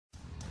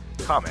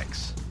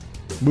comics,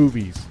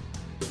 movies,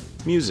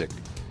 music,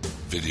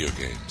 video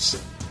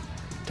games,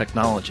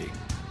 technology,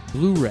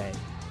 Blu-ray,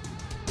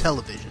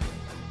 television.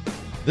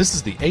 This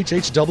is the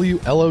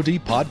HHW LOD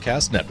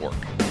Podcast Network.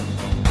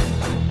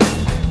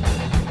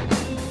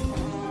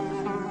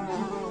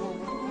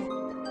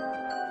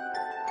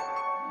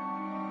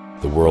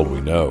 The world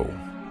we know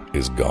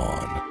is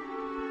gone.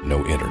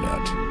 No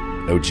internet,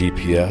 no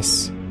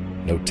GPS,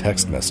 no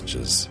text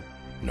messages,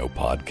 no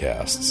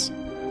podcasts.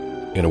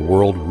 In a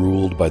world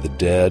ruled by the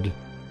dead,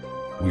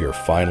 we are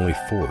finally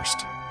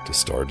forced to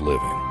start living.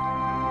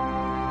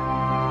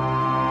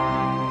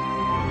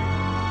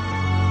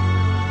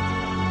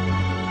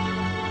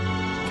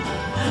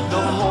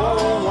 The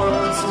whole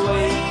world's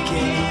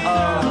waking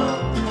up.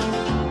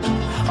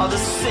 All the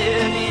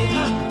city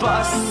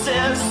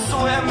buses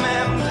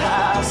swimming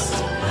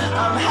past.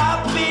 I'm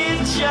happy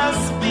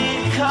just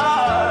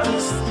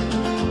because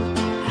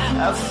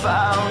I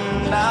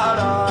found out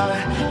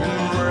I'm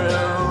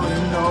really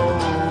no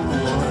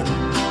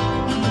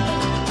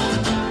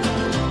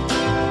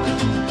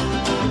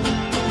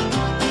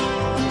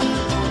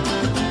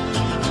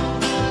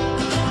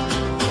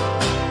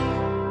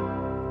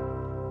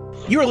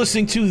You are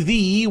listening to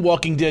the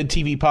Walking Dead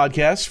TV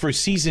podcast for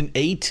Season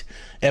 8,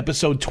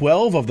 Episode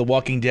 12 of The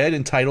Walking Dead,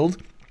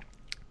 entitled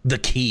The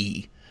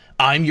Key.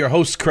 I'm your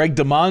host, Craig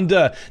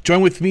DeMonda.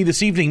 Join with me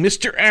this evening,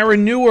 Mr.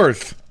 Aaron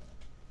Newworth.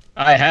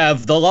 I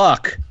have the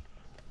lock.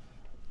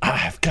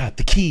 I've got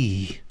the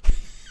key.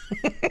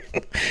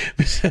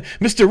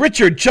 Mr.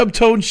 Richard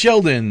Chubtone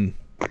Sheldon.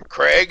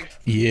 Craig?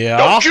 Yeah?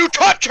 Don't you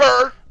touch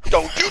her!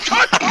 Don't you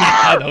touch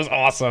her! That was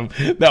awesome.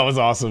 That was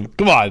awesome.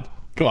 Come on.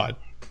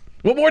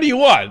 What more do you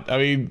want? I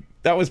mean,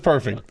 that was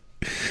perfect.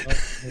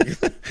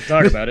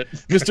 Talk about it.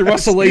 Mr.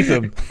 Russell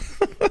Latham.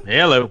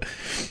 Hello.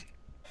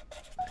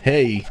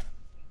 Hey.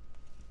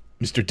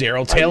 Mr.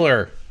 Daryl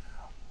Taylor.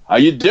 How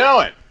you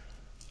doing?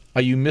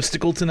 Are you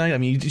mystical tonight? I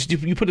mean,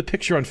 you put a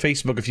picture on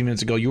Facebook a few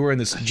minutes ago. You were in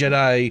this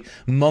Jedi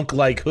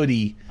monk-like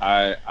hoodie.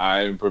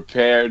 I'm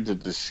prepared to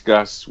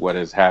discuss what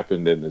has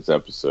happened in this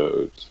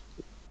episode.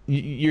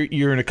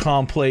 You're in a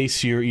calm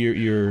place. You're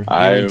in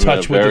I'm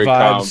touch with the vibes. in a very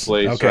calm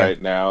place okay. right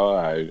now.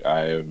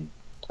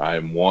 I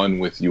am one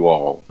with you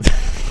all.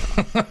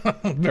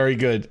 Very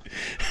good.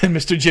 And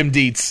Mr. Jim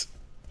Dietz.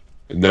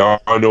 Now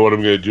I know what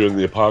I'm going to do in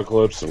the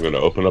apocalypse. I'm going to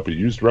open up a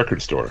used record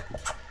store.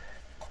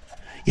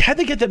 Yeah, how'd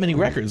they get that many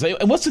records?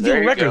 And what's the deal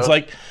with records?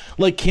 Go.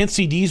 Like can't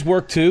CDs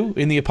work too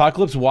in the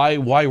apocalypse?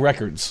 Why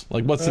records?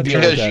 Like, what's the deal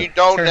with that? Because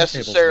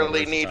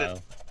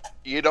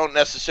you don't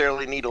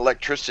necessarily need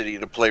electricity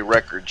to play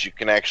records. You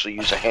can actually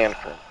use a hand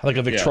crank. Like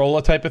a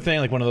Victrola type of thing,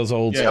 like one of those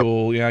old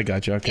school. Yeah, I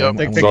got you. Okay, Yep.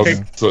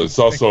 It's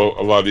also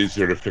a lot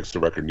easier to fix a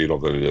record needle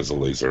than it is a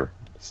laser.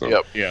 So.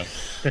 Yep. Yeah.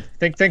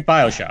 Think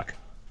Bioshock.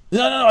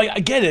 No, I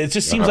get it. It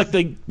just seems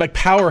like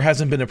power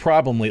hasn't been a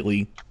problem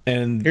lately,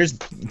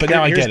 but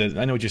now I get it.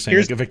 I know what you're saying.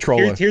 Like a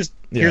Victrola. Here's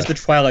the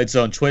Twilight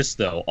Zone twist,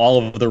 though.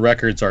 All of the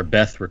records are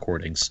Beth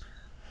recordings.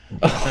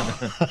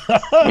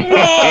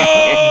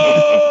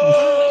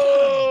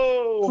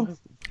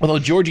 Although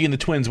Georgie and the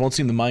Twins won't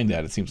seem to mind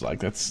that. It seems like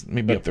that's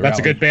maybe up there. That's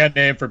a good band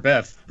name for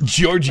Beth.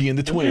 Georgie and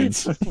the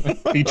Twins,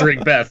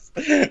 featuring Beth.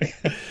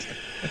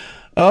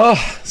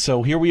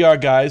 So here we are,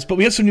 guys. But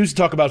we have some news to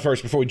talk about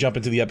first before we jump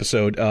into the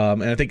episode.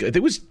 And I think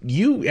it was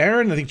you,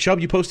 Aaron. I think Chubb,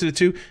 you posted it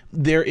too.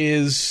 There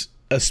is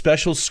a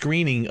special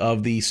screening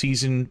of the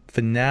season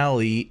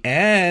finale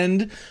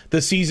and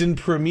the season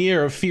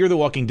premiere of Fear the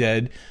Walking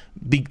Dead.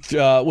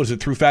 Was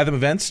it through Fathom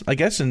Events, I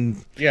guess?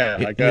 And yeah,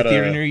 I got a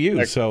theater near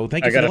you. So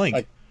thank you for the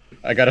link.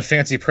 I got a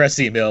fancy press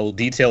email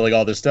detailing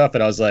all this stuff,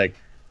 and I was like,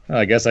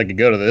 I guess I could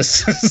go to this.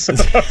 So,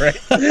 right.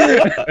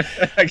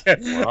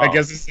 I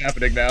guess it's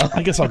happening now.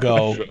 I guess I'll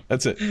go.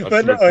 That's it.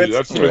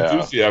 That's some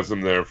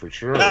enthusiasm there for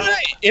sure.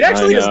 It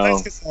actually is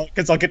nice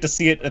because I'll get to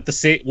see it at the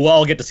same. Well,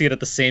 I'll get to see it at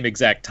the same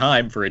exact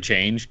time for a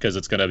change because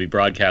it's going to be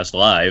broadcast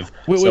live.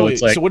 Wait.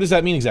 So what does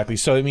that mean exactly?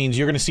 So it means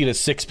you're going to see it at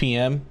 6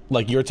 p.m.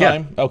 like your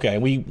time. Yeah. Okay.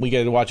 We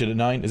get to watch it at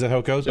 9. Is that how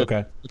it goes?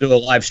 Okay. We'll do a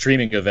live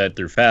streaming event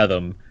through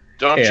Fathom.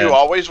 Don't you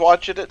always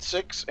watch it at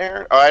 6,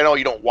 Aaron? Oh, I know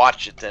you don't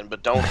watch it then,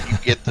 but don't you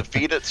get the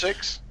feed at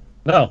 6?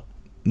 No,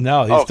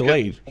 he's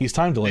delayed. He's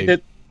time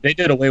delayed. They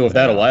did away with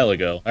that a while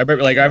ago. I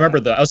remember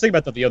I was thinking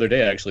about that the other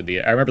day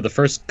actually. I remember the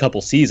first couple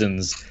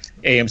seasons,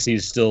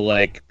 AMC's still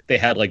they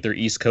had their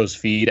East Coast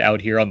feed out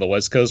here on the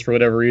West Coast for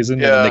whatever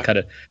reason, and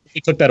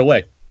they took that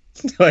away.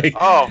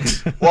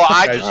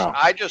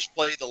 I just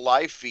play the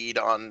live feed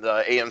on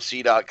the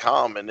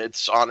AMC.com and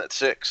it's on at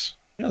 6.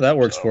 Yeah, that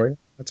works for you.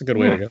 That's a good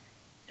way to go.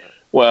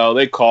 Well,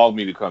 they called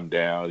me to come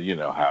down. You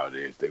know how it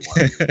is. They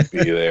wanted me to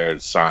be there to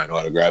sign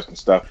autographs and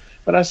stuff.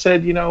 But I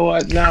said, you know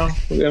what? No,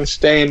 we're going to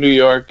stay in New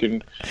York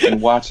and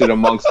watch it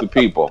amongst the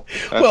people.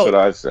 That's what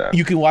I said.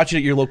 You can watch it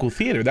at your local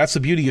theater. That's the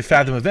beauty of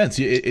Fathom Events.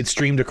 It's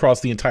streamed across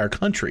the entire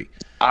country.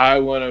 I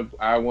want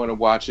to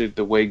watch it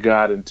the way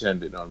God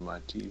intended on my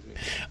TV.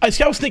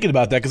 I was thinking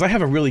about that because I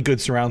have a really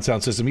good surround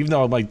sound system, even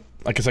though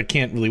I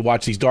can't really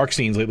watch these dark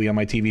scenes lately on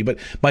my TV. But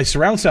my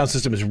surround sound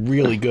system is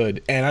really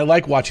good, and I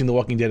like watching The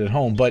Walking Dead at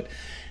home. But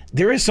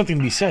there is something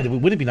to be said.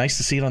 Wouldn't it be nice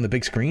to see it on the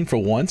big screen for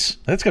once?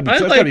 That's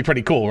gotta be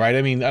pretty cool, right?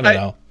 I mean, I don't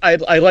know.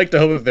 I like to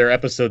hope if there are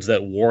episodes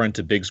that warrant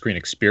a big screen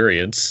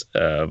experience.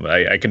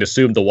 I can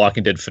assume the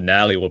Walking Dead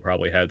finale will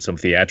probably have some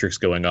theatrics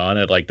going on.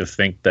 I'd like to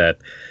think that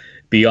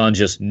beyond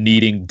just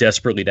needing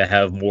desperately to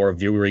have more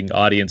viewing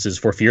audiences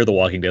for Fear the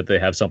Walking Dead, they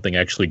have something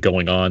actually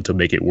going on to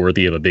make it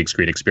worthy of a big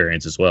screen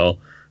experience as well.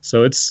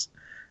 So it's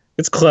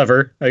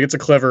clever. Like, it's a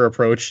clever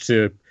approach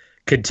to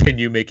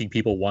continue making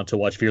people want to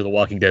watch Fear the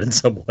Walking Dead in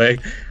some way.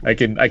 I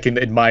can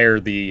admire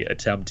the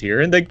attempt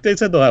here, and they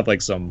said they'll have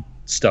like some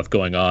stuff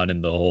going on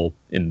in the whole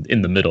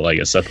in the middle,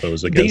 I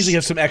suppose. They usually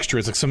have some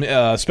extras, like some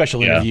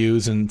special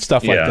interviews and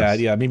stuff like that.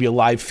 Yeah, maybe a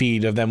live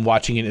feed of them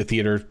watching it in a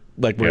theater,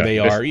 like where they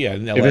are,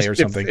 in LA or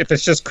something. If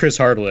it's just Chris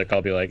Hardwick,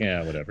 I'll be like,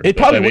 yeah, whatever. It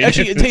probably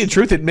actually, to tell you the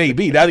truth, it may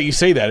be. Now that you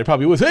say that, it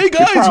probably was. Hey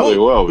guys,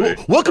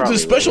 welcome to the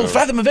special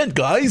Fathom event,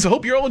 guys. I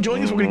hope you're all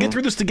enjoying this. We're gonna get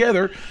through this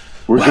together.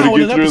 We're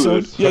gonna get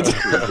through this. We're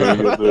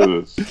gonna get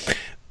through this.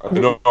 I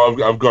know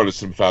I've gone to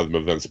some Fathom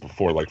events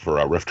before, like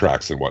for Riff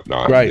Tracks and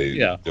whatnot. Right. They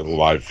did a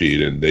live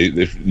feed, and they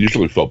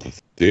usually filled the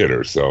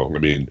theater. So I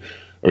mean,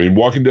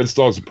 Walking Dead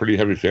still has a pretty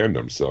heavy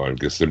fandom, so I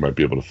guess they might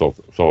be able to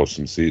fill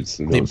some seats.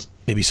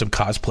 Maybe some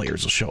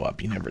cosplayers will show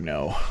up. You never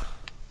know.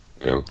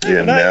 Yeah,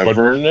 you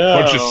never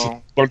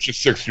know. Bunch of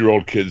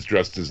 6-year-old kids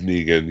dressed as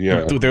Negan.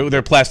 Yeah,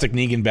 they're plastic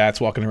Negan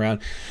bats walking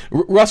around.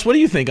 Russ, what do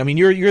you think? I mean,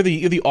 you're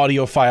the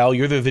audio file,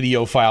 you're the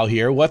video file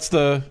here. What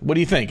do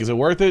you think? Is it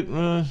worth it?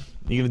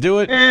 You gonna do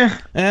it?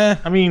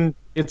 I mean,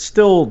 it's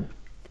still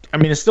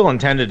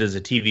intended as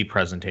a TV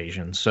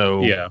presentation.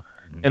 So yeah,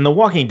 and The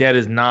Walking Dead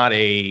is not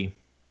a.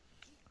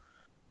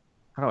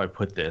 How do I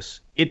put this?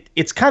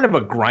 It's kind of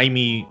a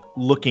grimy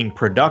looking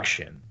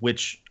production,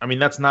 which, I mean,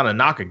 that's not a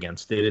knock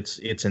against it.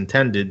 It's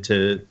intended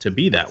to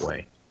be that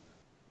way.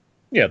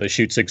 Yeah, they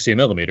shoot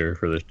 60mm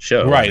for the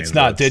show. Right, it's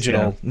not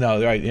digital. Yeah.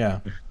 No, right,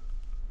 yeah.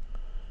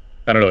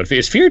 I don't know.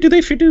 Is Fear? Do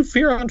they do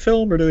Fear on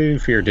film or do they do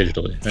Fear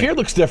digitally? Fear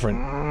looks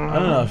different. I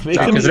don't know.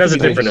 Because it has a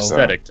different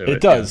aesthetic to it.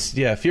 It does.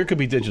 Yeah, Fear could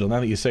be digital.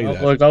 Now that you say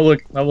that,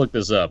 I'll look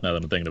this up now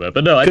that I'm thinking about it.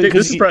 But no, I think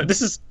this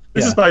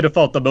is by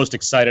default the most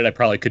excited I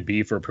probably could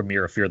be for a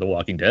premiere of Fear the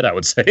Walking Dead. I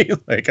would say,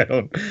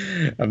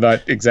 I'm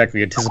not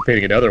exactly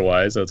anticipating it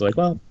otherwise. So it's like,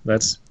 well,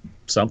 that's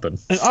something.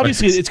 And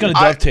obviously, it's going to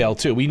dovetail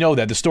too. We know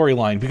that the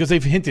storyline, because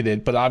they've hinted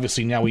it, but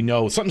obviously now we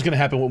know something's going to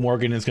happen with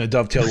Morgan, and it's going to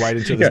dovetail right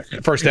into the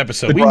first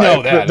episode. We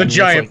know that the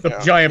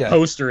giant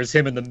poster is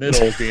him in the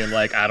middle, being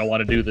like, "I don't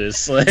want to do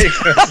this." Like,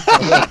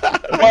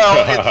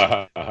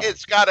 well,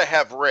 it's got to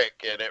have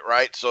Rick in it,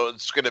 right? So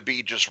it's going to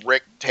be just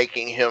Rick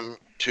taking him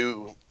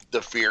to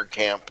the Fear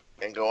camp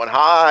and going,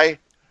 "Hi,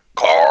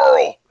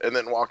 Carl," and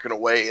then walking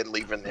away and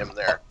leaving him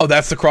there. Oh,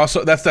 that's the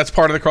crossover. That's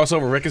part of the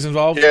crossover. Rick is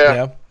involved.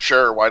 Yeah,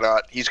 sure. Why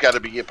not? He's got to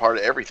be a part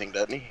of everything,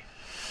 doesn't he?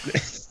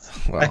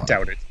 Well, I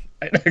doubt it.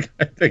 I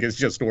think it's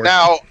just work.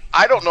 Now,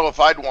 I don't know if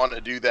I'd want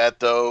to do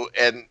that though,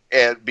 and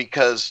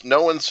because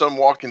knowing some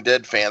Walking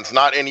Dead fans,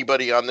 not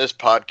anybody on this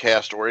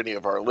podcast or any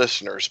of our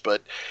listeners,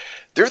 but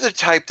they're the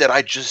type that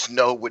I just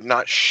know would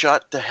not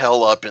shut the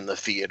hell up in the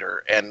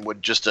theater and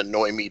would just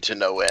annoy me to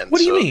no end. What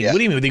do you mean? Yeah. What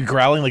do you mean? Are they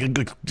growling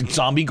like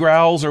zombie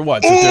growls or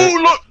what? Oh,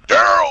 look,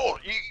 Daryl!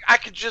 I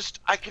could just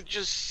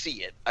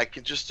see it. I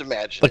could just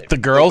imagine like it. The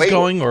girls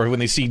going, or when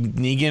they see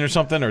Negan or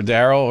something, or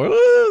Daryl, or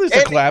there's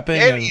the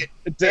clapping.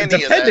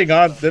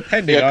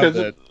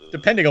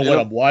 Depending on what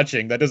I'm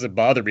watching, that doesn't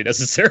bother me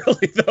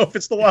necessarily, though, if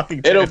it's The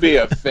Walking Dead. It'll be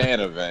a fan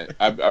event.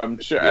 I'm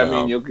sure. Yeah. I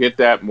mean, you'll get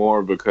that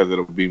more because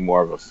it'll be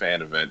more of a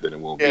fan event than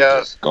it will be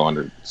just going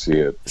to see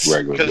it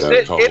regularly. Because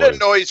it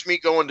annoys me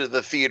going to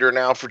the theater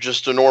now for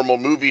just a normal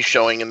movie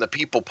showing and the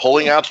people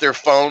pulling out their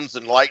phones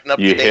and lighting up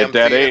the damn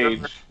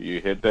theater.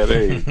 You hit that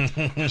age.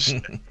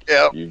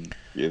 Yeah.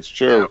 It's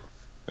true. Yeah.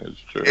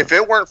 If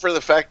it weren't for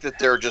the fact that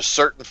there are just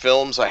certain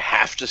films I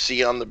have to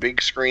see on the big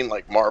screen,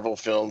 like Marvel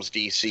films,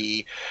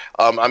 DC,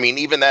 I mean,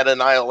 even that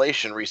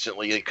Annihilation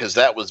recently, because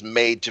that was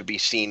made to be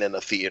seen in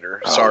a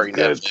theater. Sorry,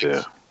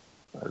 Netflix.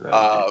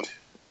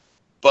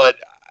 But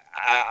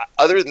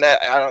other than that,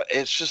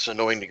 it's just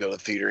annoying to go to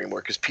the theater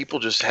anymore because people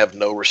just have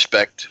no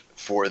respect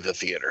for the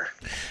theater.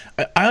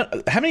 How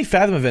many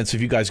Fathom events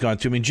have you guys gone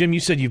to? I mean, Jim, you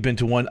said you've been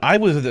to one. I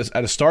was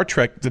at a Star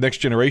Trek: The Next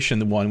Generation,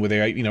 the one where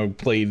they,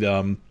 played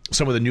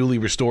some of the newly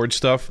restored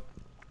stuff.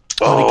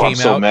 I'm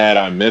so mad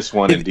I missed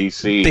one in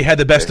DC. They had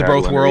the best of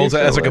both worlds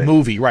as like a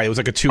movie, right? It was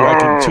like a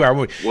 2-hour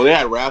movie. Well, they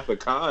had Wrath of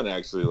Khan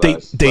actually.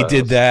 They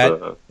did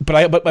that,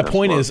 but my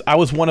point is, I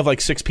was one of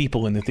like 6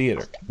 people in the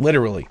theater,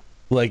 literally.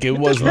 Like it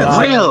was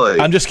not. Really?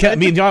 I'm just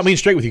being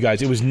straight with you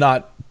guys. It was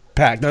not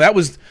packed. Now that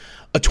was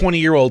a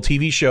 20-year-old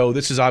TV show.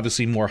 This is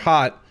obviously more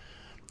hot.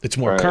 It's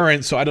more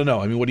current. So I don't know.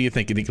 I mean, what do you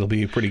think? You think it'll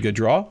be a pretty good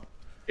draw?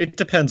 It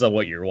depends on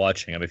what you're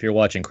watching. I mean, if you're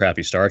watching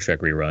crappy Star Trek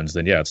reruns,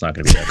 then yeah, it's not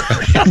going to be that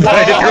crappy.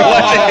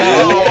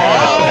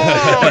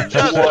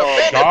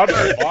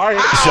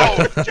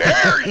 How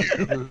dare you,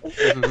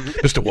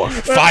 Mr. Worf,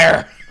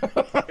 fire!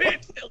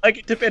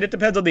 It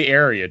depends on the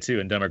area too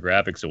and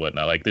demographics and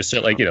whatnot. Like there's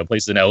certain,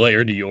 places in LA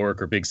or New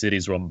York or big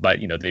cities where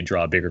they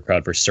draw a bigger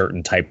crowd for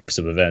certain types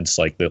of events,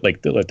 like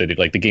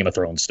the Game of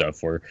Thrones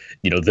stuff, where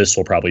this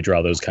will probably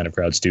draw those kind of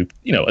crowds to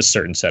a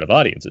certain set of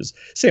audiences.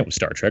 Same with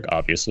Star Trek,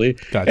 obviously.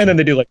 Gotcha. And then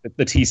they do like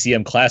the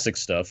TCM classic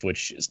stuff,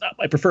 which is not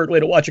my preferred way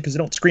to watch it because they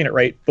don't screen it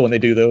right. But when they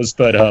do those,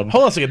 hold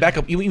on a second, back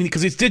up.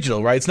 Because it's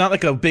digital, right? It's not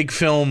like a big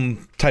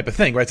film type of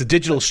thing, right? It's a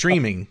digital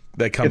streaming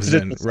that comes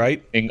in,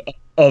 right?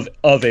 Of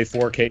a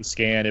 4K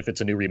scan, if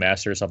it's a new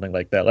remaster or something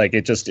like that, like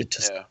it just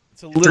it's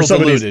a little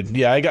diluted.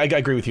 Yeah, I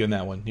agree with you on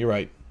that one. You're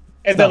right.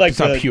 And then it's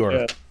not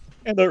pure.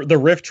 And the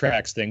riff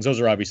tracks things, those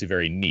are obviously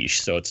very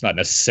niche, so it's not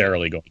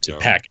necessarily going to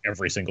pack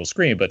every single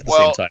screen, but at the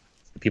same time,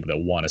 the people that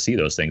want to see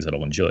those things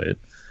that'll enjoy it.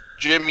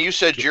 Jim, you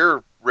said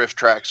your riff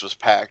tracks was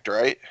packed,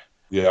 right?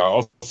 Yeah.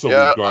 Also,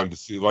 we've gone to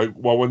see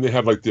when they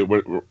had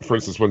for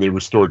instance, when they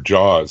restored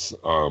Jaws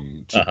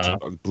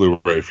to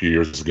Blu-ray a few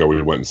years ago, we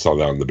went and saw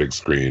that on the big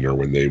screen. Or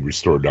when they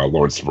restored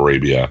Lawrence of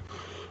Arabia,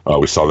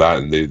 we saw that,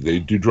 and they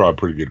do draw a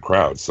pretty good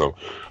crowd. So,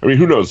 I mean,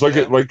 who knows? Like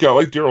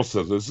Daryl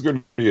says, this is going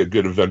to be a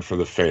good event for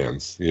the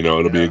fans.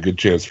 It'll be a good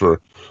chance for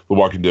the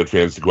Walking Dead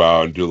fans to go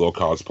out and do a little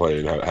cosplay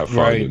and have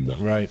fun.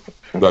 Right.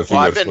 I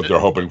think that's what they're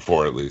hoping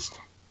for, at least.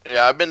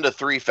 Yeah, I've been to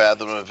 3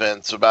 Fathom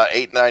events about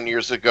 8-9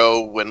 years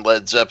ago when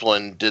Led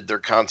Zeppelin did their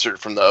concert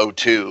from the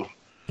O2. Oh,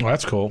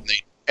 that's cool.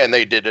 And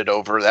they did it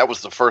over. That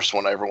was the first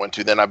one I ever went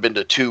to. Then I've been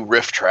to 2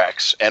 riff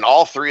tracks, and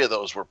all 3 of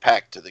those were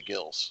packed to the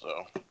gills.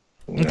 So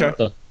okay.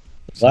 The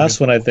last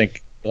one I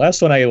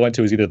went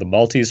to was either the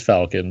Maltese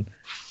Falcon.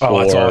 Oh,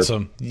 that's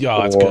awesome. Yeah,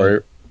 that's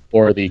good.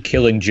 Or the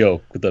Killing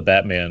Joke, the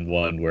Batman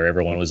one, where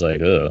everyone was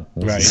like, "Ugh,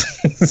 right,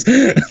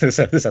 this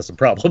has some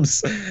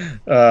problems."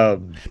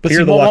 But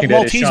see,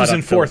 Maltese was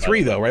in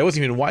 4:3 though, right? It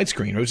wasn't even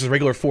widescreen. It was just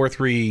regular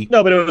 4:3.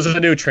 No, but it was a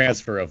new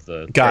transfer of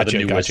the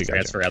newest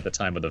transfer at the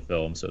time of the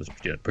film, so it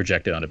was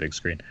projected on a big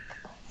screen.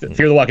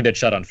 Fear the Walking Dead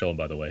shot on film,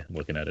 by the way. I'm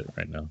looking at it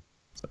right now.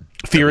 So,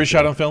 Fear is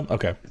shot on film.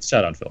 Okay, it's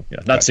shot on film. Yeah,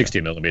 not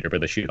 16 millimeter,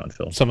 but they shoot on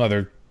film. Some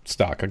other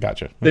stock. I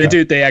gotcha.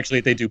 Okay.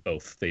 They do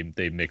both.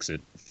 They mix it.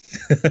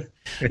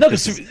 No,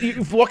 because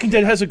Walking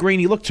Dead has a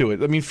grainy look to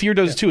it. I mean, Fear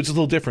does too. It's a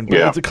little different.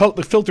 But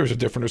the filters are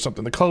different or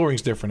something. The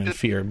coloring's different in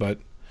Fear, but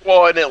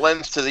and it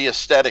lends to the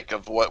aesthetic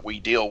of what we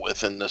deal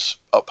with in this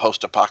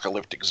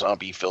post-apocalyptic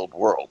zombie-filled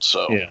world.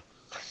 So,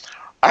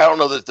 I don't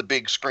know that the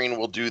big screen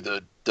will do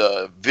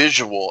the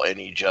visual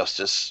any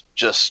justice.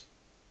 Just,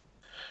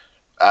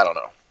 I don't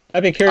know.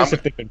 I'd be curious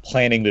if they've been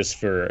planning this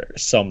for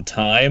some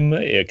time,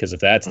 because if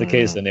that's the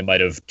case, then they might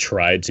have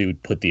tried to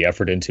put the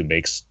effort into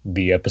makes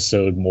the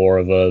episode more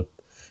of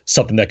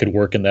something that could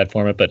work in that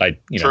format. But I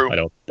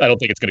don't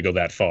think it's going to go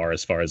that far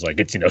as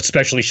like it's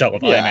especially shot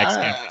with IMAX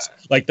cameras,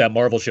 like that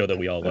Marvel show that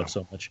we all love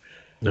so much.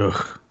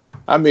 Ugh.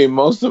 I mean,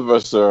 most of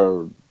us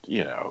are,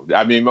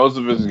 most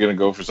of us is going to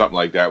go for something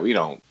like that. We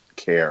don't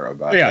care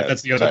about. Yeah,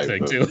 that's the other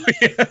thing too.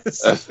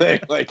 Yes.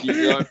 Like you're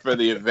going for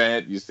the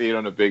event, you see it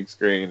on a big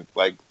screen, it's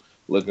like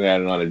looking at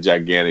it on a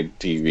gigantic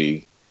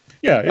TV.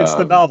 Yeah, it's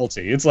the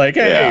novelty. It's like,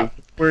 hey,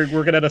 we're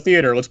going at a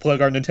theater. Let's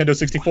plug our Nintendo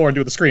 64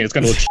 into the screen. It's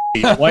going to look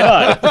shitty. Why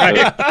not?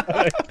 Right?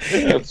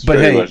 But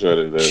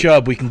hey,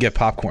 Chubb, we can get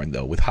popcorn,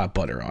 though, with hot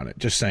butter on it.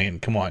 Just saying.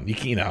 Come on.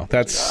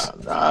 That's...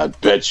 I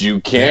bet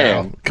you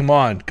can. Come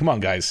on,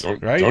 guys.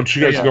 Right? Don't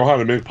you guys know how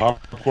to make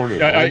popcorn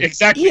at home?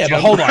 Exactly. Yeah,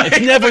 but hold on.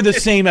 It's never the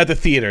same at the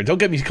theater. Don't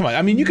get me... Come on.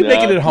 I mean, you can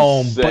make it at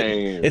home, but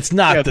it's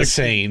not the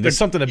same. There's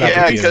something about the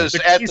theater. Yeah, because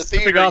at the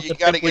theater, you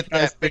got to get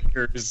that...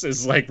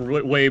 is like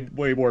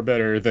way more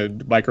better than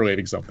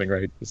microwaving something,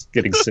 right? Just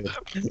getting sick.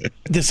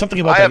 There's something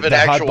about the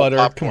hot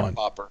butter. Come on.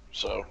 Popper,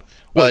 so.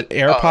 What,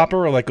 air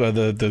popper or like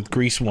the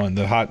grease one,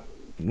 the hot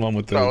one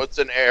with the... No, it's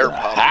an air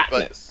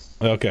popper.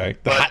 Okay.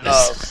 The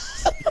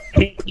hotness.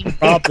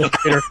 But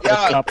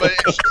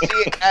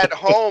see, at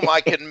home,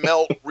 I can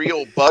melt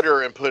real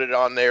butter and put it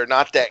on there,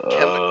 not that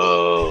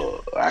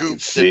chemical goop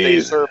that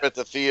they serve at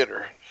the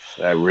theater.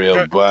 That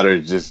real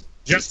butter just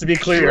to be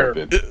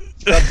clear,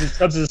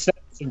 Stubbs is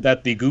saying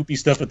that the goopy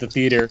stuff at the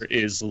theater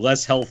is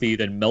less healthy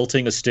than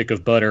melting a stick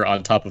of butter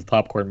on top of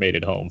popcorn made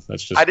at home.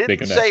 That's just I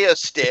didn't say a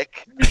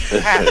stick.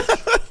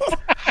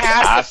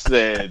 I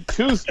said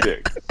 2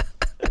 sticks.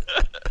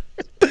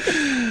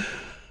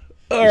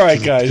 All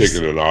right, guys.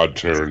 Taking an odd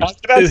turn.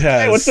 It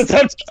has. What's the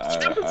time?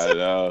 I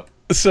know.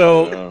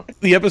 So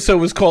the episode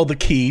was called The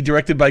Key,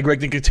 directed by Greg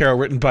Nicotero,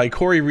 written by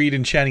Corey Reed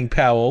and Channing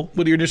Powell.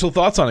 What are your initial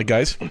thoughts on it,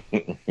 guys?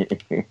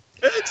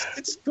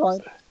 It's fun.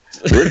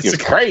 Rick is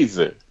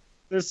crazy.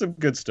 There's some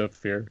good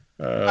stuff here.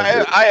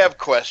 I have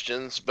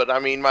questions, but I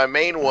mean, my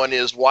main one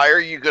is, why are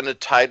you going to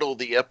title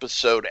the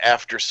episode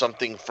after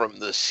something from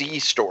the C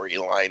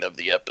storyline of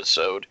the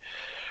episode?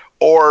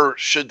 Or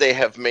should they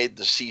have made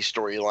the C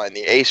storyline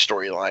the A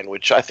storyline,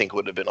 which I think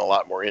would have been a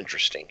lot more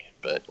interesting?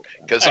 But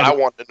because I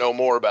want to know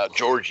more about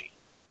Georgie.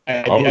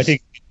 I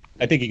think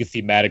you could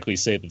thematically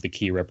say that the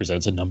key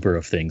represents a number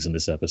of things in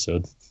this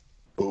episode.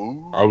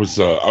 Ooh. I was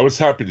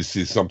happy to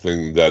see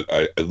something that,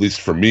 at least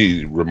for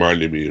me,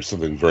 reminded me of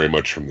something very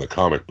much from the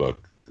comic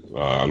book.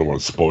 I don't want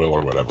to spoil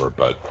or whatever,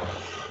 but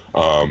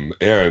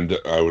And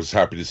I was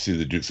happy to see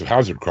the Dukes of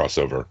Hazzard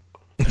crossover.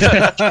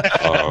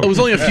 It was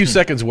only a few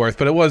seconds worth,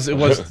 but it was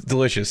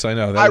delicious. I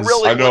know. I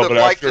know, but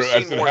after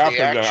as it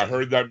happened, I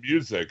heard that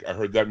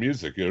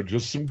music. You know,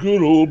 just some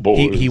good old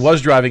boys. He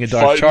was driving a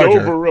Dodge fighting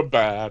Charger over a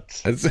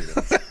bat.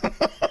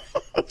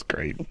 That's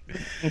great.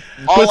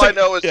 All I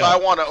know is I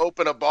want to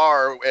open a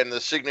bar and the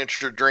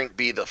signature drink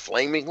be the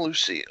Flaming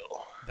Lucille.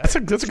 That's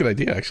a good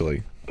idea,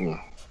 actually. I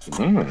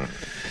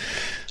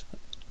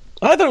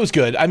thought it was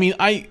good. I mean,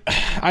 I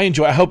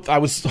enjoy. I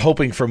was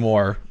hoping for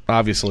more.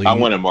 Obviously, I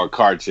wanted more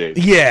car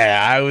chases.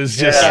 Yeah, I was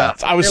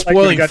just. I was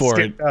spoiling for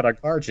it. Out on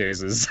car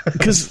chases.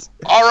 Because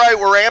all right,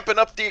 we're amping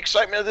up the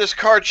excitement of this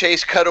car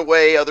chase.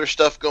 Cutaway, other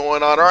stuff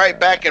going on. All right,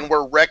 back and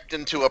we're wrecked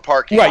into a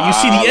parking lot. Right, you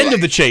see the end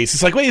of the chase.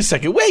 It's like, wait a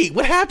second,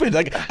 what happened?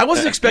 Like, I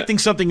wasn't expecting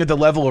something at the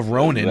level of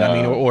Ronin. No. I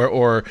mean,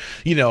 or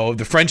you know,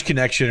 the French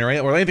Connection or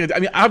anything. I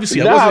mean,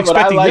 obviously, I wasn't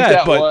expecting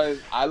that. But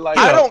I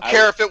don't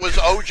care if it was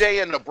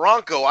OJ and the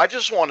Bronco. I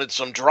just wanted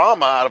some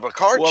drama out of a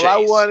car chase. Well,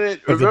 I wanted.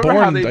 Remember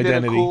how they identity.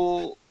 did a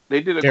cool. They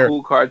did a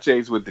cool car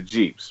chase with the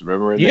Jeeps.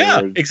 Remember?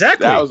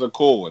 Exactly. That was a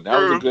cool one. That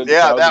was a good.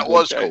 Yeah, that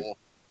was cool.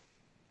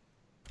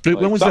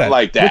 When was that?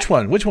 Like that? Which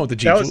one? Which one with the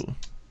Jeeps?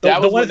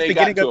 That was one when at the they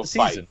got beginning into of the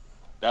a fight. season.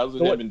 That was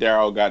when him and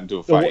Daryl got into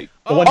a fight.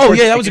 Oh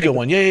yeah, that was a good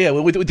one. Yeah,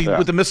 with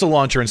the missile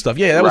launcher and stuff.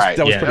 Yeah, that was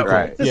pretty cool.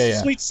 Right. Yeah, It's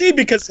a sweet scene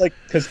because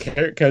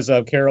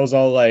Carol's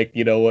all like,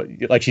 you know,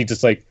 like she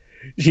just like.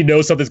 She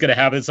knows something's gonna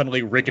happen.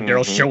 Suddenly, Rick and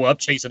Daryl show up,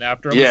 chasing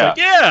after him. Yeah, it's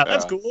like,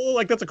 that's cool.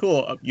 Like that's a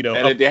cool, you know.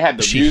 And they had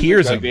the she music,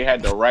 hears like, him. they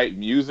had the right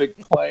music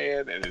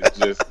playing, and it's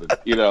just,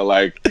 you know,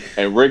 like,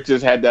 and Rick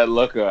just had that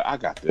look of, I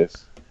got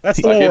this. That's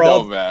the like, one it we're all.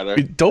 Don't matter.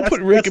 Don't put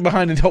Rick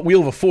behind the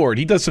wheel of a Ford.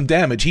 He does some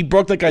damage. He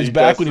broke that guy's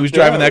back when he was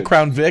driving that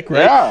Crown Vic,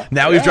 right? Yeah.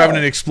 Now he's driving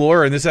an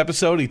Explorer. In this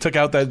episode, he took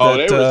out that. Oh,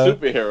 they were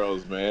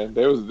superheroes, man.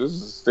 They were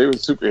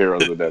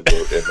superheroes in that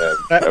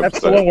episode. That's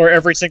the one where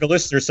every single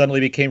listener suddenly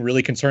became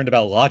really concerned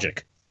about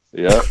logic.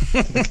 Yeah.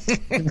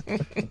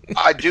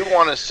 I do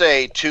want to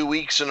say 2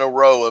 weeks in a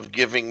row of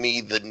giving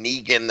me the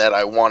Negan that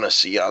I want to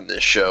see on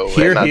this show,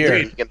 and not the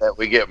Negan that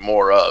we get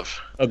more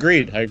of.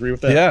 Agreed. I agree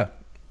with that.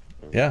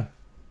 Yeah.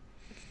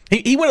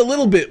 He went a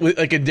little bit with,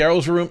 like in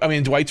Daryl's room. I mean,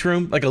 in Dwight's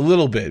room, like a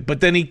little bit,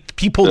 but then he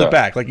pulled it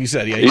back, like you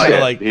said. Yeah,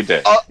 he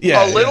did.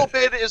 A little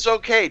bit is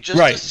okay.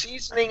 Just a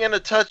seasoning and a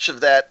touch of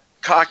that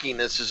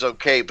cockiness is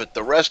okay, but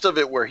the rest of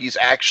it, where he's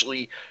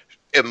actually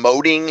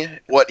emoting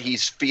what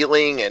he's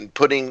feeling and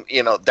putting,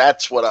 you know,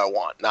 that's what I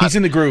want. He's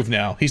in the groove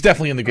now. He's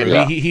definitely in the groove.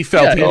 Yeah. He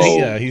felt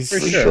it. He's for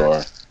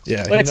sure.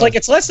 Yeah, but it's like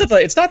it's less of a.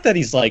 It's not that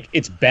he's like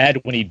it's bad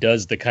when he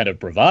does the kind of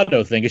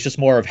bravado thing. It's just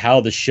more of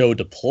how the show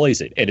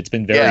deploys it, and it's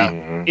been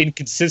very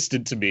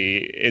inconsistent to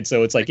me. And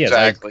so it's like,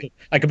 exactly.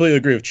 I completely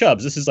agree with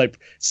Chubbs. This is like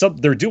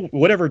they're doing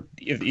whatever,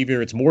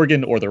 either it's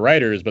Morgan or the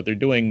writers, but they're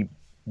doing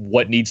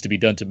what needs to be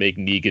done to make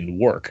Negan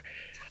work.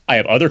 I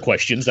have other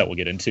questions that we'll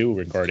get into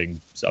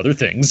regarding other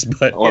things,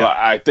 but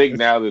I think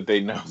now that they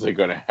know they're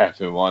going to have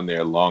him on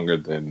there longer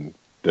than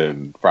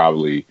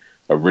probably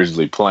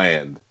originally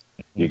planned,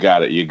 you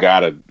gotta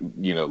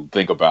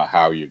think about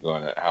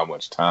how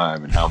much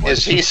time and how much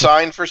is he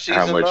signed for season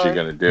 9? How much you're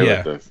gonna do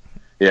with this?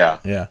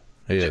 Yeah,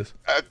 he is.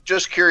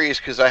 Just curious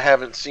because I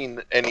haven't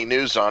seen any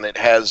news on it.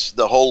 Has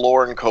the whole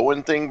Lauren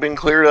Cohen thing been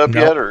cleared up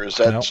yet, or is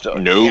that still?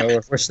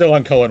 Nope. We're still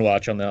on Cohen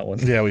watch on that one.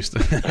 Yeah, we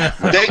still.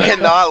 They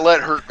cannot let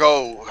her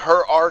go.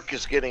 Her arc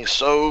is getting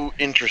so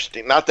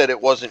interesting. Not that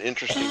it wasn't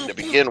interesting to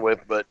begin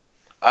with, but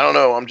I don't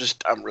know.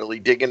 I'm really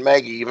digging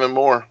Maggie even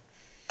more.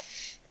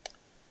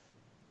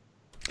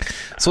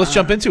 So let's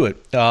jump into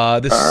it.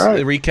 This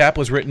recap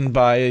was written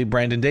by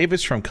Brandon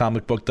Davis from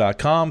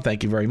comicbook.com.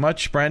 Thank you very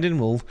much, Brandon.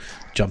 We'll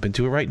jump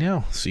into it right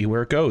now, see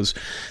where it goes.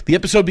 The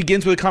episode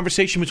begins with a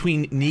conversation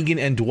between Negan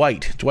and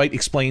Dwight. Dwight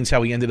explains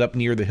how he ended up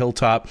near the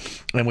hilltop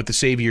and with the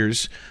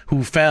Saviors who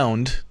he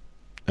found.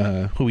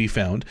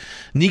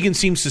 Negan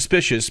seems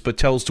suspicious, but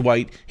tells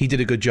Dwight he did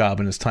a good job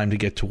and it's time to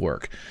get to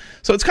work.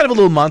 So it's kind of a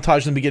little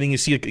montage in the beginning. You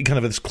see kind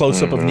of this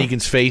close-up of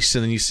Negan's face,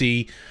 and then you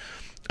see...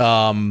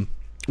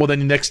 Well,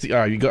 then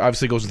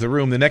obviously goes to the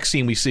room. The next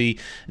scene we see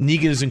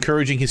Negan is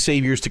encouraging his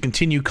Saviors to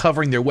continue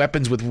covering their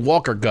weapons with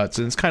walker guts,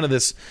 and it's kind of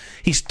this.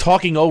 He's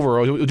talking over,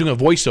 or doing a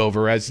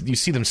voiceover as you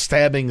see them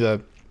stabbing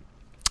the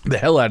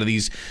hell out of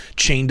these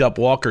chained up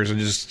walkers and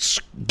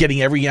just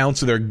getting every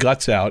ounce of their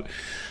guts out.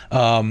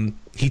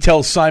 He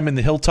tells Simon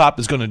the hilltop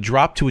is going to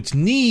drop to its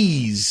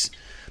knees,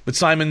 but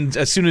Simon,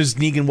 as soon as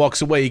Negan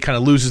walks away, he kind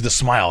of loses the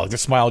smile. Like the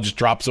smile just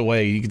drops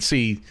away. You can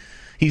see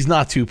he's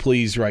not too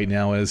pleased right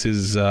now as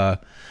his.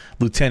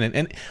 Lieutenant.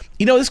 And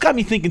this got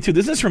me thinking too.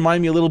 Doesn't this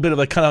remind me a little bit of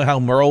like kind of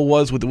how Merle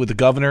was with the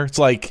governor? It's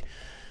like,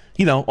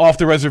 off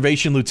the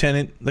reservation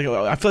lieutenant. Like,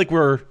 I feel like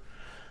we're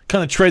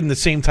kind of treading the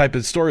same type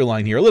of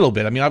storyline here a little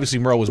bit. I mean, obviously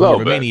Merle was more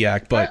of a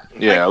maniac, but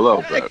a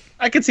little bit.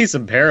 I could see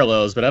some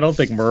parallels, but I don't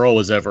think Merle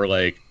was ever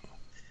like.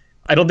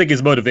 I don't think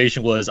his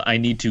motivation was I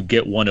need to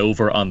get one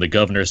over on the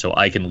governor so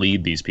I can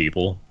lead these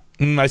people.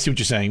 I see what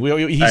you're saying.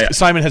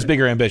 Simon has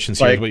bigger ambitions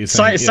here. Like, is what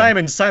you're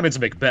saying. Simon's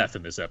Macbeth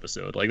in this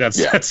episode. Like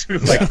that's who,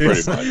 like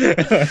pretty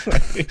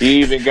much.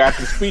 He even got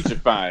the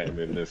speechifying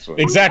in this one.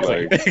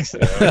 Exactly.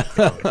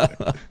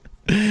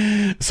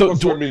 So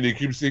I mean, he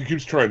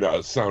keeps trying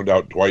to sound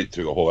out Dwight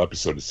through the whole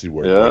episode to see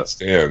where Dwight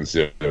stands.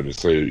 To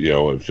say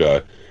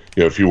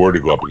if he were to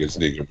go up against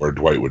Negan, where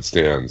Dwight would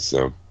stand.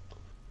 So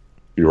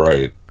you're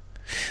right.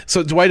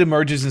 So Dwight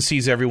emerges and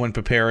sees everyone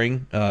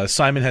preparing.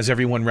 Simon has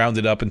everyone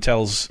rounded up and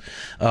tells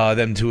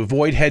them to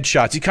avoid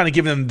headshots. He's kind of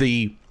giving them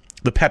the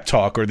pep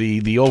talk or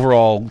the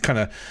overall kind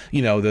of,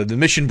 the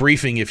mission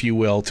briefing, if you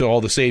will, to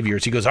all the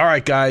saviors. He goes, all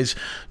right, guys,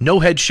 no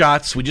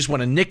headshots. We just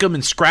want to nick them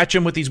and scratch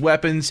them with these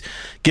weapons.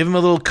 Give them a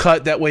little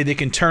cut. That way they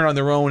can turn on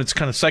their own. It's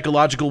kind of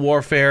psychological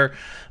warfare.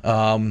 We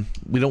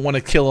don't want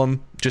to kill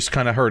them. Just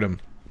kind of hurt them.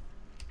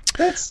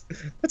 That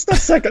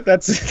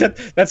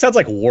sounds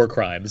like war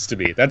crimes to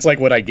me. That's like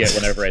what I get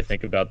whenever I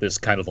think about this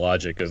kind of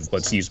logic of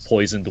let's use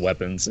poisoned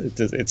weapons.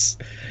 It's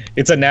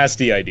a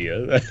nasty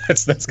idea.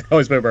 That's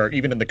always been about,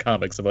 even in the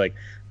comics. I'm like,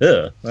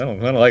 ugh, I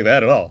don't like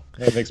that at all.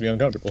 That makes me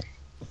uncomfortable.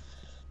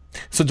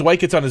 So Dwight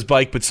gets on his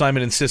bike, but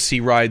Simon insists he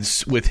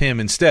rides with him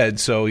instead.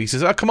 So he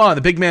says, "Oh, come on,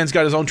 the big man's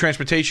got his own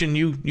transportation.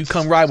 You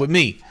come ride with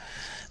me."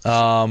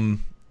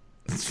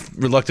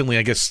 Reluctantly,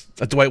 I guess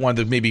Dwight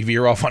wanted to maybe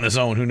veer off on his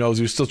own. Who knows?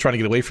 He was still trying to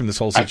get away from this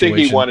whole situation. I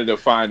think he wanted to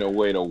find a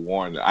way to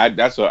warn them.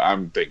 That's what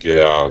I'm thinking.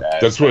 Yeah,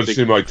 that's what it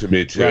seemed like to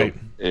me too. Right.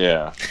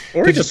 Yeah.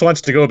 Or he just wants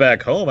to go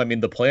back home. I mean,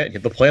 the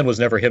plan was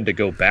never him to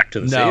go back to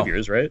the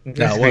Saviors, right?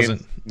 No, it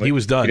wasn't. He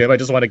was done. You might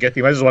just want to get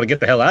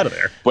the hell out of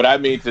there. But I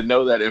mean, to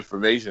know that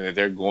information that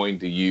they're going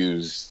to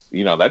use,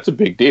 that's a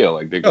big deal.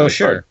 Like they're going to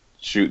start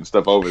shooting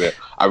stuff over there.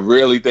 I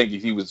really think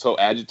he was so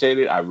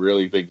agitated. I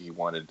really think he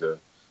wanted to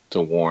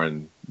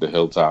warn the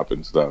Hilltop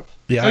and stuff.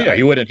 Yeah,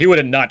 he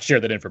wouldn't not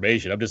share that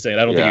information. I'm just saying,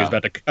 I don't think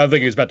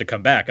he was about to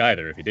come back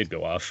either if he did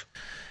go off.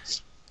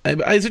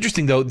 It's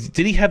interesting though.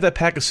 Did he have that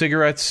pack of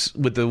cigarettes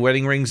with the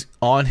wedding rings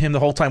on him the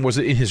whole time? Was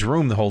it in his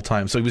room the whole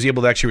time? So he was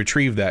able to actually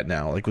retrieve that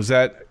now. Like, was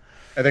that?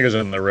 I think it was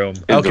in the room.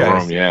 In the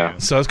room, yeah.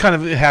 So it's kind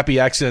of a happy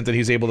accident that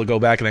he's able to go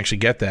back and actually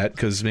get that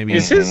because maybe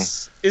is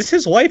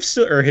his wife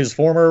still, or his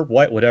former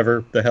wife,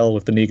 whatever the hell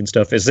with the Negan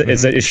stuff, is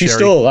she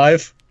still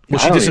alive? Well,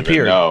 she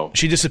disappeared.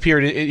 She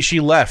disappeared. She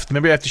left.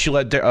 Remember after she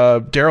let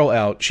Daryl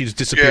out, she just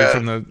disappeared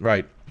from the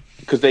right.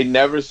 Because they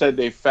never said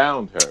they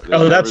found her.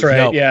 That's right.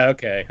 Nope. Yeah.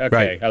 Okay.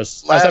 Right. I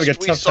was having a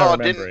tough time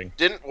remembering.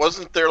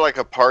 Wasn't there like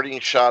a parting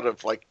shot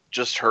of like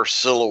just her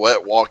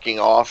silhouette walking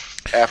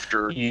off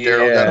after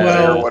Daryl got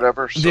there or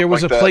whatever? There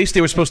was a place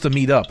they were supposed to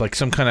meet up, like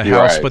some kind of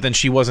house, but then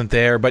she wasn't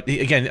there. But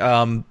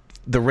again,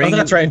 the ring. Oh,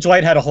 that's right. And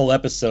Dwight had a whole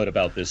episode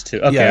about this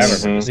too. Okay,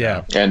 yes. I remember.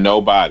 Yeah. And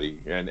nobody,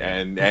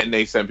 and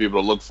they sent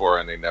people to look for her,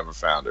 and they never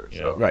found her.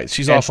 So. Right.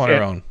 She's off on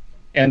her own.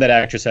 And that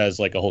actress has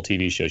like a whole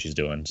TV show she's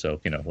doing,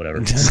 so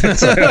whatever.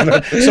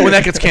 So when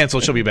that gets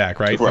canceled, she'll be back,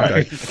 right?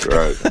 Right.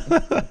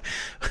 Right.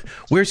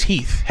 Where's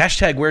Heath?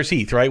 # Where's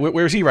Heath? Right?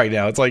 Where's he right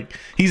now? It's like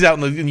he's out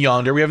in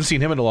yonder. We haven't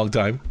seen him in a long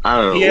time. I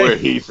don't know where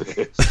Heath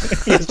is.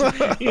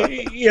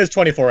 He has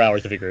 24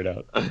 hours to figure it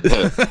out.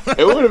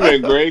 It would have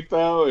been great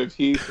though if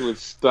Heath was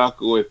stuck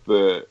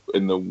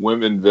in the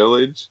women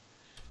village.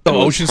 The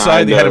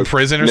Oceanside, they had a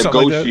prison or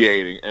something like that?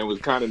 Negotiating, and was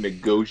kind of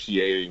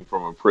negotiating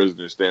from a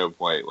prisoner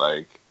standpoint,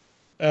 like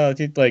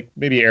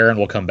maybe Aaron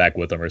will come back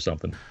with him or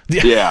something.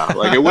 Yeah,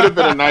 like it would have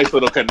been a nice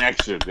little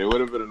connection. It would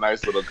have been a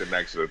nice little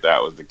connection if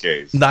that was the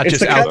case. Not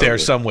just out there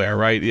somewhere,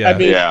 right? Yeah. I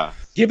mean,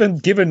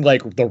 given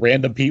like the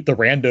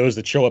randos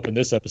that show up in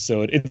this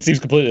episode, it seems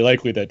completely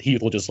likely that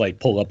Heath will just like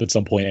pull up at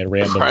some point and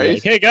randomly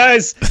like, "Hey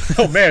guys,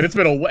 oh man, it's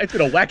been a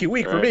wacky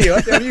week for me.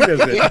 What have you guys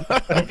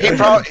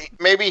been?"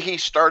 Maybe he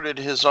started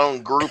his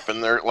own group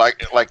and they're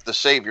like the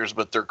Saviors,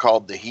 but they're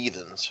called the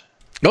Heathens.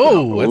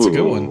 Oh, that's a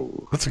good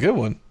one. That's a good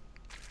one.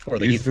 Or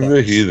the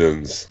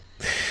Heathens.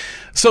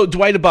 So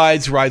Dwight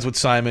abides, rides with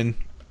Simon.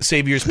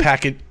 Saviors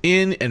pack it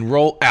in and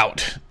roll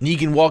out.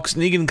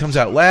 Negan comes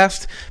out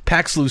last,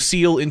 packs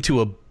Lucille into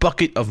a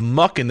bucket of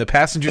muck in the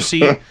passenger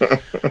seat,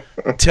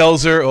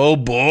 tells her, "Oh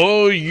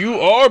boy, you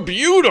are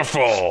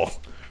beautiful,"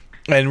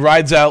 and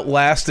rides out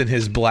last in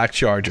his black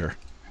Charger.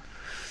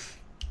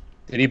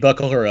 Did he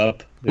buckle her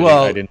up?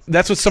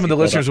 That's what some of the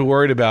listeners were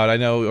worried about. I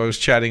know I was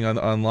chatting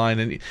online,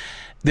 and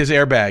there's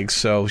airbags,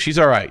 so she's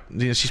all right.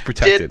 She's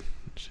protected.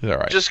 She's all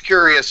right. Just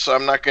curious, so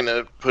I'm not going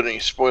to put any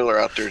spoiler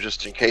out there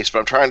just in case, but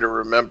I'm trying to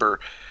remember.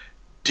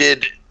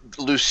 Did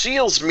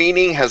Lucille's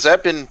meaning, has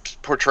that been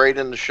portrayed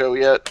in the show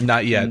yet?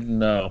 Not yet.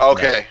 No.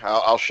 Okay, no.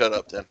 I'll shut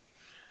up then.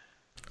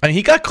 I mean,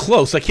 he got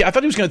close. Like I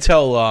thought he was going to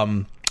tell,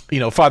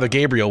 Father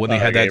Gabriel when they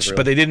had that,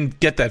 but they didn't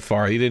get that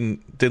far. He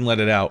didn't let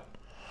it out.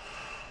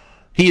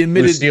 He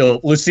admitted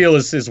Lucille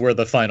is where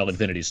the final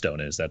Infinity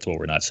Stone is. That's what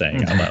we're not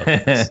saying out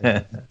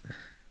loud.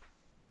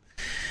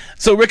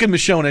 So Rick and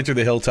Michonne enter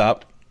the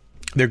Hilltop.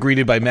 They're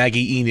greeted by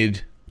Maggie,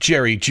 Enid,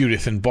 Jerry,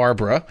 Judith, and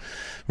Barbara.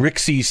 Rick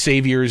sees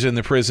Saviors in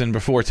the prison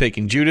before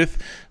taking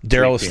Judith.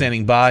 Daryl is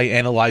standing by,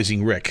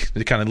 analyzing Rick.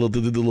 They kind of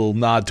did a little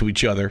nod to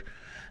each other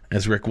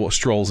as Rick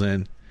strolls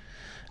in.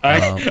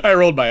 I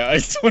rolled my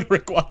eyes when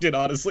Rick walked in.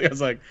 Honestly, I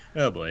was like,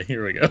 "Oh boy,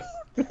 here we go."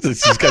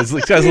 He's got a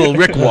little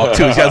Rick walk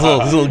too. He's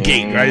got his little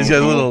gait, right? He's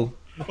got a little.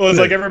 Well, it's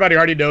like everybody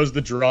already knows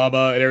the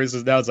drama, and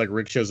everything. Now it's like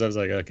Rick shows up. I was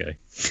like, "Okay,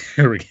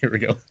 here we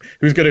go.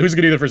 Who's gonna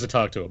be the first to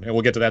talk to him?" And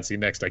we'll get to that scene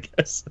next, I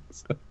guess.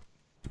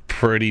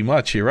 Pretty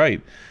much, you're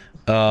right.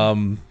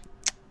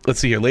 Let's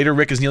see here. Later,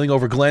 Rick is kneeling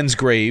over Glenn's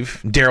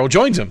grave. Daryl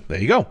joins him.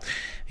 There you go.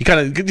 He kind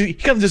of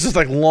does this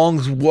like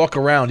long walk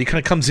around. He kind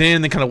of comes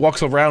in, then kind of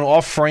walks around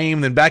off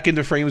frame, then back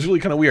into frame. It's really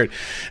kind of weird.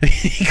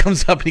 He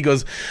comes up and he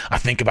goes, "I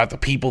think about the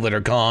people that are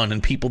gone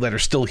and people that are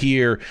still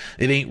here.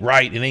 It ain't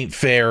right. It ain't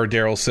fair,"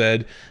 Daryl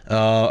said,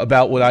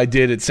 about what I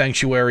did at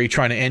Sanctuary,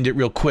 trying to end it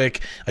real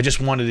quick. I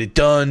just wanted it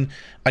done.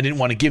 I didn't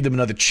want to give them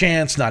another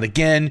chance, not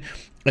again.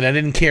 And I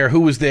didn't care who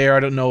was there. I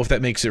don't know if that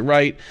makes it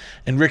right.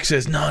 And Rick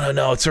says, no,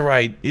 it's all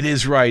right. It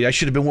is right. I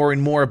should have been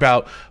worrying more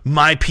about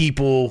my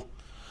people,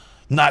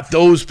 not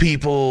those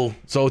people.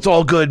 So it's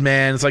all good,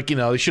 man. It's like,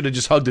 they should have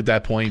just hugged at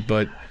that point.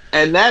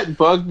 And that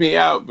bugged me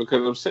out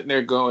because I'm sitting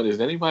there going, is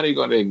anybody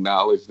going to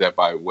acknowledge that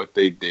by what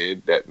they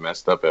did, that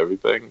messed up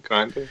everything,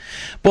 kind of?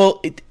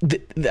 Well,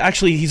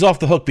 actually, he's off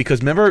the hook because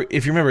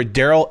if you remember,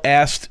 Daryl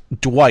asked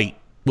Dwight,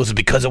 was it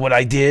because of what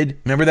I did?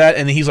 Remember that?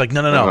 And he's like,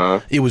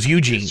 no. It was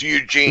Eugene. It's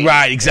Eugene.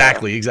 Right,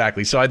 exactly.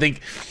 So I think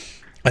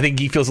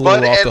he feels a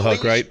little off the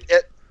hook, right?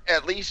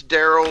 At least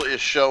Daryl is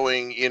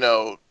showing,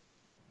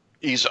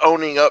 he's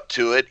owning up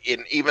to it.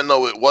 And even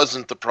though it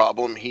wasn't the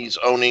problem, he's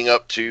owning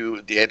up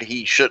to that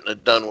he shouldn't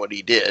have done what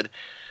he did.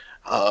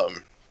 I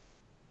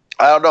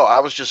don't know. I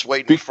was just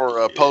waiting for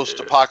a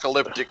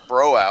post-apocalyptic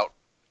bro out.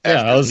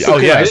 Yeah,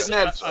 didn't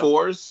that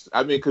force?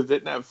 Because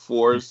didn't that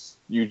force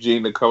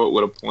Eugene to come up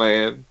with a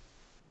plan?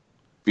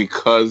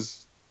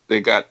 Because they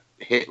got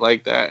hit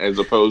like that, as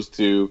opposed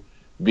to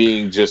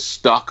being just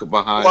stuck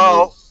behind.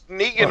 Well,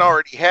 Negan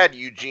already had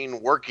Eugene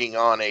working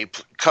on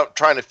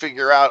trying to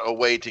figure out a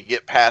way to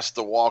get past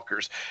the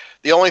walkers.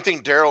 The only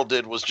thing Daryl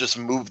did was just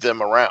move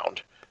them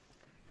around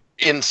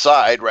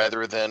inside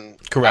rather than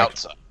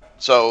outside.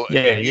 So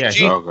Eugene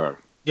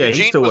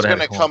was going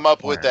to come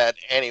up with that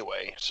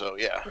anyway. So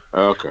yeah.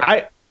 Okay.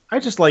 I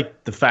just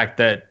like the fact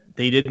that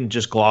they didn't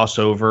just gloss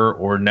over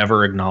or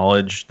never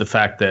acknowledge the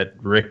fact that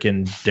Rick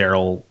and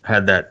Daryl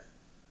had that,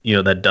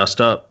 that dust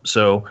up.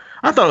 So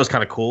I thought it was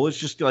kind of cool. It's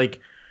just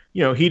like,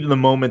 heat of the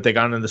moment, they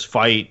got into this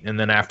fight, and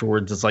then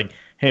afterwards it's like,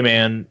 hey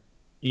man,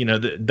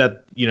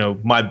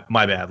 my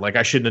bad. Like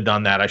I shouldn't have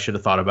done that. I should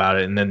have thought about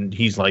it. And then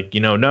he's like,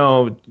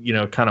 no,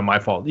 kind of my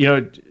fault.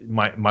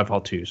 My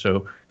fault too.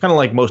 So kind of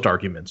like most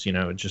arguments,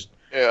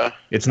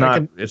 it's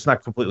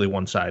not completely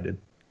one-sided.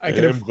 I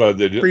can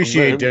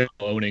appreciate Daryl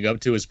owning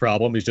up to his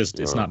problem.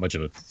 It's not much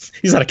of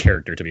he's not a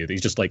character to me.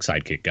 He's just like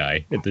sidekick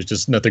guy. There's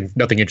just nothing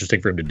interesting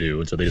for him to do.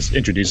 And so they just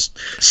introduce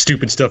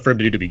stupid stuff for him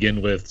to do to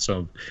begin with.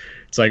 So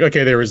it's like,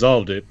 okay, they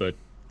resolved it, but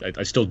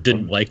I still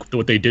didn't like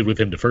what they did with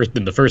him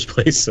in the first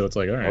place. So it's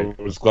like, all right.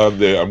 I was glad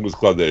they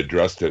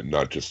addressed it and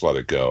not just let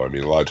it go. I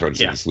mean, a lot of times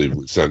they just leave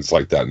sense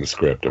like that in the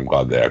script. I'm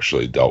glad they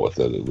actually dealt with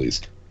it at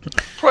least.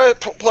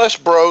 Plus,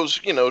 bros,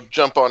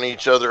 jump on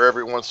each other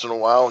every once in a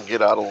while and get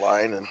out of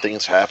line, and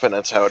things happen.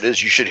 That's how it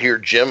is. You should hear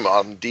Jim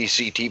on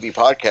DC TV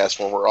podcast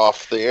when we're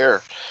off the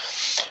air.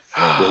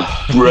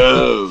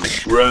 Bro,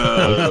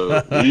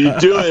 what are you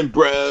doing,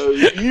 bro?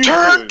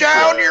 Turn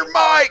down your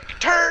mic.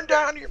 Turn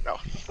down your no.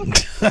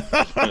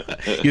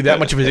 You're that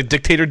much of a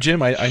dictator,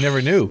 Jim? I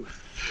never knew.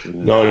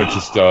 No, it's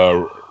just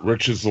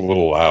Rich is a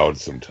little loud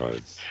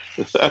sometimes.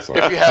 If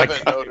you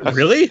haven't noticed,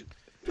 really.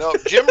 No,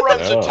 Jim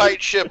runs a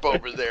tight ship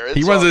over there. It's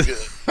he runs all good.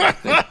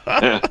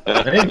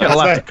 He's got a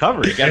lot to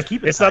cover. You got to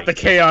keep it. It's tight. Not the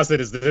chaos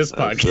that is this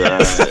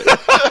podcast.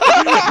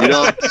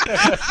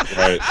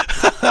 Right.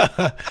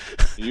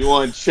 You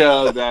want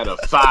Chubb out of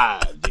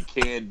 5. You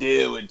can't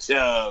deal with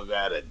Chubb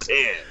out of 10.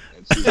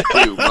 It's just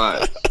too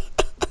much.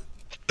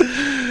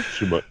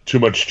 Too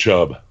much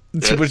chub.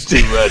 Too much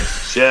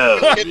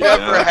chub. You can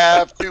never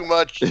have too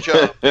much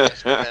chub,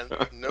 man.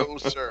 No,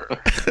 sir.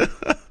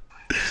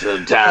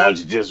 Sometimes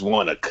you just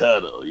want to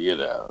cuddle,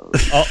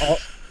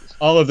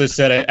 All of this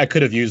said, I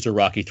could have used a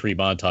Rocky 3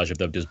 montage of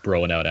them just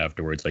broing out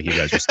afterwards, like you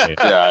guys just did.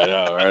 Yeah, I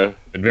know, right?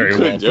 And very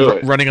well.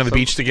 Running on the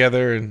beach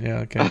together, and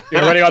okay. Yeah,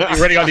 running on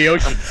the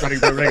ocean,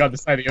 running on the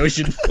side of the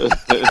ocean.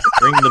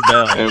 Ring the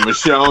bell. And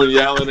Michonne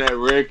yelling at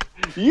Rick,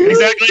 "You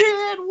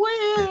can't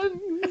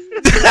win!"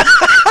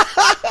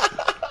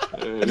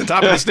 At the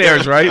top of the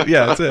stairs, right?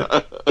 Yeah, that's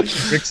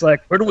it. Rick's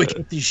like, "Where do we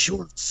get these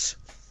shorts?"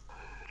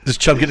 Does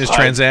Chubb get in his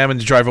Trans Am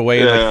and drive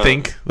away and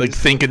think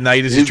at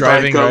night as he's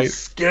driving, like, right? I'm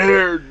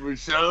scared,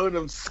 Michonne.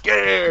 I'm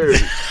scared.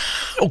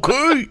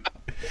 Okay.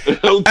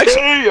 I'm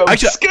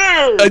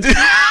scared.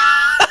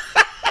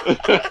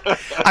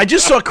 I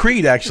just saw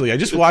Creed, actually. I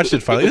just watched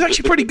it finally. It was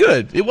actually pretty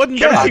good. It wasn't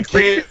bad.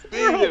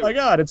 Oh my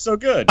god, it's so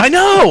good. I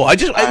know.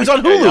 It was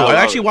on Hulu. I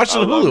actually watched it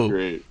on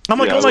Hulu. I'm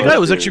like, oh my god, it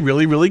was actually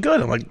really, really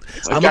good.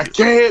 I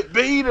can't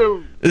beat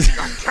him.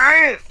 I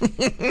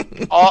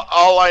can't.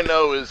 All I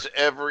know is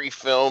every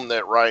film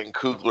that Ryan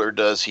Coogler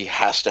does, he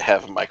has to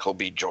have Michael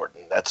B.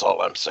 Jordan. That's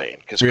all I'm saying.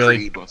 Because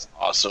Creed was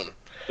awesome.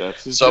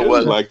 That's just So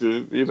what? like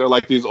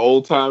like these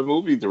old time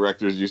movie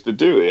directors used to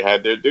do. They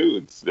had their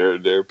dudes,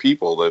 their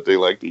people that they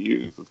like to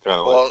use. It's kind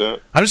of like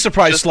that. I'm just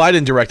surprised Sly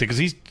didn't direct it because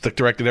he's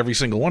directed every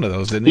single one of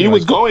those, didn't he? He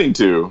was going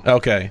to.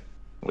 Okay.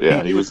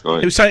 Yeah, he was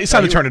going. It's time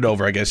to turn it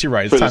over, I guess. You're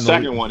right. It's For the time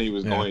second one, he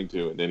was going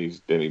to, and then he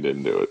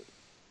didn't do it.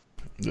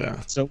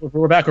 Yeah. So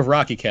we're back with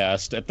Rocky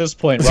Cast. At this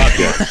point,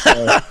 Rocky,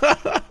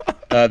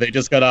 they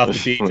just got off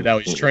the beach and now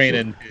he's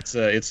training. It's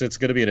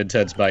going to be an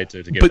intense fight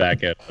to get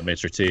back at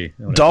Mr. T.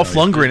 Dolph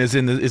Lundgren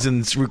is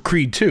in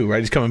Creed 2,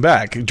 right? He's coming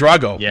back.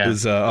 Drago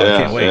is. I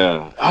can't wait.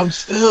 Yeah. I'm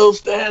still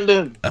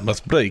standing. I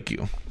must break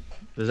you.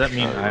 Does that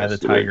mean Eye of the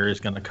Tiger is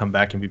going to come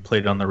back and be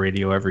played on the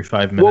radio every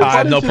 5 minutes? Well, I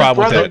have no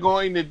problem with that.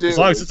 Going to do? As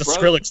long as it's a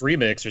Skrillex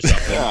remix or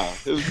something. Yeah,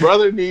 his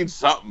brother needs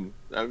something.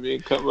 I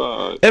mean, come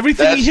on.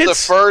 Everything That's he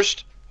hits. the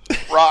first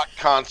rock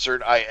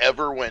concert I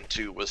ever went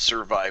to was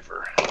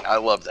Survivor. I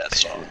love that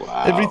song.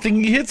 Wow.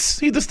 Everything he hits,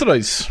 he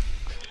destroys.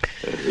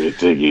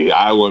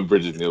 I want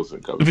Bridget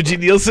Nielsen coming. Bridget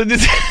Nielsen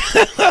is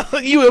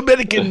you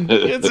American.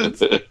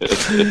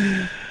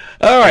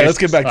 All right, let's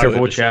get back to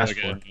what you asked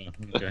for.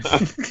 Okay.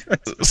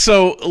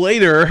 So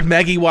later,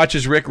 Maggie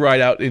watches Rick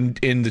ride out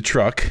in the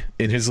truck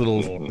in his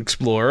little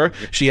Explorer.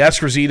 She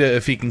asks Rosita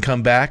if he can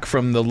come back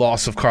from the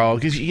loss of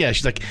Carl. Yeah,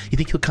 she's like, "You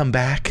think he'll come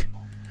back?"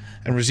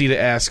 And Rosita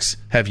asks,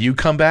 "Have you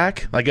come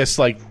back?" I guess,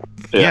 you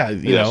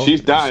know,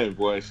 she's dying,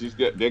 boy. She's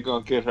good. They're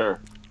gonna get her.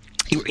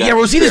 Yeah,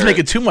 Rosita's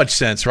making too much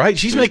sense, right?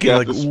 She's making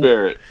got the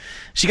spirit.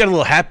 She got a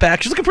little hat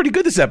back. She's looking pretty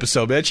good this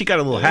episode, man. She got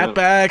a little hat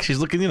back. She's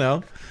looking, you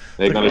know.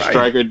 They're gonna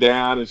strike her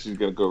down, and she's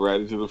gonna go right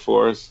into the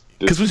forest.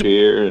 Because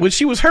when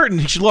she was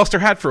hurting, she lost her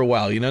hat for a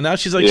while. You know, now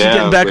she's like she's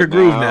getting back her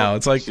groove now.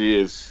 It's like she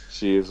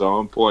is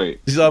on point.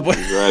 She's on point.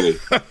 She's ready.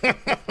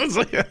 It's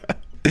like,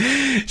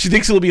 she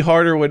thinks it'll be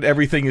harder when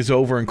everything is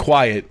over and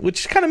quiet,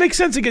 which kind of makes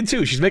sense again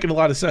too. She's making a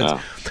lot of sense.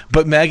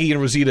 But Maggie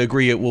and Rosita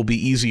agree it will be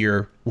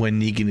easier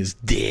when Negan is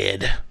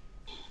dead.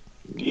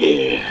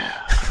 Yeah.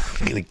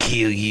 I'm gonna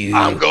kill you.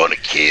 I'm gonna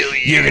kill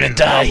you. You're gonna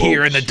die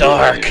here in the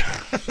dark.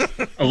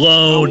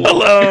 Alone.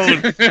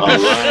 Alone. Down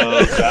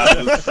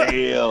the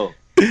sail.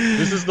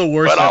 This is the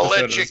worst. But I'll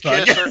let you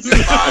kiss her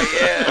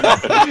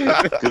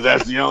goodbye. Because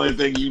that's the only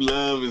thing you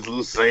love is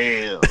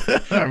Lucille.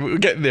 We're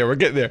getting there.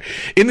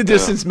 In the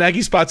distance,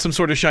 Maggie spots some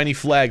sort of shiny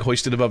flag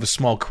hoisted above a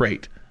small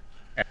crate.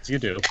 As you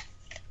do.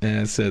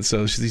 And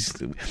so she's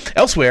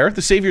elsewhere.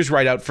 The Saviors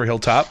ride out for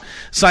Hilltop.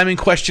 Simon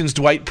questions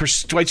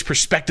Dwight's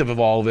perspective of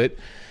all of it.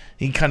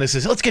 He kind of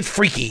says, "Let's get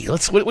freaky.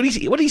 What did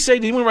he say?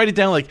 Did anyone write it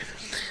down? Like,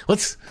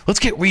 let's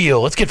get real.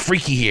 Let's get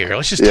freaky here.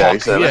 Let's just talk. He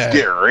said, let's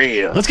get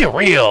real. Let's get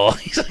real."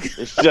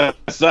 It's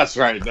just us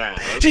right now.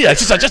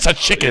 It's just us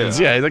chickens.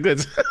 Yeah, he's like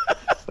this.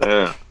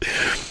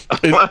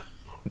 Yeah.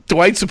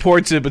 Dwight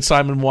supports it, but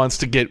Simon wants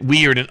to get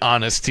weird and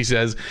honest. He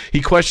says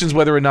he questions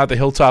whether or not the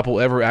Hilltop will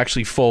ever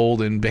actually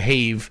fold and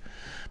behave.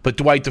 But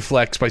Dwight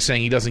deflects by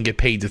saying he doesn't get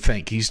paid to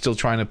think. He's still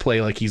trying to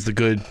play like he's the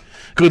good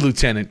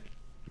lieutenant.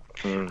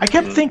 I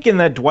kept thinking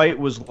that Dwight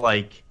was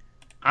like,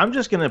 I'm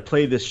just going to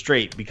play this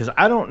straight because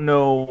I don't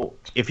know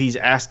if he's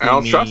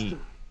asking me. Trust him.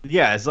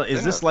 Yeah, is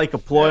this like a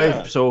ploy?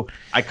 Yeah. So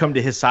I come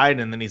to his side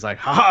and then he's like,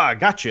 haha,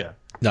 gotcha.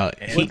 No,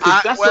 that's what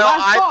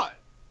I thought.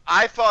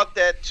 I thought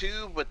that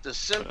too, but the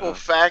simple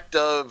fact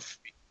of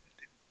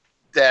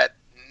that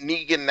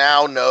Negan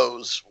now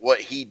knows what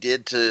he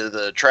did to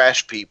the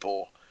trash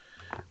people,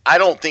 I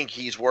don't think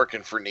he's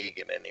working for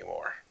Negan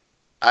anymore.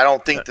 I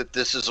don't think that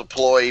this is a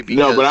ploy.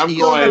 Because but I'm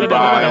going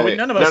by.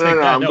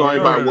 I'm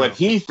going by what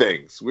he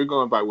thinks. We're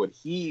going by what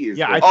he is.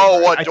 Yeah.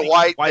 What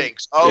Dwight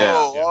thinks.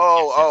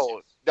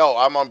 No,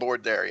 I'm on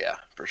board there. Yeah,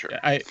 for sure.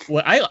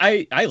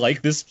 I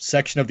like this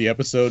section of the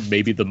episode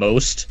maybe the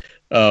most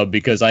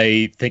because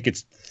I think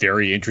it's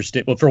very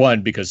interesting. Well, for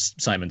one, because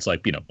Simon's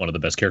like one of the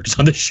best characters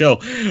on this show,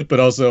 but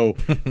also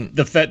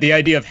the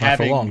idea of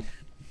having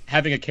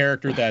a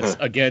character that's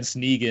against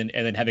Negan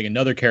and then having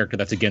another character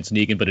that's against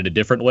Negan, but in a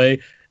different way.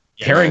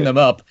 Pairing them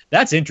up,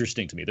 that's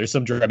interesting to me. There's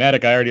some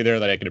dramatic irony there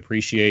that I can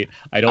appreciate.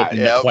 I don't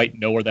quite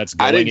know where that's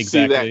going. I didn't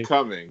exactly. see that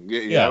coming.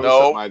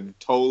 I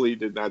totally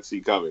did not see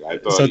coming. I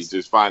thought he'd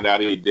just find out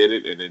he did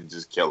it and then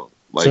just kill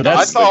him.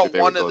 I thought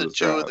one of the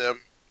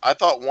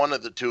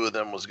two of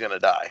them was going to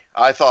die.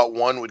 I thought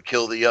one would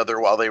kill the other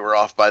while they were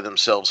off by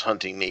themselves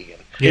hunting Negan.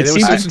 Yeah, there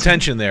was some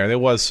tension there. There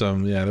was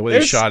some. Yeah, the way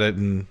they shot it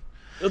and.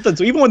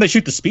 Even when they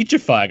shoot the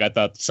speechifying, I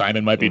thought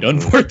Simon might be done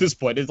for at this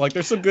point. It's like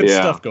there's some good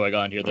stuff going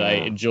on here that I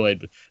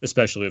enjoyed,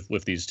 especially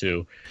with these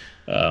two.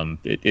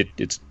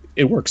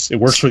 It works. It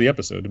works for the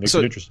episode. It makes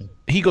it interesting.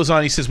 He goes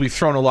on. He says, "We've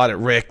thrown a lot at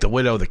Rick, the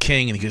widow, the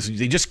king," and he goes,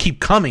 "They just keep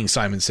coming."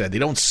 Simon said, "They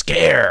don't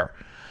scare."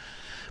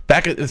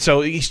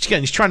 So he's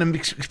trying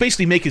to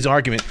basically make his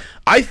argument.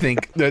 I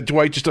think that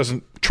Dwight just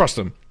doesn't trust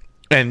him,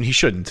 and he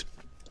shouldn't.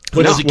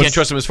 He can't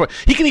trust him as far.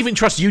 He can even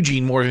trust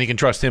Eugene more than he can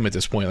trust him at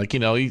this point. Like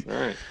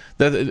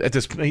That at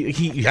this,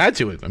 he had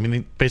to. I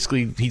mean,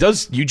 basically, he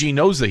does. Eugene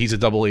knows that he's a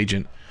double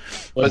agent.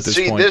 But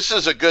see, this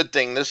is a good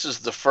thing. This is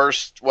the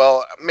first.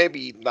 Well,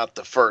 maybe not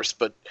the first,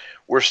 but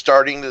we're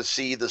starting to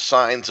see the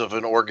signs of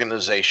an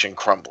organization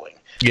crumbling.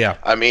 Yeah.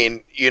 I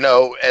mean,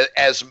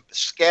 as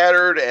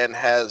scattered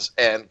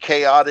and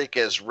chaotic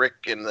as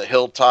Rick and the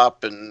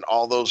Hilltop and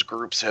all those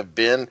groups have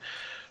been,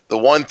 the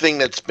one thing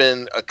that's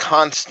been a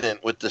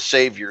constant with the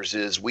Saviors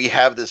is we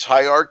have this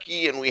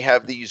hierarchy and we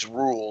have these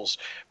rules,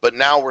 but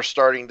now we're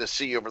starting to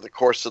see over the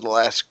course of the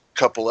last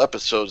couple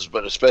episodes,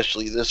 but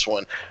especially this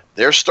one,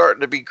 there's starting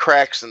to be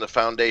cracks in the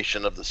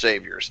foundation of the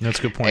Saviors. That's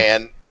a good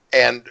point.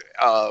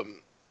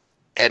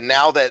 And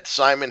now that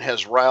Simon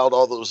has riled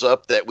all those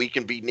up that we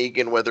can be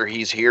Negan whether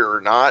he's here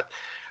or not,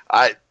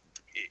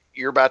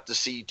 you're about to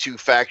see two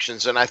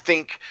factions. And I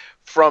think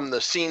from the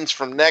scenes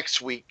from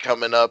next week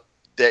coming up,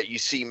 that you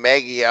see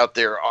Maggie out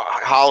there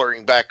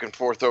hollering back and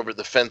forth over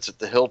the fence at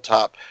the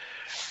Hilltop,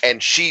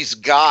 and she's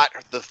got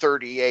the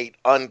 38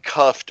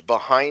 uncuffed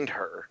behind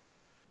her.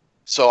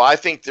 So I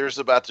think there's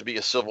about to be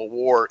a civil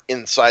war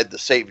inside the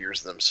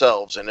Saviors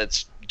themselves, and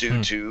it's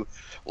due to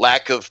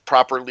lack of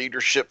proper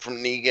leadership from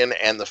Negan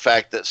and the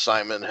fact that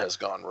Simon has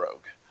gone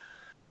rogue.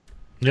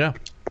 Yeah.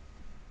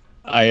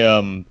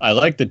 I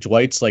like that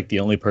Dwight's like the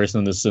only person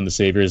in the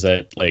Saviors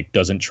that like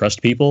doesn't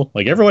trust people.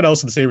 Like everyone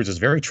else in the Saviors is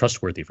very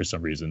trustworthy for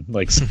some reason.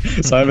 Like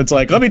Simon's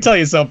like, let me tell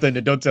you something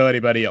and don't tell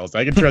anybody else.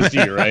 I can trust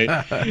you, right?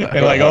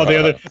 And like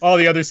all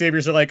the other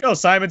Saviors are like, oh,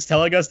 Simon's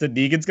telling us that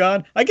Negan's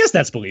gone. I guess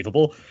that's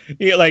believable.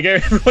 Yeah, like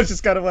everyone's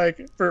just kind of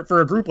like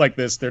for a group like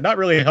this, they're not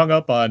really hung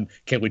up on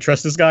can we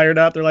trust this guy or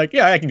not. They're like,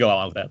 yeah, I can go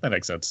along with that. That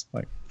makes sense.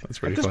 Like that's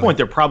pretty at this funny. point,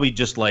 they're probably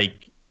just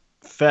like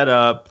fed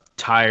up,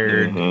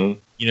 tired.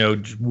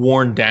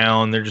 Worn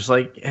down. They're just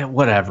like,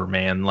 whatever,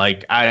 man.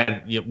 Like,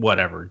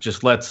 whatever.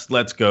 Just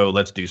let's go.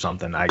 Let's do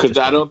something. Because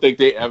I don't think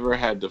they ever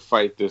had to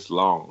fight this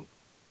long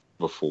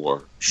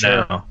before.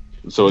 No.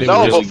 So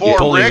it's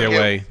before Rick, their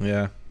way.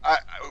 Yeah. I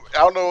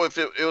don't know if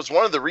it was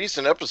one of the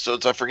recent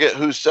episodes. I forget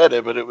who said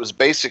it, but it was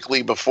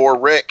basically before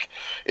Rick.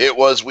 It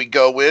was we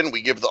go in,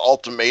 we give the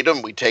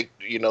ultimatum, we take,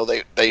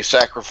 they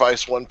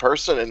sacrifice one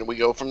person, and we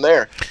go from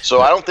there.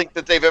 So I don't think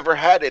that they've ever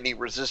had any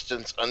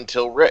resistance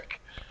until Rick.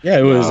 Yeah,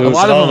 it was a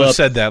lot of them have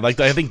said that. Like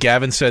I think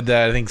Gavin said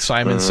that. I think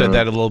Simon said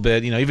that a little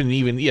bit.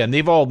 And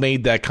they've all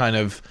made that kind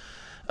of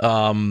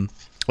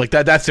like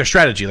that. That's their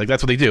strategy. Like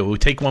that's what they do. We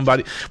take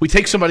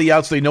somebody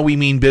out so they know we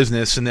mean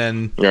business, and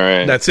then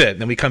that's it. And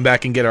then we come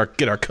back and get our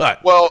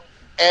cut. Well,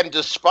 and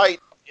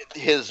despite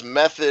his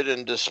method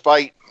and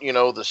despite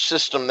the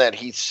system that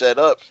he set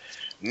up,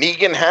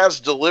 Negan has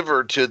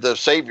delivered to the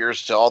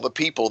Saviors, to all the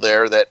people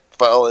there that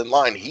fell in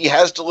line. He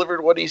has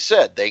delivered what he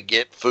said. They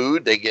get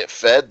food, they get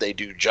fed, they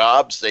do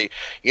jobs.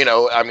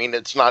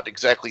 It's not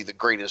exactly the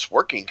greatest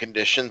working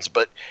conditions,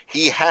 but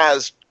he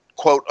has,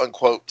 quote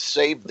unquote,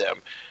 saved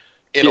them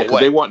in a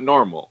way. They want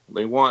normal.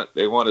 They want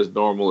as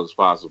normal as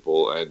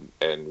possible.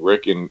 And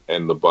Rick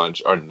and the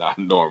bunch are not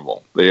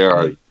normal. They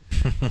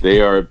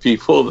are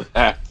people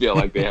that feel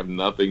like they have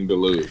nothing to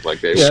lose.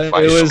 Like they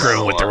fight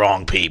screwing with the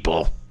wrong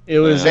people. It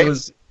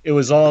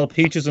was all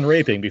peaches and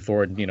raping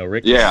before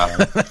Rick. Yeah,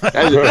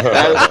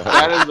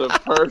 that is a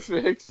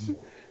perfect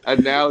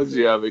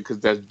analogy of it because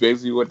that's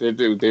basically what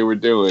they were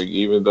doing.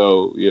 Even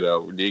though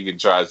Negan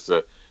tries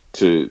to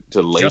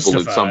label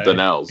it something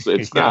else,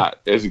 it's not.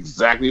 It's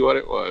exactly what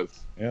it was.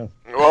 Yeah.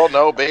 Well,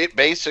 no,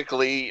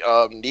 basically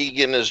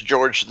Negan is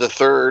George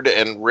III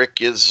and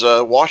Rick is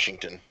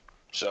Washington.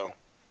 So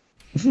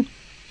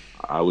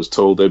I was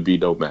told there'd be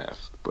no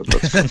math, but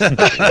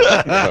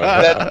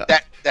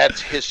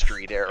that's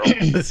history, Daryl.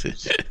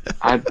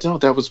 I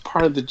don't. That was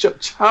part of the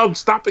joke. Child,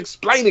 stop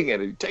explaining it.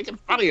 You're taking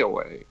funny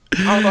away.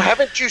 I don't know.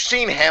 Haven't you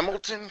seen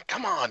Hamilton?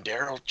 Come on,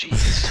 Daryl.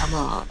 Jesus. Come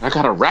on. I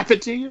gotta rap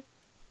it to you?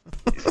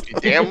 You're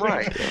damn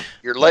right.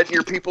 You're letting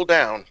your people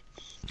down.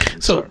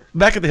 So,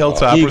 back at the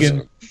Hilltop,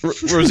 Rosita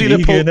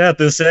Negan at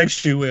the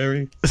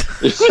sanctuary.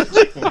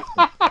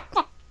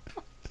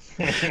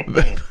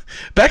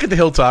 Back at the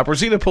Hilltop,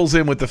 Rosita pulls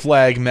in with the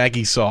flag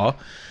Maggie saw.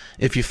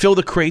 If you fill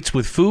the crates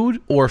with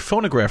food or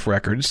phonograph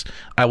records,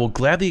 I will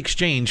gladly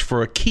exchange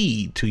for a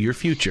key to your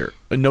future.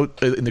 A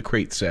note in the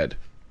crate said.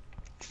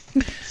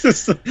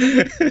 It's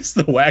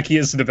the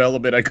wackiest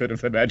development I could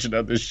have imagined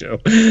on this show,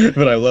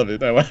 but I love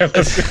it. I love where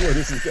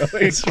this is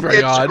going. It's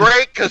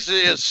great because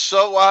it is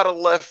so out of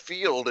left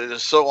field. It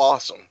is so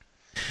awesome.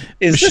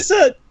 Is this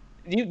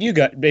you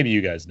got? Maybe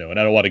you guys know, and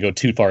I don't want to go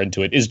too far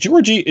into it. Is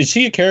Georgie? Is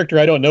she a character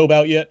I don't know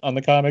about yet on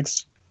the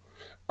comics?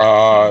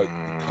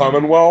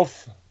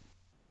 Commonwealth.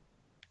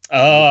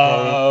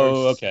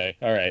 Oh, okay.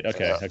 All right.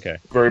 Okay.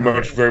 Very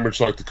much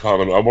like the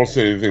Commonwealth. I won't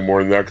say anything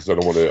more than that because I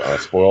don't want to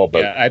spoil.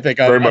 But yeah, I think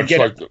very I'm much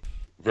getting, like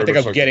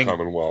the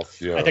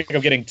Commonwealth. Yeah, I think I'm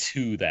getting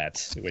to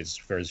that as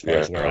far as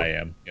where I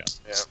am. Yeah.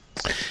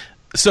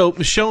 So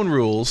Michonne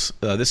rules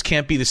this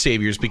can't be the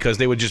Saviors because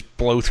they would just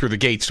blow through the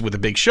gates with a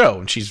big show,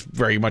 and she's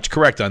very much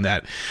correct on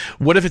that.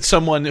 What if it's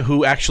someone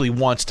who actually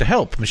wants to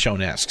help?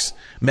 Michonne asks.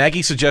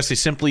 Maggie suggests they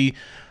simply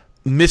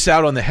miss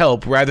out on the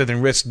help rather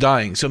than risk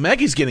dying. So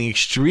Maggie's getting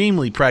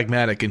extremely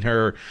pragmatic in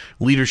her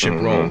leadership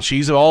role.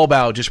 She's all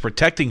about just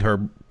protecting her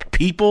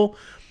people.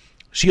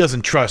 She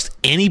doesn't trust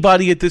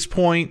anybody at this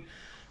point.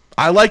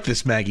 I like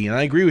this Maggie, and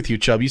I agree with you,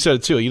 Chubb. You said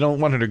it too. You don't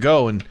want her to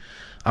go, and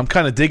I'm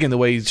kind of digging the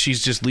way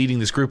she's just leading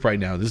this group right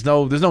now. There's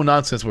no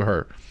nonsense with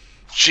her.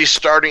 She's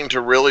starting to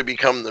really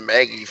become the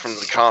Maggie from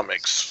the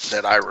comics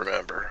that I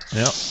remember.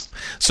 Yeah.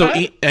 So,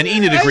 and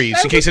Enid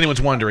agrees, in case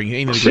anyone's wondering.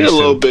 Enid agrees. She's a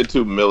little bit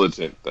too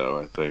militant, though,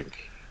 I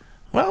think.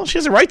 Well, she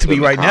has a right to be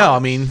right now. I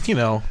mean, you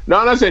know. No,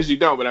 I'm not saying she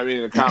don't, but I mean,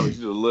 in the comics,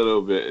 she's a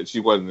little bit. She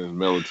wasn't as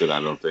militant,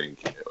 I don't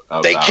think.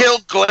 They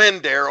killed Glenn,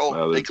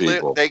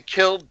 Daryl. They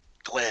killed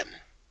Glenn.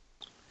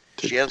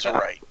 She has a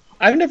right.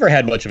 I've never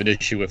had much of an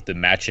issue with the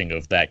matching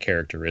of that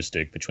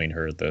characteristic between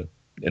her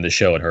in the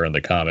show and her in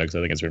the comics. I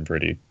think it's been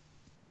pretty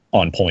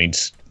on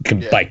point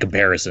by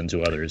comparison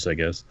to others, I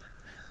guess.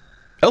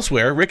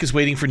 Elsewhere, Rick is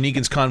waiting for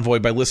Negan's convoy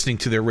by listening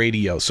to their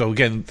radio. So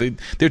again,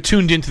 they're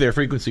tuned into their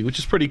frequency, which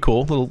is pretty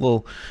cool.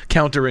 Little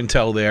counter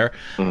intel there.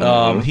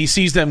 He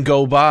sees them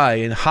go by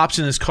and hops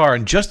in his car,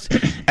 and just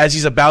as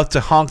he's about to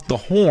honk the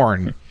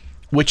horn,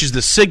 which is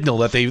the signal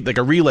that like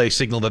a relay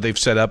signal that they've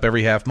set up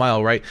every half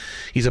mile, right?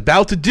 He's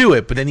about to do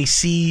it, but then he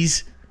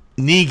sees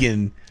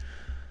Negan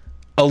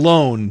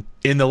alone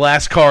in the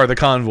last car of the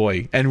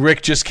convoy, and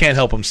Rick just can't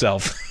help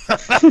himself. he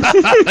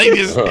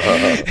just can't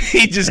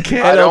help himself.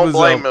 I don't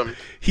blame him.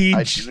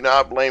 I do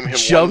not blame him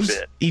one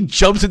bit. He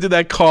jumps into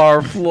that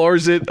car,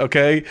 floors it,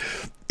 okay?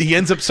 He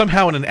ends up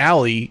somehow in an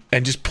alley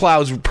and just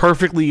plows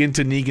perfectly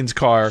into Negan's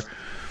car.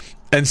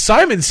 And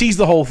Simon sees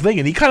the whole thing,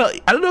 and he kind of,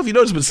 I don't know if you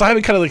noticed, but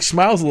Simon kind of like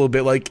smiles a little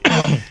bit, like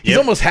he's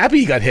almost happy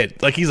he got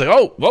hit. Like he's like,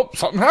 oh, well,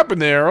 something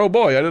happened there. Oh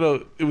boy, I don't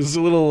know. It was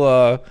a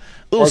little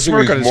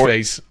smirk on his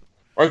face.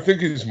 I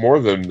think he's more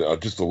than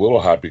just a little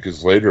happy,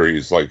 because later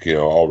he's like,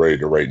 all ready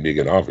to write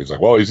Negan off. He's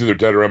like, well, he's either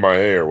dead or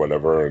MIA or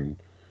whatever, and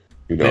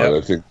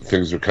I think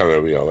things are kind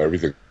of,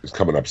 everything is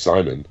coming up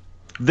Simon.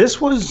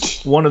 This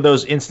was one of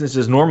those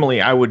instances.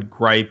 Normally, I would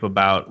gripe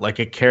about like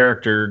a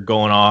character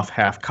going off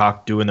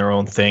half-cocked, doing their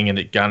own thing, and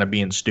it kind of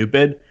being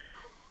stupid.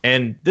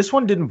 And this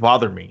one didn't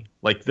bother me.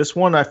 Like this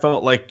one, I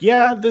felt like,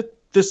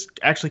 this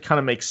actually kind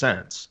of makes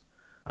sense.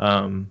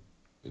 You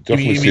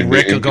mean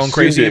Rick going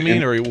crazy?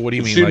 Or what do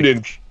you mean? Seemed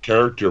in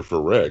character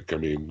for Rick. I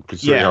mean,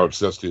 considering how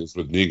obsessed he is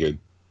with Negan.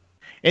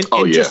 And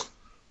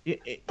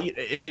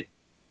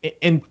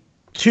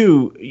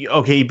two,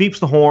 okay, he beeps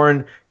the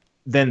horn.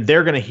 Then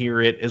they're going to hear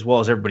it as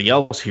well as everybody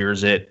else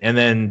hears it, and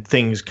then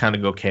things kind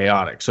of go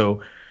chaotic. So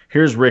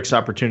here's Rick's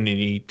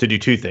opportunity to do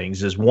two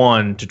things: is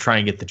one, to try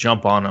and get the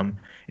jump on him,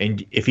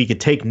 and if he could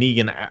take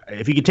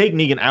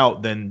Negan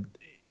out, then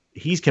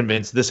he's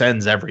convinced this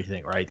ends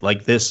everything, right?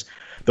 Like this,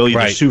 they'll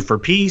either sue for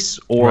peace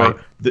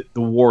or the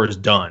war is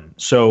done.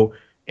 So,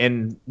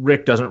 and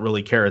Rick doesn't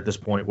really care at this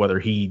point whether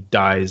he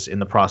dies in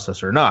the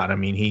process or not. I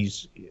mean,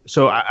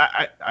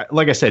 I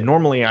like I said,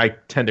 normally I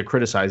tend to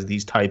criticize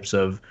these types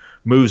of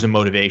moves and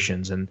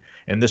motivations, and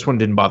this one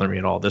didn't bother me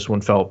at all. This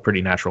one felt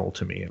pretty natural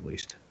to me, at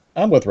least.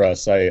 I'm with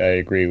Russ. I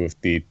agree with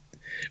the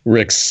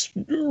Rick's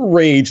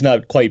rage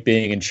not quite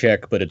being in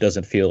check, but it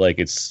doesn't feel like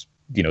it's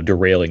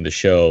derailing the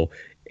show.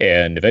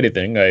 And if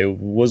anything, I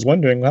was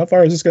wondering how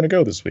far is this going to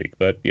go this week.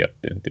 But yeah.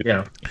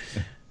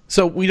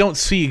 So we don't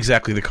see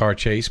exactly the car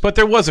chase, but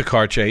there was a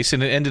car chase,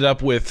 and it ended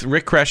up with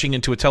Rick crashing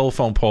into a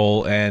telephone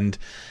pole and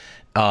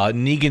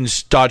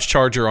Negan's Dodge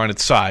Charger on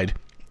its side.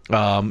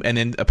 And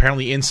then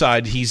apparently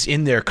inside, he's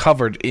in there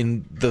covered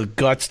in the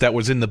guts that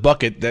was in the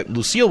bucket that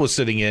Lucille was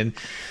sitting in.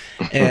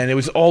 And it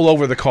was all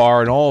over the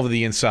car and all over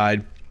the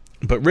inside.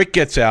 But Rick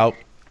gets out,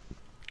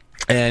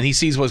 and he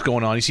sees what's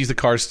going on. He sees the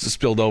car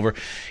spilled over.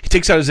 He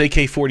takes out his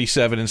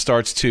AK-47 and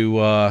starts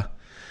to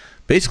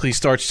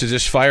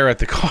just fire at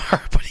the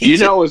car. But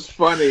what's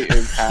funny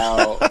is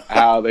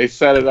how they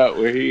set it up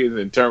where he is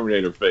in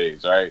Terminator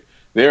phase, right?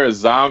 There are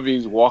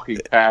zombies walking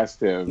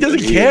past him. He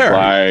doesn't care.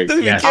 Like,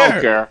 doesn't I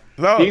don't care.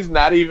 No. He's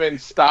not even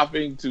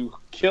stopping to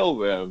kill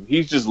them.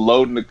 He's just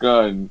loading the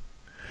gun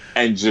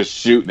and just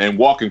shooting and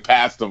walking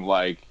past them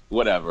like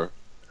whatever.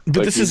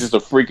 But he's just a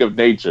freak of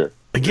nature.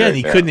 Again,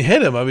 he couldn't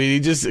hit him. I mean, he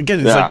just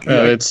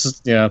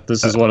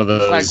this is one of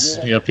those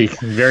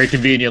very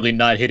conveniently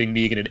not hitting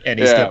Negan at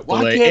any step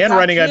delay and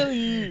running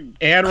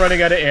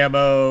out of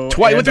ammo.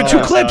 Twice with their two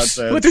clips.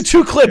 With their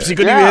two clips, he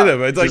couldn't even hit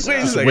him. It's like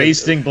wait a second.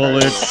 Wasting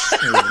bullets.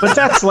 But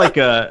that's like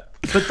a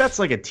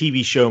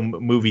TV show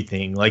movie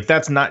thing. Like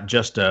that's not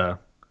just a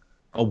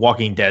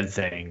Walking Dead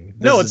thing.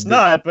 It's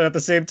not. But at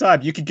the same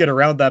time, you could get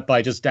around that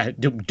by just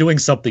doing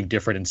something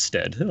different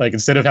instead. Like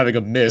instead of having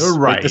a miss,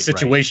 like the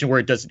situation where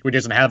he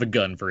doesn't have a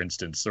gun, for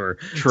instance, or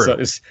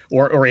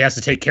he has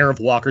to take care of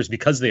walkers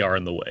because they are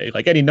in the way.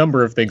 Like any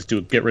number of things to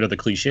get rid of the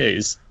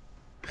cliches.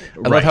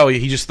 I love how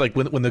he just like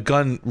when the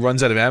gun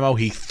runs out of ammo,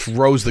 he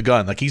throws the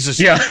gun. Like he's just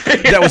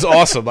that was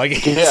awesome. Like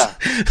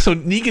so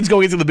Negan's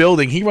going into the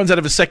building, he runs out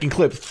of his second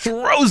clip,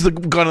 throws the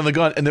gun on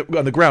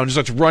the ground, just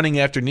starts running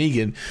after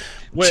Negan.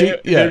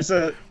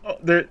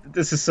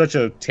 This is such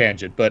a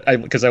tangent, but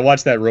because I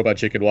watched that Robot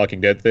Chicken Walking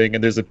Dead thing,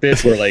 and there's a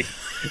bit where like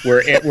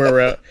where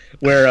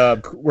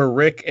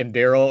Rick and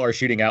Daryl are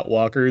shooting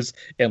Outwalkers,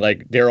 and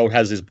like Daryl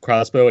has his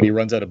crossbow and he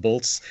runs out of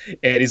bolts,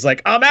 and he's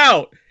like, "I'm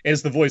out." And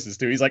it's the voices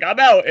too. He's like, "I'm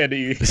out," and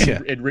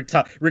and Rick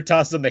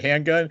tosses him the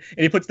handgun,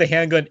 and he puts the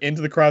handgun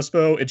into the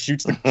crossbow and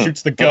shoots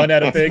the gun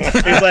at a thing.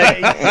 He's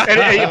like,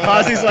 and he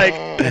pauses. He's like,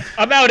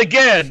 "I'm out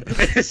again."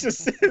 It's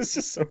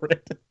just so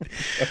random.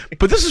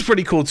 But this is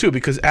pretty cool too,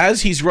 because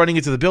as he's running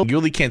into the building, you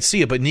really can't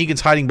see it, but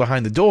Negan's hiding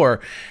behind the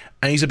door,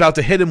 and he's about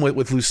to hit him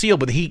with Lucille,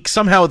 but he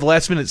somehow at the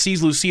last minute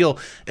sees Lucille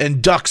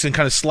and ducks and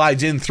kind of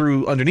slides in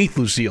through underneath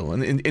Lucille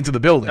and into the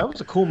building. That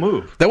was a cool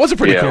move. That was a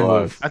pretty cool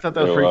move. I thought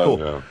that was pretty cool.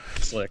 Yeah.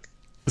 Slick.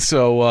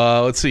 So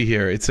let's see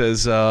here. It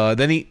says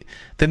then he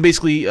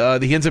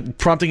ends up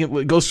prompting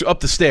it, goes up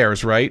the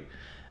stairs, right?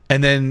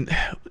 And then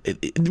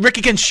Rick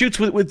again shoots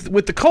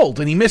with the Colt,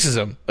 and he misses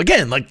him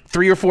again like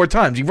 3 or 4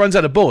 times. He runs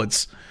out of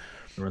bullets.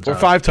 Or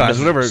 5 times,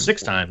 whatever.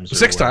 6 times.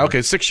 6 times.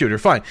 Okay, 6 shooter.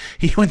 Fine.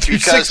 He went through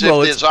because 6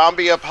 bullets. If the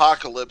zombie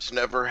apocalypse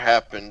never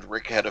happened,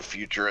 Rick had a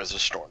future as a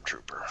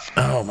stormtrooper.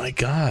 Oh my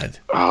God.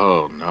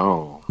 Oh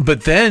no.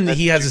 But then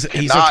he's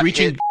like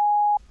reaching.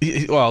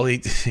 Well,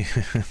 at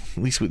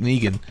least with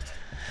Negan.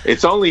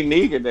 It's only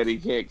Negan that he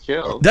can't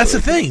kill. That's the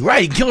thing,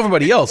 right? He can kill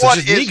everybody else. What,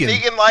 it's just is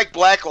Negan like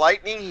Black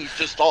Lightning? He's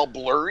just all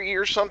blurry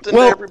or something to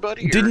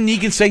everybody? Didn't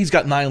Negan say he's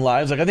got 9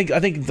 lives? Like I think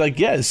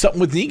it's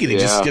something with Negan. He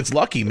just gets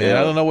lucky, man.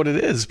 I don't know what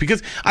it is,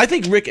 because I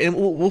think Rick, and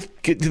we'll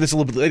get to this a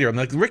little bit later. I'm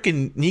like, Rick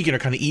and Negan are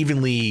kind of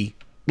evenly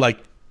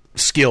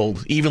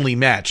skilled, evenly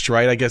matched,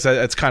 right? I guess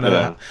that's kind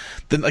of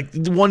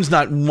one's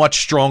not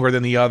much stronger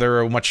than the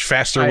other or much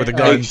faster with a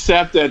gun.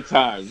 Except at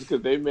times,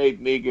 because they made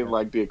Negan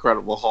like the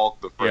Incredible Hulk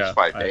the first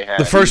fight they had.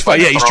 The first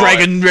fight, he's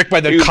dragging Rick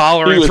by the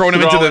collar and throwing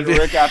him into the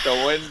Rick out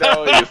the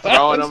window. He was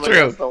throwing him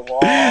against the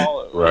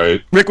wall.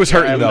 Right. Rick was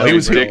hurting though. He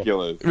was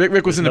ridiculous.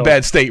 Rick was in a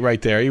bad state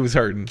right there. He was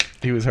hurting.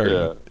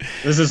 Yeah.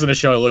 This isn't a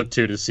show I look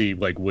to see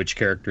like which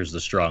character is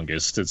the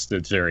strongest. It's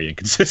very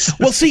inconsistent.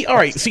 Well, all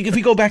right. If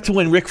we go back to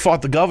when Rick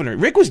fought the Governor,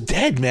 Rick was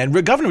dead, man.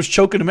 The Governor was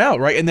choking him out,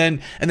 right? And then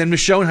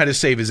Michonne had to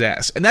save his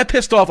ass, and that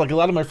pissed off like a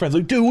lot of my friends.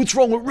 Like, dude, what's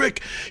wrong with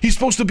Rick? He's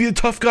supposed to be the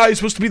tough guy. He's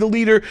supposed to be the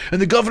leader,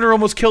 and the Governor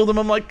almost killed him.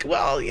 I'm like,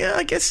 well, yeah,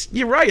 I guess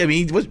you're right. I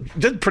mean, he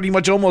did pretty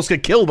much almost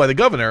get killed by the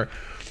Governor.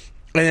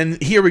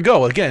 And here we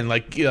go again,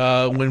 like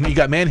when he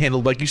got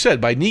manhandled, like you said,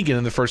 by Negan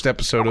in the first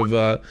episode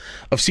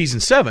of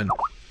season 7.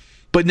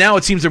 But now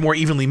it seems they're more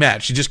evenly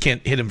matched. You just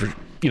can't hit him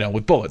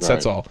with bullets. Right.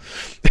 That's all.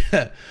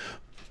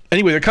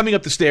 Anyway, they're coming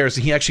up the stairs,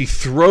 and he actually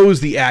throws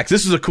the axe.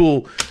 This is a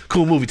cool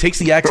move. He takes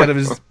the axe out of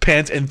his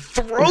pants and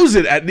throws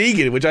it at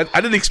Negan, which I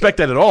didn't expect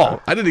that at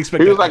all. I didn't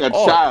expect. He was that like a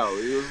child.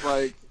 He was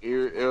like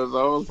it was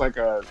almost like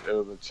it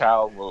was a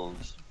child move.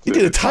 He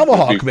did a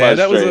tomahawk, man.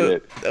 That was.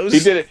 He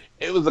did it.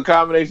 It was a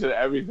combination of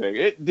everything.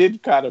 It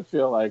did kind of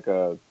feel like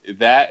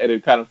that, and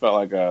it kind of felt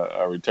like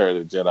a Return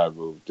of the Jedi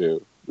move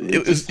too.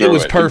 It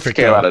was perfect.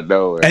 It came out of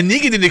nowhere, and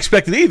Negan didn't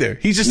expect it either.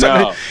 He's just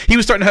he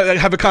was starting to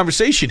have a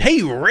conversation.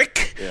 Hey,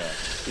 Rick.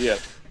 Yeah.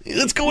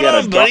 What's going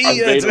on, buddy?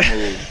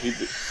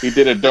 He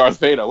did a Darth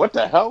Vader. What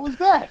the hell was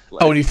that?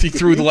 Like, and he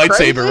threw the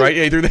lightsaber, right?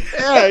 Yeah, he threw he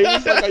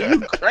was like, "Are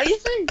you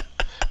crazy?"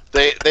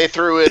 They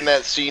threw in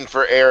that scene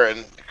for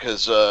Aaron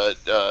because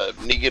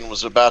Negan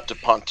was about to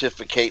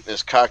pontificate in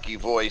his cocky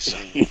voice,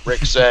 and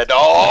Rick said,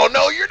 "Oh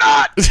no, you're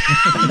not."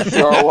 He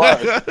sure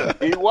was.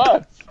 He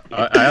was.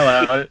 I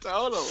allow it.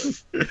 Totally.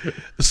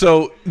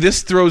 So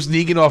this throws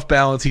Negan off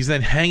balance. He's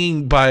then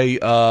hanging by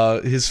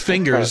his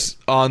fingers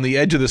on the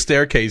edge of the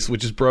staircase,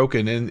 which is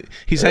broken, and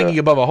he's hanging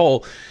above a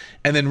hole.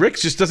 And then Rick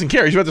just doesn't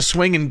care. He's about to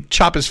swing and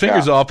chop his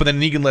fingers off, but then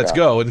Negan lets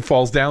go and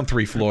falls down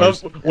 3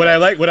 floors. What I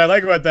like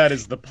about that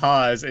is the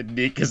pause, and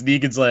because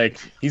Negan's like,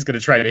 he's gonna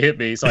try to hit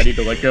me, so I need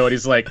to let go, and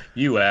he's like,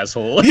 "You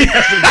asshole!"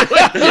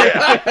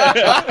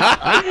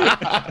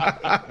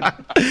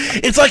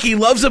 It's like he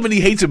loves him and he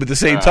hates him at the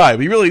same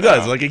time. He really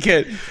does. Like he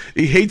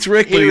hates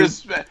Rick, but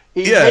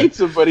he hates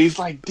him, but he's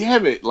like,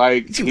 damn it,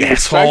 like he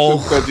respects him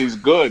because he's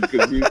good.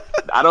 Because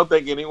I don't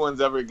think anyone's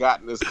ever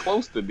gotten this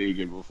close to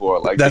Negan before.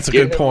 Like that's a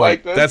good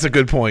point. That's a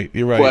good point.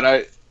 You're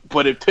right.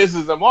 But it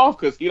pisses him off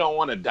because he don't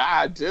want to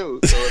die too.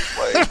 So it's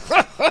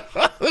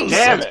like,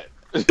 damn it.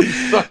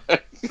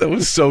 That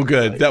was so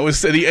good. That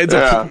was, and he ends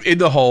up in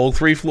the hole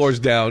 3 floors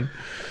down.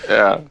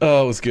 Yeah.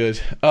 Oh, it was good.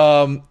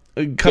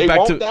 They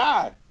won't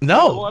die.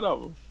 No, one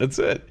of them. That's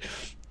it.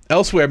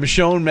 Elsewhere,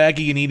 Michonne,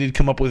 Maggie, and Enid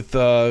come upon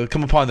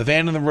the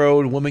van on the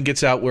road. A woman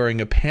gets out wearing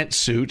a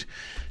pantsuit.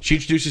 She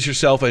introduces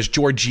herself as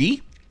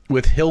Georgie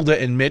with Hilda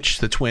and Mitch,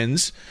 the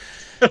twins.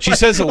 She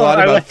says a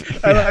lot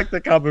about... I like the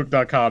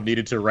comicbook.com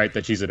needed to write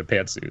that she's in a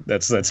pantsuit.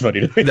 That's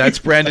funny to me. That's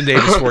Brandon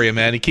Davis for you,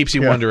 man. He keeps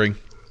you wondering.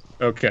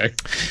 Okay.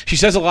 She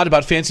says a lot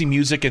about fancy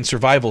music and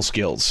survival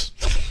skills.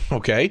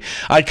 Okay.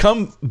 I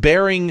come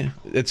bearing,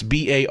 it's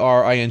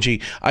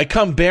B-A-R-I-N-G. I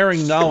come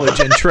bearing knowledge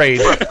and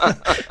trade.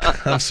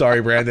 I'm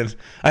sorry, Brandon.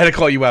 I had to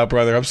call you out,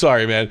 brother. I'm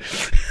sorry, man.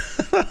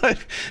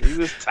 He's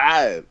just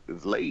tired.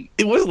 It's late.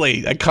 It was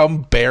late. I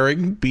come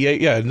bearing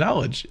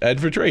knowledge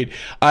and for trade.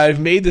 I've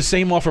made the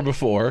same offer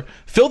before.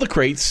 Fill the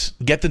crates,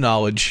 get the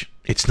knowledge.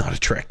 It's not a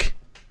trick.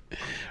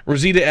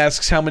 Rosita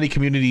asks how many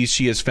communities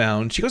she has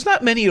found. She goes,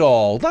 not many at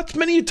all. Not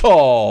many at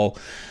all.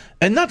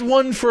 And not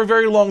one for a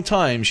very long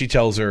time, she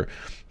tells her.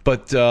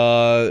 But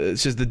it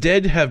says the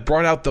dead have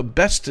brought out the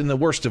best and the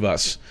worst of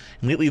us.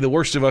 And lately the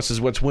worst of us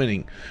is what's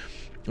winning.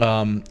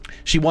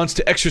 She wants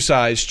to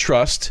exercise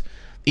trust.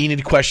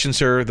 Enid questions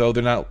her, though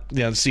they're not,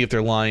 to see if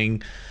they're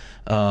lying.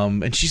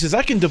 And she says,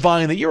 I can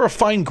divine that you're a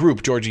fine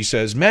group, Georgie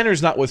says.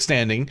 Manners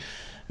notwithstanding.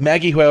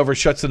 Maggie, however,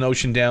 shuts the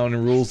notion down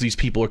and rules these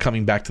people are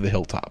coming back to the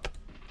hilltop.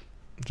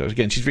 So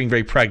again, she's being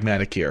very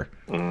pragmatic here.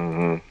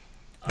 Mm-hmm.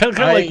 Kind of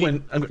like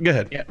when. Go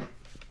ahead. Yeah.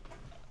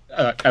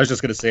 I was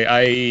just going to say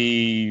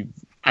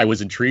I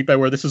was intrigued by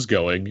where this is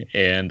going,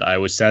 and I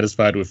was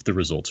satisfied with the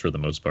results for the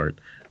most part.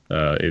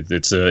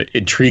 It's an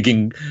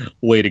intriguing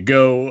way to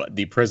go.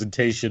 The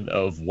presentation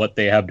of what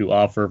they have to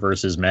offer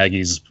versus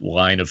Maggie's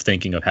line of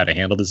thinking of how to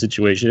handle the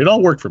situation, it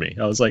all worked for me.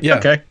 I was like,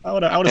 okay, I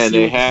want to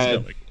see where this is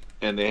going.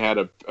 And they had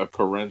a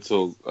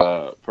parental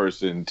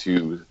person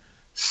to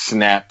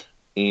snap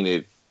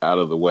Enid out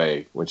of the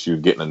way when she was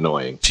getting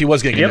annoying. She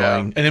was getting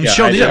annoying. And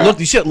Michonne,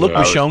 you see that look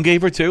Michonne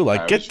gave her too?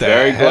 Like, get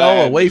the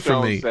hell away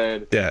from me.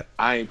 Said,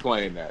 I ain't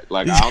playing that.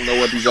 Like, I don't know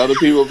what these other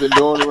people have been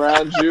doing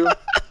around you,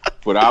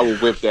 but I will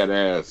whip that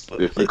ass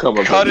if you come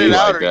up Cut with it me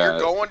out like or that. you're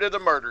going to the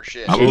murder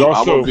shit. I'm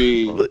gonna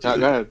be... Go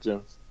ahead,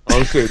 Joe. I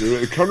was saying,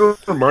 it kind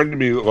of reminded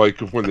me like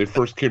of when they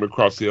first came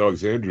across the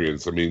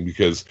Alexandrians. I mean,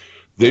 because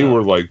they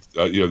were like,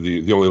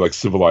 the only like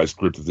civilized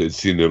group that they'd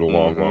seen in a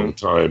long, long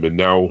time, and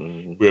now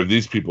we have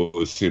these people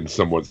who seem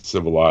somewhat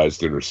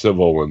civilized and are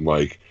civil, and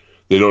like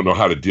they don't know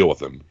how to deal with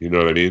them. You know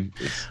what I mean?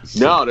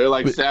 No, they're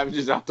like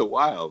savages out the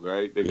wild,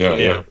 right?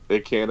 They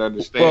can't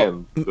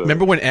understand. Well,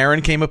 remember when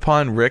Aaron came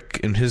upon Rick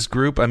and his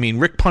group? I mean,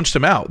 Rick punched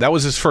him out. That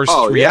was his first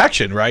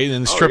reaction, right?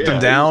 And stripped him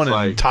down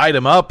and tied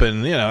him up,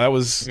 and that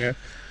was. Yeah.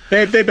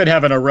 They've been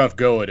having a rough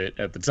go at it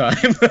at the time.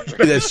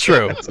 That's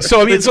true.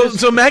 So I mean,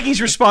 so Maggie's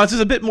response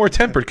is a bit more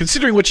tempered,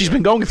 considering what she's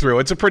been going through.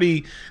 It's a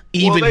pretty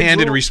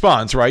even-handed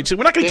response, right? So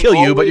we're not going to kill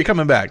you, but you're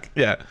coming back.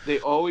 Yeah. They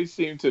always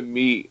seem to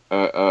meet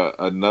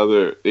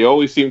They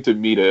always seem to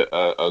meet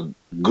a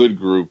good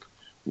group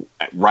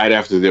right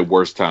after their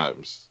worst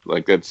times.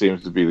 Like that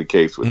seems to be the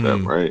case with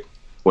them, right?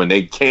 When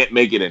they can't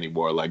make it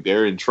anymore, like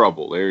they're in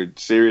trouble. They're in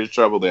serious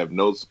trouble. They have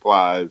no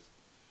supplies,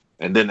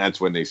 and then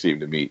that's when they seem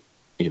to meet.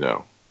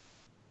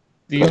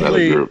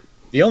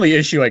 The only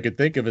issue I could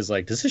think of is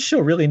like, does this show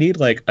really need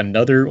like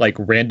another like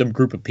random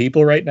group of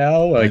people right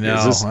now? Like,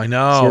 I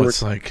know.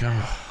 It's like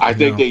I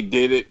think they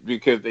did it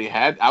because they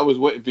had. I was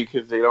waiting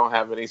because they don't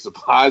have any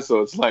supplies,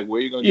 so it's like, where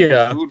are you going to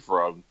get food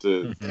from?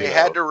 They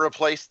had to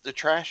replace the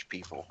trash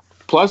people.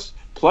 Plus,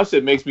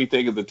 it makes me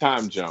think of the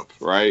time jump,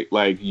 right?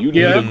 Like you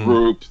need a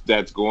group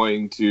that's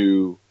going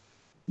to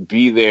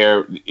be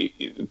there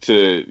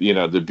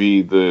to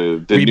be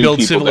the new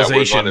people that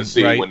we're going to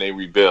see when they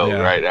rebuild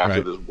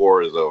after this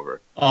war is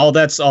over. All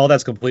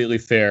that's completely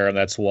fair, and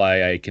that's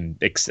why I can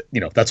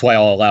that's why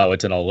I'll allow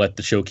it, and I'll let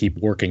the show keep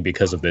working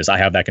because of this. I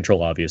have that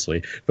control,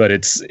 obviously, but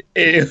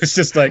it was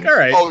just like, all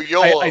right. Oh,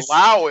 you'll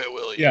allow it,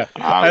 will you? Yeah,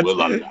 I will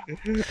allow it.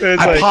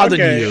 I pardon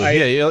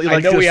you.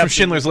 Like from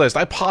Schindler's List.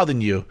 I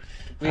pardon you.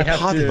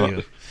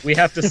 We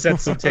have to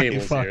set some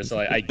tables here, so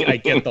I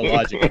get the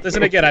logic. But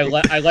listen, again, I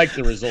like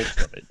the results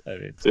of it.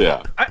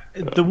 I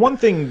mean, the one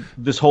thing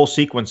this whole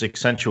sequence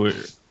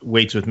accentuates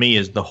with me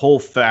is the whole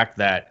fact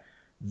that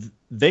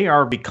they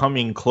are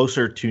becoming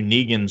closer to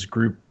Negan's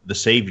group, the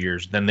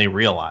Saviors, than they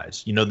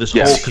realize. This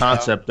whole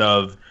concept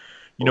of,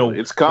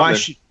 it's coming.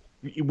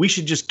 We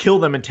should just kill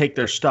them and take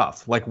their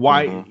stuff. Like,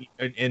 why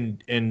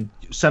and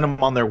send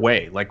them on their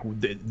way. Like,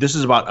 this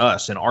is about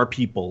us and our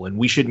people, and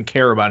we shouldn't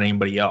care about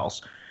anybody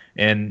else.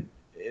 And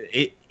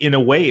in a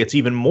way, it's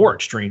even more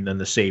extreme than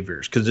the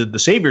Saviors, because the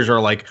Saviors are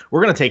like,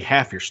 we're going to take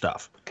half your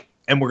stuff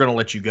and we're going to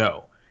let you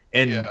go.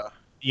 And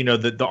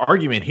the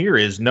argument here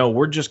is, no,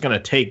 we're just going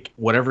to take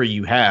whatever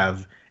you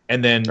have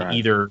and then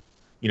either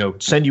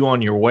send you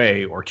on your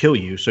way or kill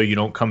you so you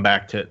don't come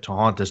back to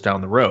haunt us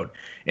down the road.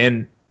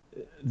 And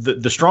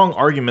the strong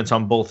arguments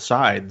on both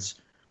sides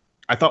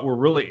I thought were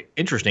really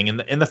interesting,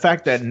 and the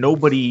fact that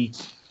nobody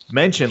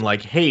mentioned,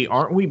 like, hey,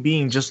 aren't we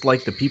being just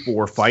like the people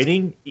we're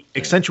fighting,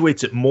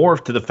 accentuates it more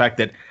to the fact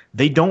that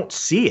they don't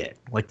see it.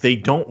 Like, they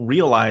don't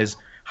realize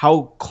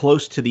how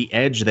close to the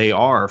edge they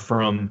are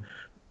from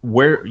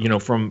where,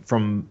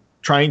 from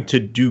trying to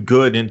do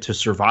good and to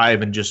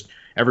survive and just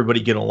everybody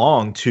get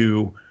along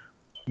to,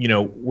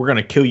 we're going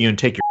to kill you and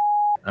take your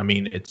I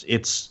mean,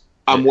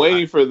 I'm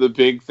waiting for the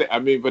big thing. I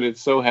mean, but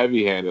it's so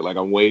heavy-handed. Like,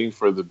 I'm waiting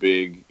for the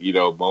big,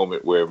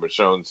 moment where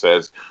Michonne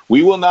says,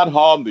 we will not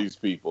harm these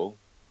people.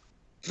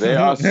 They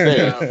are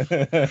safe.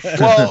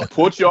 Well,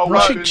 put your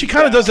weapons she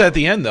kind of down. does that at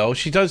the end, though.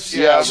 She does.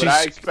 Yeah, but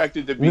I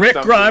expected to be Rick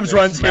something Grimes that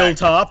runs smacked-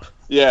 Hilltop.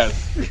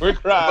 Yes,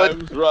 Rick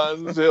Grimes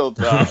runs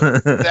Hilltop.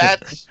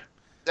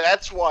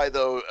 That's why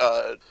though,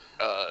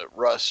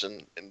 Russ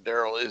and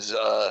Daryl is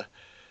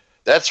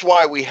that's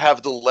why we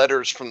have the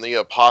letters from the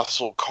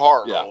Apostle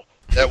Carl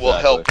that will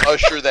help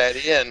usher that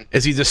in.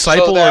 Is he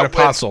disciple or an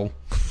apostle?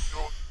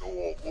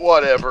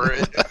 Whatever.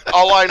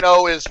 All I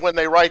know is when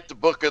they write the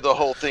book of the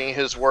whole thing,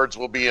 his words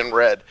will be in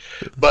red.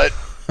 But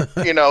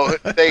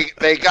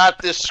they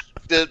got this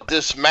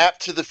map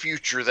to the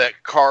future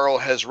that Carl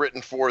has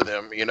written for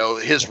them.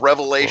 His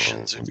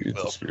revelations, if you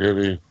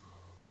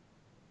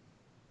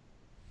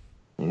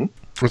will.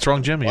 What's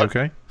wrong, Jimmy? What?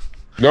 Okay.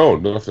 No,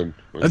 nothing.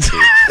 wait.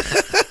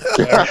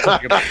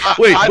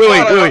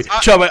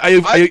 Chubb,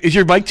 is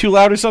your mic too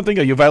loud or something?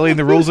 Are you violating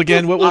the rules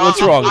again?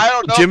 What's wrong? I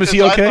don't know, Jim, is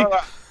he okay?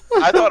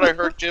 I thought I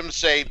heard Jim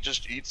say,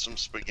 "Just eat some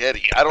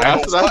spaghetti." I don't know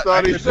That's what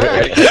I thought he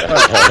said.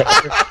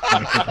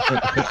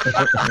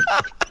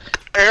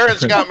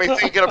 Aaron's got me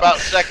thinking about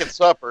Second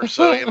Supper.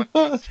 So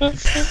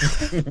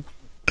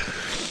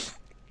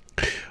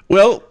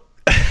Well,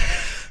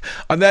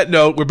 on that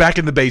note, we're back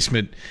in the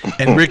basement,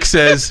 and Rick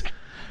says,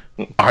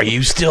 "Are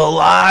you still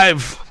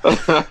alive?"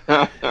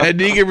 And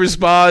Negan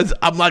responds,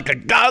 "I'm like a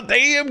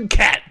goddamn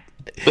cat."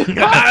 I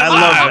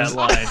love that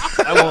line.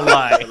 I won't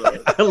lie.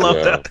 I love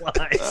that line.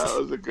 That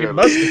was a good It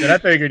must have been. I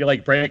figured you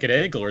like break an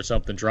ankle or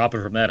something,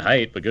 dropping from that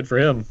height, but good for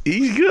him.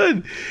 He's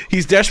good.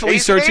 He's desperately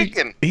He's searching.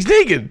 naked. He's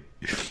naked.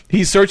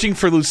 He's searching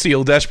for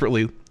Lucille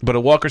desperately, but a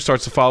walker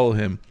starts to follow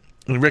him.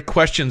 And Rick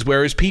questions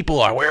where his people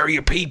are. Where are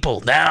your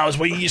people? Now is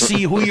when you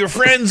see who your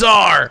friends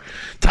are.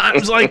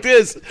 Times like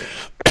this.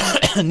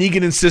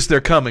 Negan insists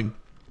they're coming.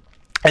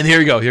 And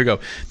here you go.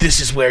 This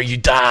is where you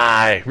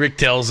die, Rick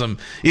tells him.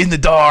 In the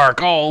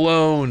dark, all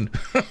alone.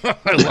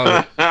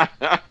 I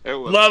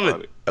love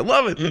it. I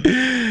love it.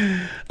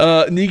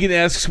 Negan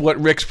asks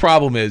what Rick's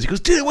problem is. He goes,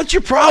 "Dude, what's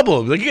your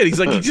problem?" Again, he's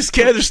like, he just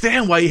can't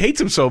understand why he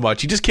hates him so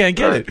much. He just can't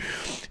get it.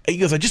 And he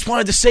goes, "I just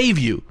wanted to save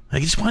you.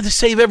 I just wanted to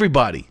save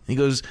everybody." He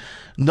goes,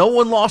 "No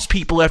one lost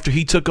people after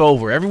he took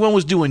over. Everyone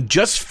was doing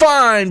just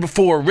fine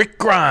before Rick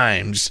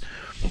Grimes."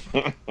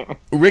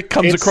 Rick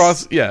comes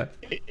across,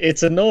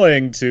 It's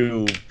annoying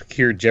to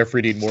hear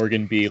Jeffrey Dean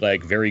Morgan be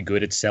like very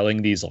good at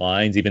selling these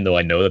lines, even though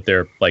I know that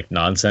they're like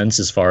nonsense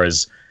as far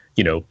as,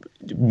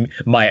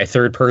 my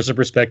third person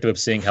perspective of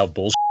seeing how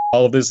bullshit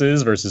all of this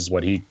is versus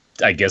what he,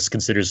 I guess,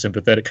 considers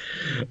sympathetic,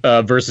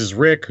 versus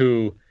Rick,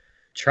 who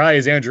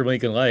tries Andrew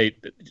Lincoln Light.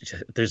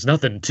 There's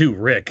nothing to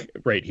Rick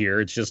right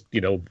here. It's just,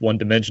 one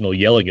dimensional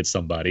yelling at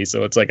somebody.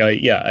 So it's like, and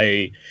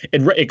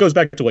it goes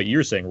back to what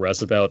you're saying,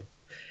 Russ, about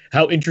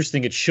how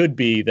interesting it should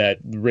be that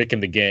Rick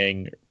and the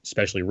gang,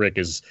 especially Rick,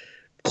 is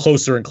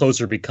closer and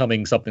closer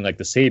becoming something like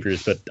the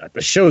Saviors, but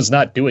the show's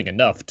not doing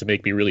enough to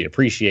make me really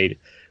appreciate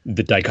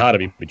the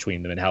dichotomy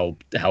between them and how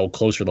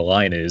closer the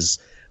line is,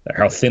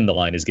 how thin the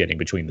line is getting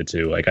between the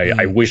two. Like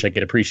I wish I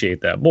could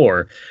appreciate that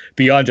more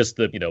beyond just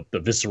the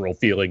visceral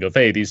feeling of,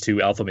 hey, these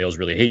two alpha males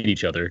really hate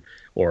each other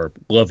or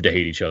love to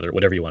hate each other,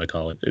 whatever you want to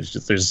call it. It's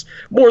just, there's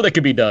more that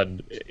could be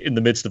done in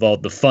the midst of all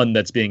the fun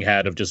that's being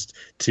had of just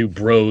two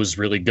bros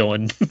really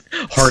going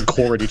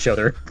hardcore at each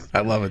other.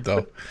 I love it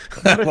though.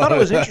 But I thought it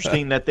was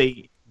interesting that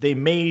they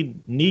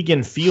made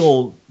Negan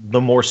feel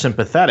the more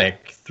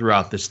sympathetic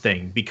throughout this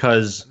thing,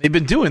 because they've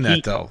been doing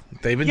that though.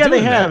 They've been doing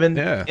they have,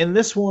 that. and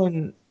this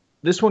one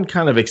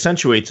kind of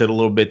accentuates it a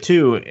little bit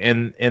too,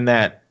 in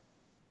that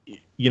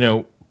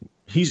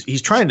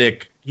he's trying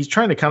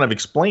to kind of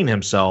explain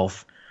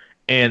himself,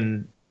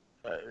 and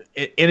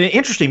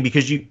interesting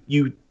because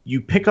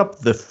you pick up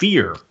the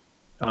fear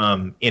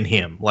in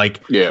him, like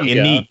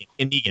in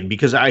Negan,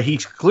 because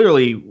he's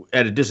clearly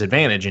at a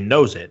disadvantage and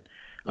knows it.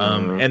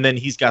 And then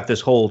he's got this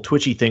whole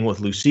twitchy thing with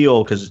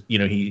Lucille because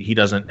he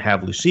doesn't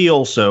have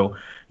Lucille, so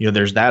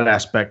there's that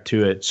aspect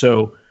to it.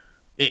 So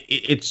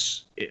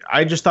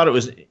I just thought it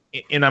was,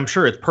 and I'm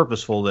sure it's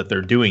purposeful that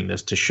they're doing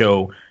this to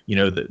show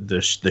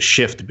the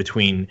shift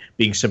between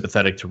being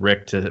sympathetic to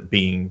Rick to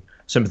being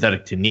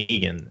sympathetic to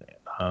Negan.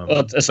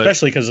 Well,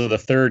 especially because of the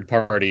third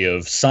party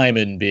of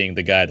Simon being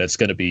the guy that's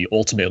going to be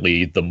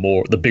ultimately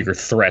the bigger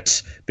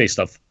threat based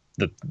off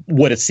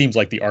what it seems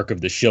like the arc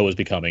of the show is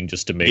becoming,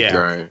 just to make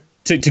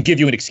to give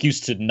you an excuse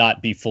to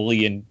not be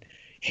fully in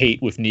hate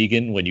with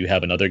Negan when you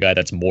have another guy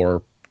that's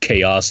more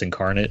chaos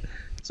incarnate.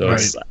 So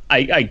it's,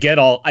 I get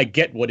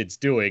what it's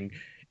doing.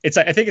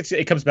 I think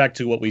it comes back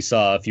to what we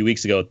saw a few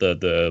weeks ago at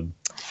the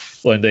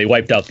when they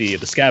wiped out the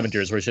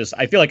scavengers, where it's just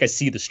I feel like I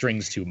see the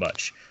strings too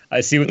much.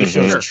 I see what the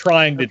show's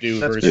trying to do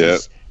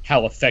versus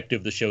how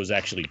effective the show's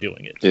actually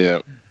doing it.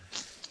 Yeah.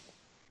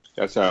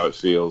 That's how it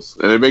feels.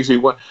 And it makes me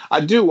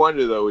I do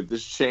wonder though, with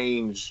this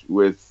change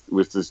with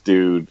this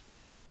dude,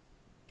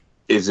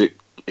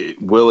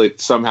 will it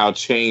somehow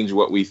change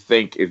what we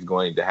think is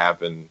going to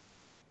happen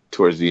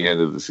towards the end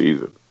of the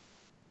season?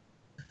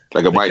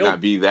 Like it might not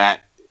be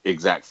that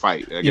exact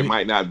fight. Like it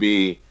might not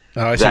be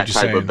that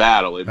type of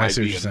battle. It might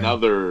be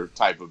another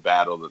type of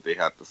battle that they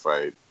have to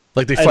fight.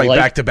 Like they fight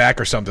back to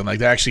back or something. Like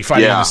they're actually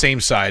fighting on the same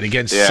side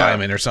against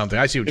Simon or something.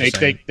 I see what you're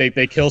saying.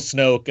 They kill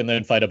Snoke and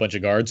then fight a bunch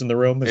of guards in the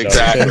room.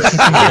 Exactly.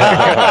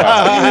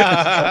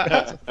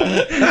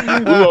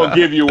 We won't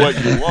give you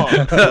what you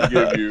want. We'll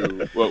give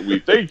you what we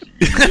think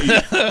you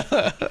need.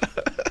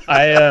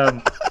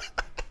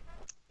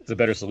 It's a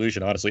better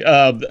solution, honestly.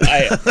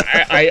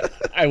 I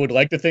would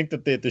like to think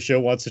that the show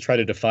wants to try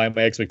to define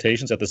my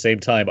expectations. At the same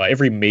time,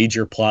 every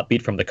major plot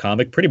beat from the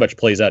comic pretty much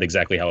plays out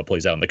exactly how it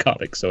plays out in the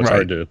comic. So it's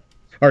hard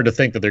to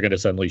think that they're going to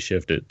suddenly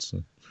shift it.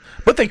 So.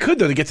 But they could,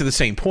 though, to get to the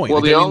same point.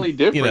 Well, the only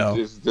difference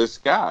is this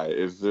guy.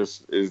 Is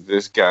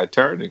this guy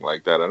turning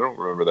like that? I don't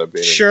remember that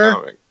being in the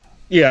comic.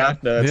 Yeah.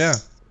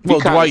 Well,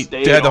 Dwight,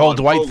 they had the whole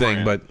Dwight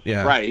thing, but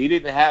right. He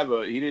didn't have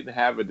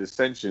a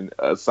dissension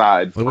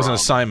aside from it wasn't a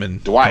Simon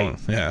Dwight.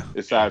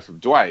 Aside from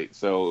Dwight,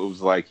 so it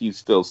was like he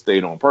still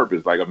stayed on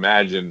purpose. Like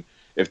imagine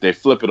if they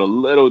flip it a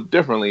little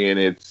differently and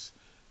it's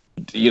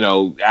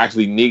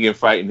actually Negan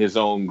fighting his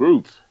own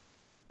group.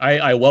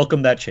 I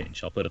welcome that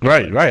change. I'll put it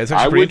right. It's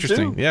actually pretty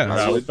interesting. Too.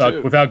 Yeah,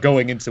 without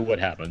going into what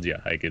happens.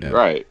 Yeah, I could.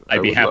 Right,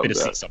 I'd be happy to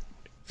see something.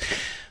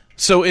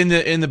 So in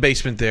the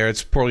basement there,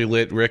 it's poorly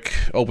lit. Rick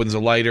opens a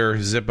lighter,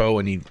 Zippo,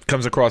 and he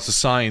comes across a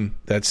sign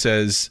that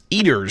says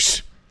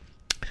 "Eaters."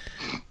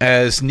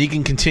 As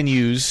Negan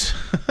continues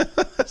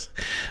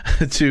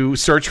to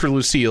search for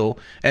Lucille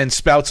and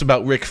spouts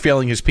about Rick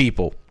failing his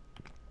people.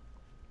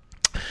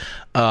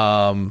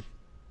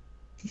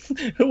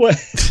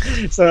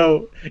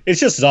 So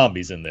it's just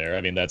zombies in there.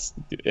 I mean, I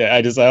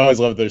always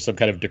love that there's some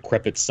kind of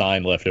decrepit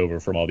sign left over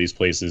from all these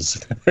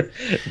places,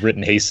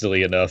 written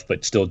hastily enough,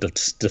 but still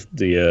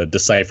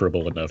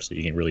decipherable enough so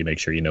you can really make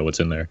sure you know what's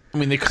in there. I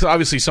mean,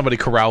 obviously somebody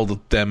corralled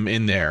them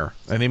in there,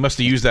 and they must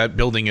have used that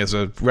building as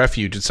a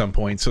refuge at some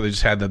point. So they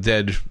just had them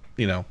dead,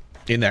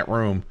 in that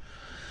room.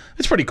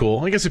 It's pretty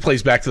cool. I guess it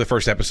plays back to the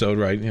first episode,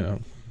 right?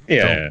 Don't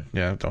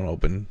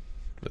open.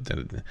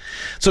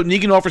 So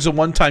Negan offers a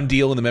one-time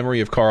deal in the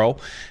memory of Carl.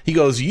 He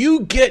goes,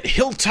 "You get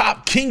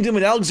Hilltop Kingdom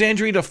and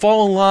Alexandria to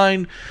fall in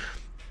line,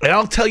 and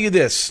I'll tell you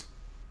this: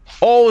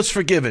 all is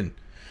forgiven.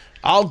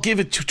 I'll give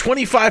it to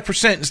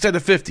 25% instead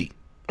of 50."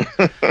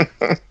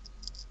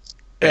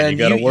 And you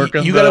got to work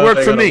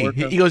for me.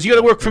 He goes, "You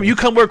got to work for me. You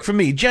come work for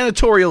me.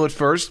 Janitorial at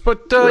first,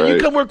 but you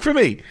come work for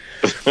me."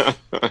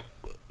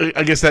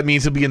 I guess that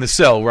means he'll be in the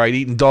cell, right,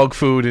 eating dog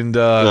food and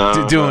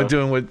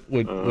doing what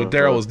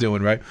Daryl was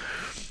doing, right?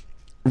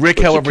 Rick,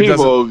 but however,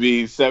 doesn't. Will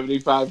be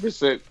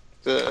 75%.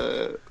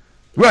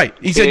 Right.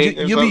 He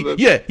said, "You'll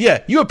be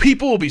your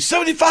people will be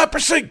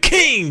 75%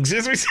 kings."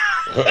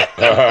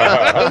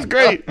 That's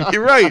great.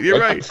 You're right.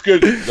 That's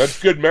good.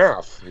 That's good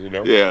math.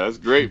 Yeah, that's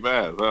great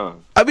math. Huh?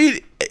 I mean,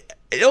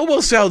 it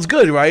almost sounds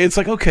good, right? It's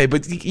like, okay,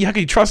 but how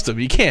can you trust them?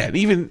 You can't.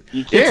 Even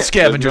if the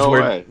scavengers were.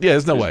 Yeah,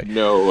 there's no way.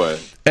 No way.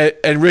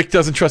 And Rick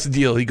doesn't trust the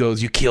deal. He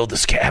goes, "You killed the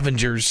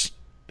scavengers.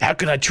 How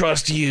can I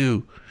trust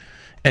you?"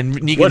 And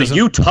Negan, what are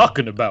you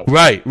talking about?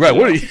 Right. What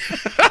are you?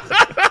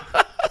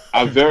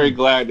 I'm very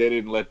glad they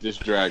didn't let this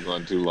drag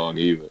on too long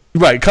either.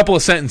 Right, a couple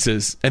of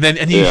sentences, and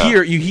you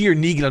hear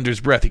Negan under his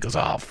breath. He goes,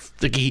 "Oh,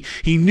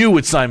 he knew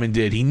what Simon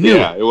did. He knew."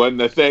 Yeah, it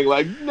wasn't a thing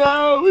like,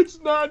 "No, it's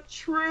not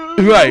true."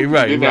 Right. He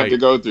didn't have to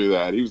go through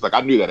that. He was like,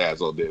 "I knew that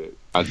asshole did it.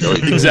 I know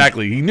he did."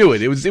 Exactly, he knew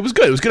it. It was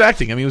good. It was good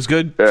acting. I mean, it was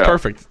good. Yeah. It's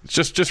perfect. It's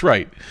just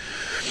right.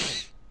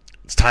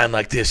 It's time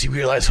like this you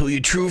realize who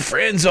your true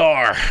friends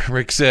are.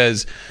 Rick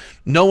says,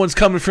 "No one's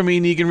coming for me."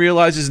 Negan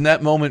realizes in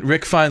that moment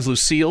Rick finds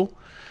Lucille.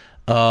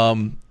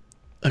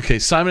 Okay,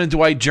 Simon and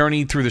Dwight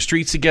journeyed through the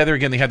streets together.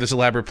 Again, they had this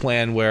elaborate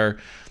plan where,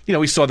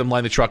 we saw them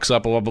line the trucks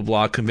up, blah, blah,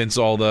 blah, convince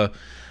all the,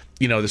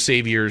 the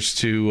saviors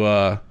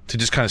to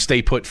just kind of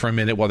stay put for a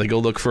minute while they go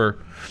look for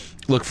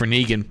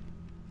Negan.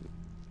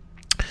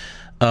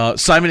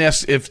 Simon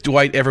asks if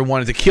Dwight ever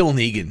wanted to kill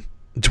Negan.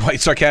 Dwight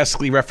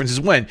sarcastically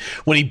references when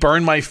he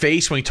burned my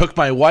face, when he took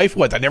my wife.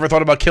 What? I never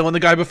thought about killing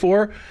the guy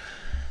before.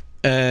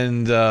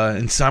 And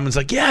Simon's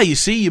like, "Yeah, you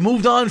see, you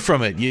moved on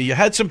from it. You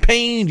had some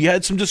pain, you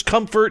had some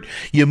discomfort,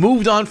 you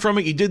moved on from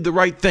it, you did the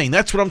right thing.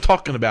 That's what I'm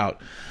talking about."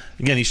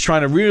 Again, he's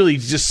trying to really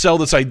just sell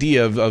this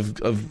idea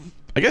of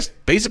I guess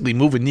basically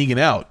moving Negan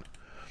out.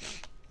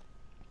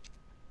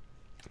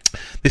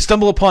 They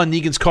stumble upon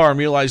Negan's car and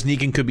realize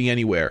Negan could be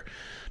anywhere.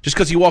 Just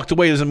because he walked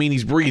away doesn't mean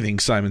he's breathing,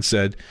 Simon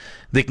said.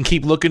 They can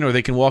keep looking or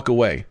they can walk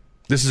away.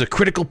 This is a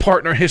critical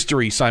part in our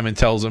history, Simon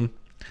tells him.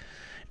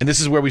 And this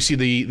is where we see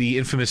the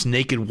infamous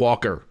Naked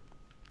Walker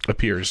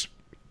appears.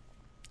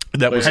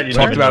 That was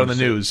talked about in the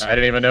news. I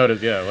didn't even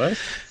notice. Yeah, what?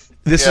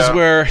 This is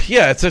where,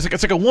 it's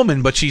like a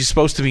woman, but she's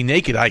supposed to be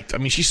naked. I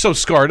mean, she's so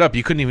scarred up,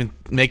 you couldn't even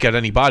make out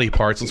any body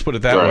parts. Let's put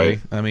it that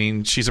way. I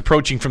mean, she's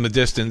approaching from the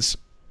distance.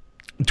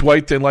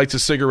 Dwight then lights a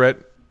cigarette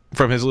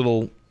from his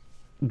little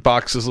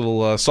box, his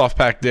little soft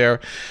pack there,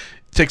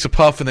 takes a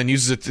puff, and then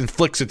uses it and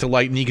flicks it to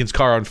light Negan's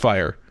car on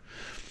fire.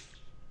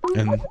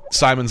 And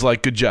Simon's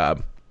like, "Good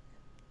job."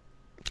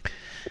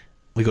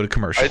 We go to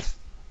commercial.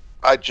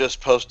 I just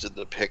posted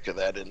the pic of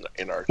that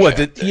in our What?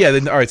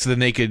 chat. All right. So the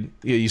naked.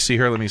 Yeah, you see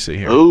her. Let me see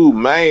here. Ooh,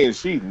 man,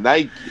 she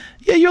naked.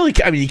 Yeah, you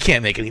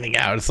can't make anything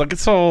out. It's like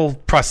it's all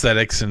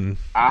prosthetics and.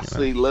 I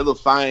see little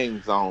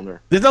things on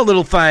her. There's no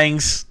little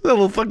things.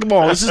 Little come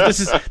on. This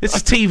is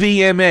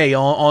TVMA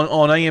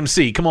on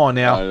AMC. Come on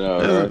now. I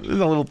know, right? There's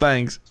no little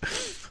things.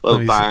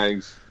 Little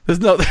things. There's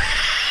no.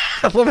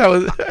 I love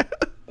how.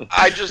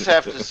 I just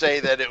have to say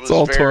that it was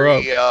all tore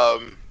very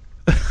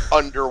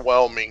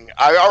underwhelming.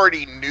 I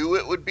already knew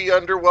it would be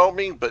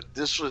underwhelming, but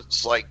this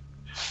was like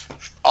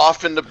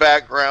off in the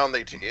background.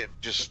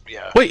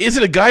 Wait, is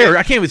it a guy or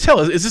I can't even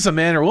tell? Is this a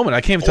man or a woman? I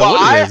can't even tell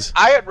what it is.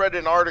 I had read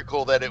an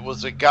article that it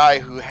was a guy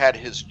who had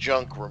his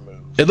junk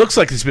removed. It looks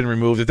like it's been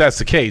removed if that's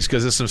the case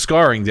because there's some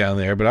scarring down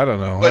there, but I don't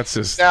know. But that's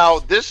just now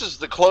this is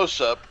the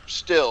close-up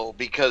still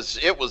because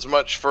it was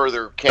much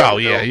further. Oh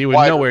yeah, you were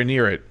nowhere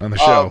near it on the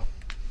show.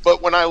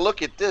 But when I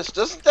look at this,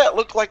 doesn't that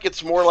look like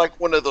it's more like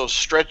one of those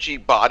stretchy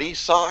body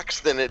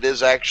socks than it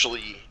is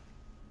actually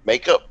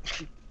makeup?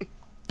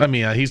 I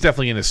mean, he's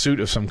definitely in a suit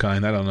of some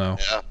kind. I don't know.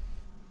 Yeah.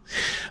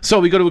 So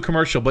we go to a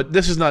commercial, but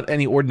this is not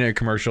any ordinary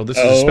commercial. This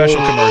is a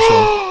special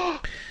commercial.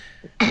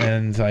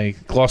 And I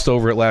glossed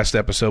over it last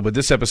episode, but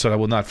this episode I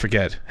will not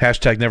forget.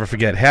 Hashtag never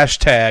forget.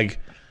 Hashtag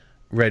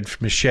Red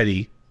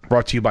Machete.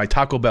 Brought to you by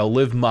Taco Bell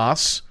Live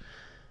Más.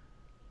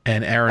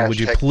 And Aaron, would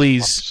you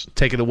please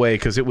take it away?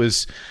 Because it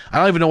was, I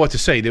don't even know what to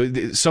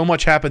say. So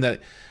much happened that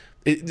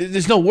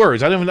there's no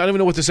words. I don't even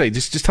know what to say.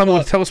 Just tell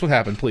us what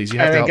happened, please. You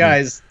have to help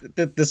guys,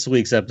 this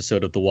week's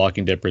episode of The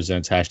Walking Dead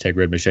Presents hashtag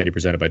Red Machete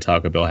presented by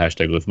Taco Bell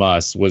hashtag Live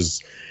Más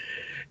was,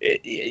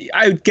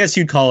 I guess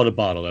you'd call it a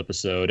bottle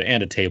episode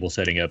and a table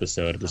setting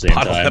episode at the same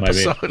time.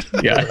 Episode. I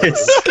mean, yeah,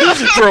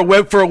 it's for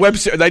a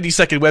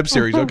 90-second web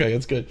series. Okay,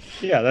 that's good.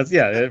 Yeah,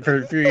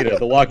 for The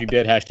Walking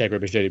Dead hashtag Red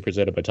Machete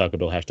presented by Taco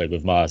Bell hashtag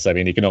Live Más. I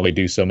mean, you can only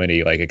do so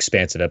many like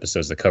expansive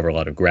episodes that cover a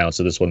lot of ground.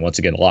 So this one once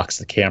again locks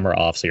the camera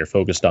off, so you're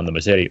focused on the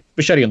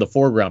machete in the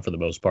foreground for the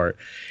most part,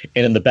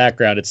 and in the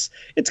background it's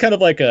kind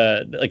of like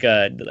a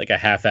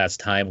half-assed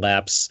time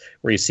lapse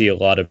where you see a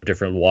lot of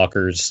different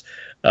walkers.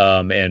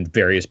 And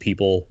various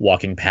people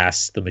walking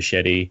past the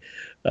machete,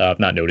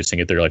 not noticing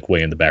it. They're like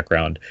way in the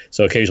background.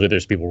 So occasionally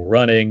there's people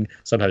running.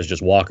 Sometimes it's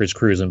just walkers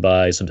cruising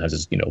by. Sometimes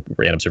it's,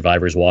 random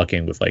survivors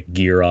walking with like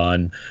gear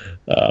on.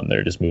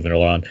 They're just moving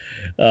along.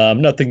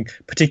 Nothing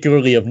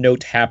particularly of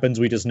note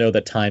happens. We just know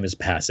that time is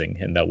passing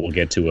and that we'll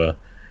get to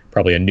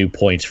probably a new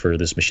point for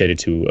this machete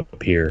to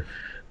appear.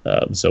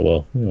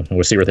 So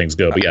we'll see where things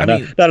go. But yeah,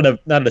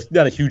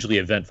 not a hugely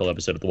eventful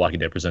episode of The Walking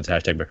Dead Presents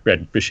hashtag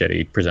Red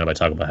Machete presented by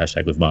Taco Bell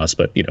hashtag Live Más,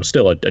 but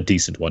still a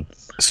decent one.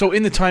 So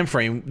in the time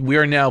frame, we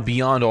are now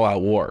beyond all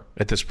out war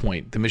at this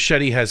point. The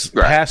machete has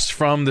passed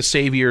from the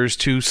saviors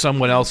to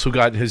someone else who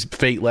got his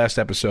fate last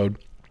episode.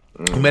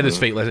 Who met his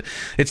fate last.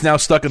 It's now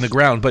stuck in the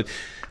ground. But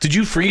did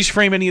you freeze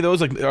frame any of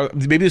those? Like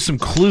maybe there's some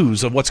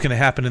clues of what's going to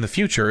happen in the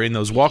future in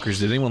those walkers.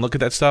 Did anyone look at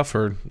that stuff?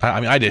 Or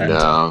I didn't.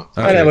 No.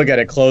 Okay. I didn't look at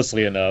it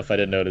closely enough. I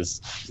didn't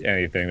notice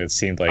anything that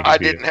seemed like I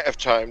didn't have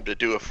time to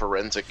do a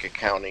forensic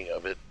accounting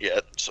of it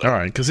yet. So. All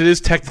right, because it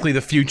is technically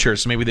the future,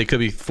 so maybe they could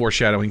be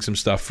foreshadowing some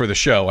stuff for the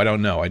show. I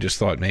don't know. I just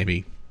thought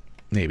maybe,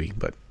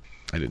 but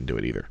I didn't do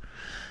it either.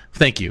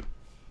 Thank you,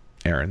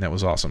 Aaron. That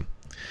was awesome.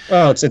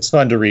 Well, it's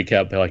fun to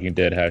recap like you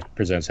did.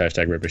 Presents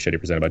hashtag Red Machete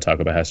presented by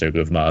Taco Bell hashtag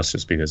Live Más,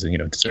 just because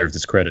it deserves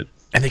its credit.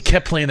 And they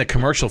kept playing the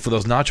commercial for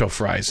those nacho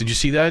fries. Did you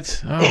see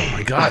that? Oh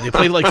my god, they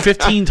played it like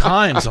 15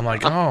 times. I'm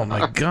like, oh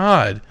my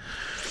god.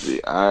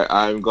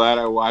 I'm glad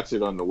I watched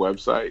it on the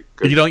website.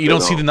 You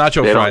don't see the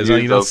nacho fries.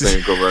 Don't use those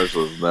same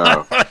commercials.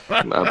 No,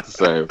 not the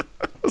same.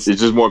 It's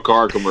just more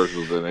car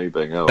commercials than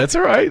anything else. That's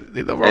all right.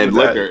 And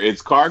liquor.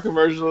 It's car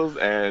commercials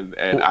and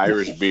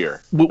Irish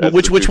beer.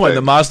 Which one?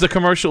 The Mazda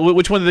commercial?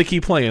 Which one do they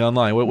keep playing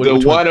online? The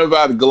one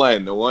about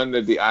Glenn. The one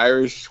that the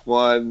Irish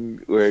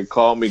one where he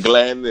called me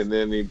Glenn, and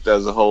then he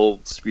does a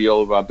whole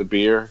spiel about the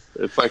beer.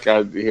 It's like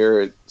I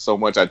hear it so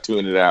much I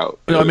tune it out.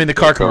 No, I mean the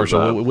car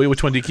commercial.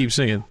 Which one do you keep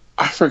singing?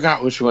 I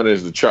forgot which one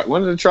is the truck.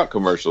 One of the truck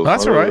commercials.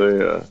 That's all right.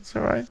 That's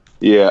all right.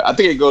 Yeah, I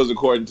think it goes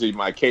according to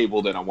my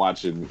cable that I'm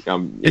watching.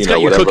 It's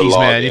got your cookies,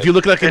 man. If you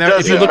look like it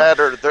doesn't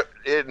matter.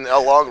 In the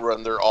long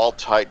run, they're all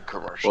tight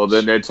commercials. Well,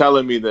 then they're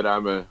telling me that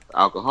I'm an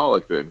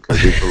alcoholic then,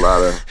 because there's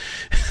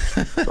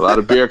a lot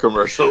of beer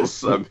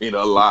commercials. I mean,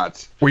 a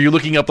lot. Were you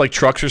looking up like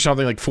trucks or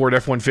something like Ford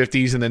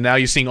F-150s, and then now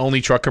you're seeing only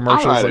truck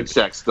commercials? I might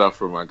check stuff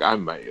for my. I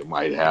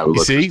might have.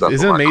 You see, isn't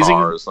it amazing?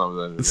 Or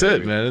something. That's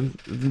it, man.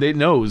 It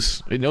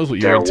knows what you're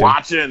They're into.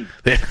 Watching.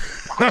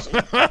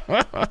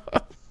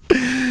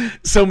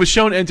 So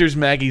Michonne enters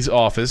Maggie's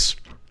office.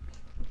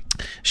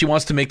 She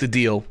wants to make the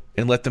deal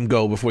and let them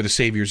go before the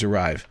saviors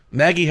arrive.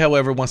 Maggie,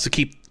 however, wants to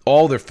keep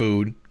all their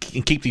food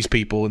and keep these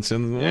people and say,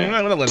 we're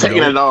not letting them go.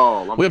 Taking it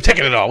all. We're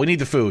taking it all. We need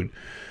the food.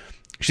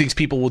 She thinks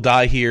people will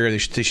die here and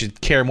they should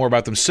care more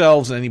about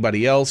themselves than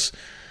anybody else.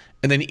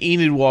 And then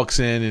Enid walks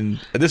in, and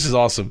this is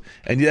awesome.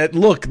 And that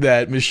look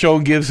that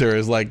Michonne gives her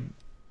is like,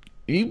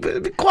 You better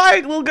be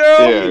quiet, little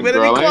girl. Yeah, You better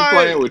girl, be I ain't quiet.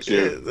 playing with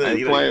you. I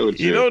ain't playing with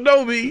you. You don't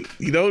know me.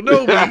 You don't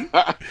know me.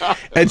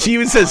 And she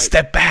even says,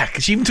 "Step back."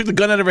 She even took the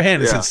gun out of her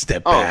hand and said,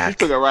 "Step back."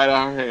 She took it right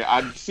out of her hand.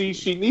 I see.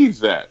 She needs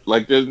that.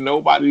 Like, there's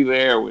nobody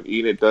there when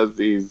Enid does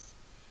these.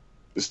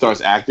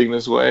 Starts acting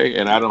this way,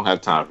 and I don't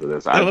have time for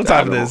this. I don't have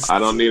time for this. I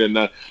don't need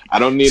another. I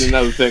don't need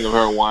another thing of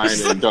her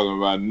whining and talking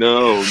about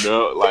no.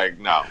 Like,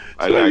 no,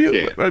 I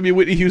can't. I mean,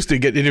 Whitney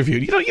Houston getting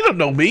interviewed. You don't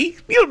know me.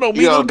 You don't know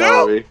me, little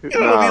girl. You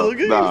don't know me, little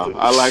girl. No,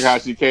 I like how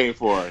she came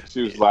for her.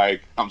 She was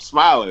like, "I'm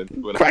smiling,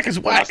 but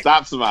when I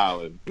stop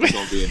smiling, you're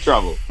gonna be in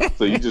trouble.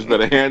 So you just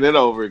better hand it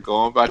over and go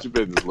on about your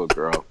business, little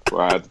girl.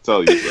 Or I have to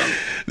tell you something."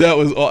 That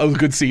was a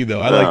good scene,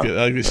 though. I liked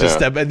it. She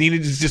stepped, and Nina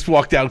just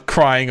walked out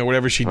crying or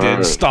whatever she did,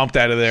 and stomped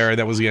out of there,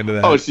 and that was the end of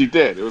that. Oh, she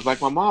did. It was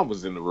like my mom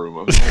was in the room.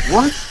 I was like,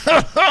 what?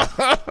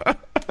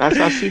 That's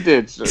how she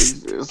did.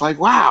 It was like,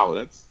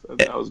 wow,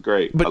 that was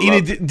great. But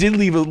Enid did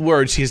leave a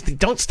word. She says,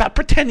 "Don't stop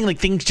pretending like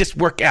things just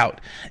work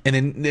out." And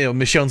then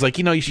Michonne's like,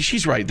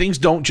 she's right. Things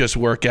don't just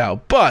work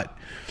out. But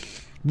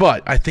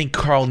I think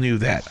Carl knew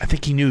that. I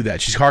think he knew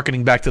that. She's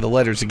hearkening back to the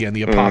letters again,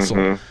 the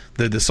apostle,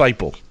 the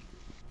disciple.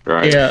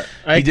 Right. Yeah,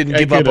 he didn't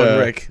give up on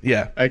Rick.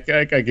 Yeah, I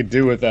could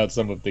do without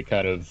some of the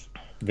kind of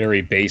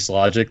very base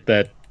logic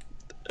that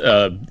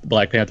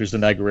Black Panther's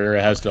Denai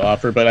Guerrera has to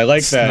offer, but I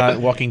like that.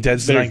 Not Walking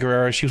Dead's Denai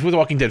Guerrera. She was with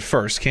Walking Dead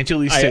first. Can't you at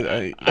least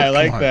say? I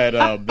like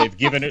that they've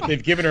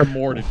given her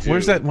more to do.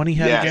 Where's that one he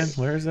had again?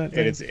 Where is that?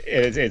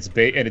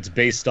 And it's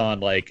based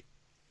on like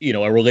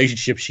a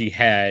relationship she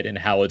had and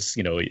how it's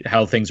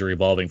how things are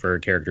evolving for her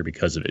character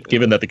because of it.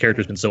 Given that the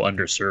character's been so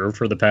underserved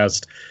for the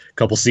past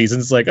couple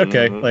seasons, like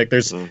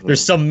there's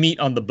some meat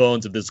on the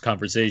bones of this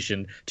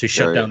conversation to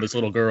shut down this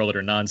little girl and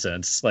her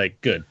nonsense. Like,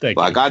 good, thank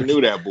you. Like, I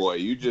knew that boy.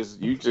 You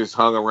just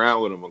hung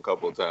around with him a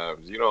couple of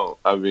times.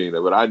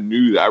 But I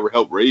knew that I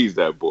helped raise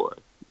that boy.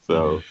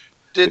 So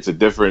it's a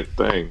different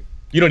thing.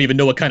 You don't even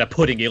know what kind of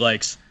pudding he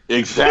likes.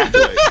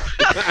 Exactly.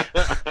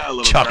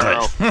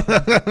 Chocolate.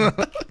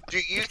 Do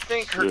you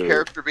think her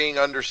character being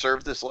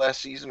underserved this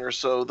last season or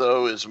so,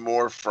 though, is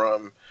more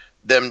from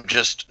them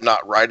just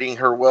not writing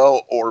her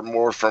well, or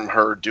more from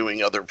her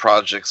doing other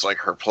projects like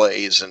her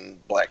plays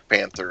and Black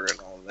Panther and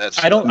all that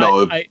stuff? I don't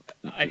know.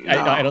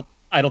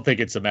 I don't think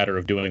it's a matter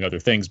of doing other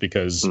things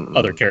because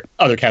other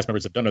cast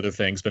members have done other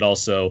things, but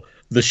also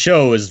the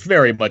show is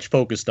very much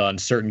focused on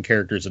certain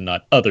characters and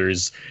not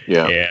others.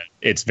 Yeah, and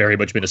it's very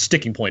much been a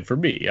sticking point for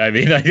me. I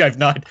mean, I've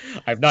not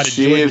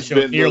enjoyed the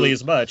show nearly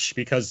as much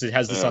because it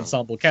has this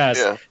ensemble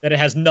cast that it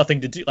has nothing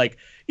to do. Like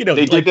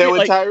they did that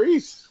with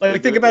Tyrese.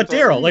 Like think about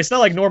Daryl. Like it's not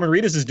like Norman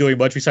Reedus is doing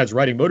much besides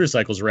riding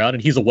motorcycles around,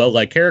 and he's a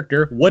well-liked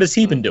character. What has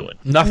he been doing?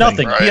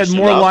 Nothing. Right. He had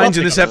more lines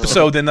in this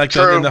episode than like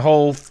in the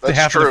whole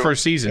half of the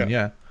first season.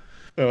 Yeah.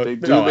 They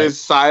do this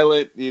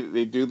silent.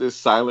 They do this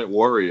silent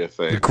warrior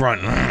thing with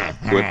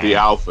the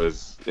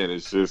alphas, and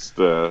it's just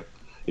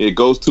it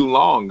goes too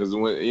long because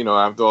when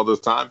after all this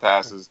time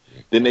passes,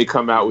 then they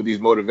come out with these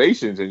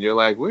motivations, and you're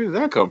like, where did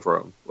that come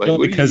from? Like,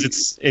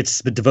 because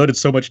it's been devoted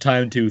so much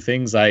time to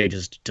things I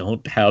just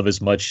don't have as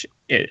much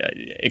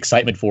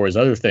excitement for as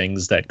other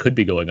things that could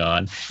be going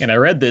on. And I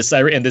read this,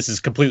 and this is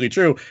completely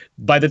true.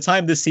 By the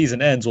time this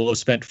season ends, we'll have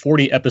spent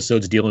 40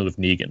 episodes dealing with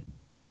Negan.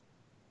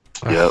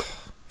 Yep.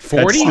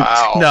 40?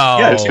 Wow. No.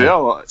 Yeah, two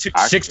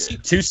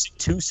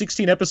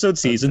 16-episode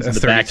seasons in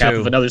the back half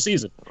of another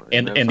season,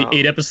 and the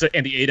 8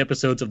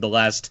 episodes of the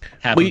last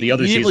half of the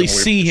other season. You didn't really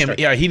see him.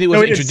 Yeah, he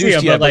wasn't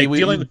introduced yet. But like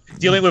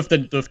dealing with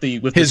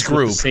his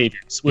group, the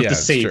saviors, the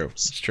saviors.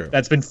 It's true.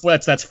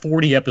 That's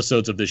 40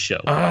 episodes of this show.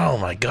 Oh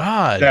my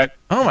god. God.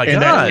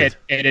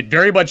 And it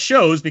very much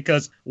shows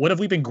because what have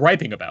we been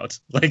griping about?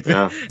 Like,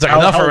 it's like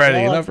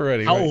enough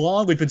already. How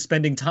long we've been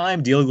spending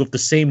time dealing with the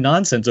same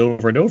nonsense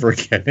over and over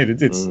again.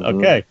 It's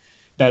okay.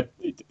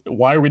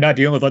 Why are we not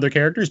dealing with other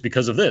characters?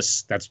 Because of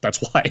this. That's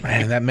why.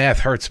 Man, that math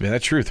hurts, man.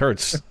 That truth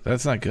hurts.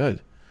 That's not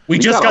good. We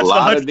just got to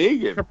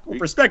the 100th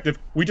perspective.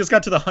 We just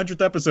got to the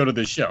 100th episode of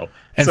this show,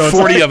 and so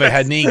 40 of it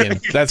had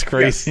Negan. That's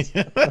crazy.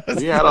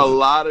 We had a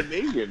lot of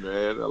Negan,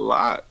 man. A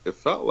lot. It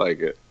felt like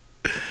it.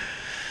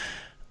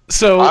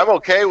 So I'm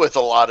okay with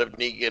a lot of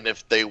Negan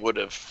if they would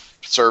have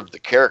served the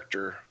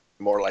character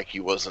more like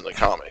he was in the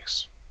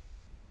comics.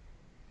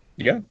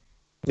 Yeah.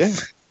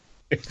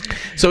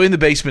 So in the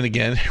basement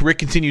again, Rick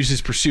continues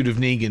his pursuit of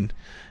Negan,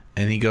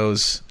 and he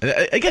goes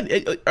again.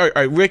 All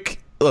right, Rick.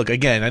 Look,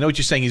 again, I know what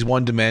you're saying. He's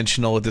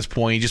one-dimensional at this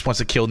point. He just wants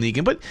to kill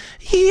Negan, but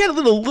he had a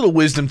little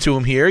wisdom to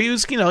him here. He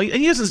was, he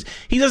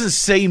doesn't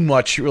say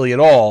much really at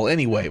all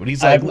anyway. But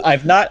he's like,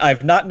 I've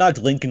not knocked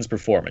Lincoln's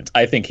performance.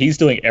 I think he's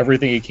doing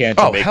everything he can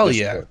to make this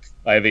work.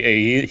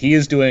 He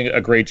is doing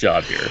a great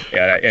job here,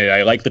 and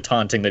I like the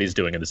taunting that he's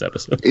doing in this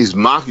episode. He's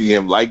mocking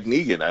him like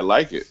Negan. I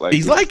like it.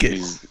 He's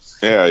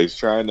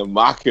trying to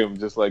mock him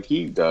just like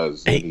he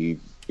does. He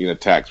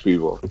attacks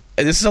people.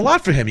 And this is a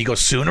lot for him. He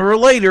goes, sooner or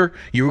later,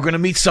 you were going to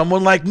meet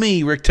someone like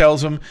me, Rick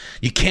tells him.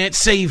 You can't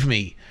save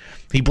me.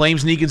 He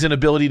blames Negan's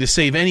inability to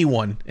save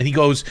anyone, and he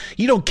goes,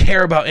 "You don't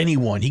care about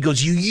anyone." He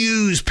goes, "You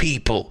use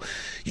people.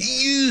 You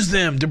use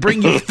them to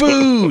bring you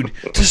food,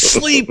 to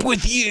sleep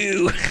with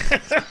you."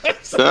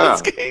 So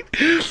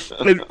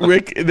and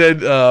Rick, and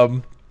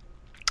then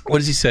what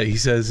does he say? He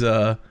says,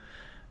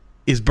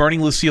 "Is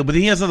burning Lucille," but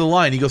then he has another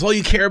line. He goes, "All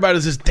you care about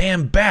is this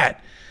damn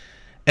bat."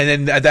 And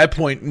then at that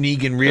point,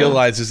 Negan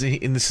realizes,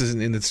 and this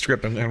isn't in the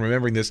script, I'm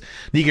remembering this.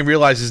 Negan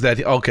realizes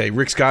that, okay,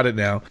 Rick's got it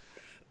now.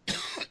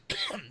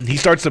 He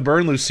starts to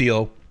burn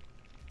Lucille.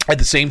 At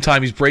the same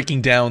time, he's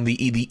breaking down the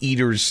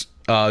Eater's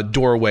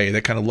doorway,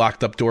 that kind of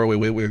locked up doorway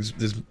where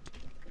there's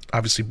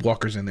obviously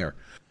walkers in there.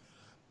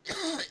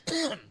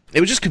 It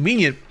was just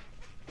convenient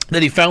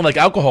that he found like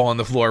alcohol on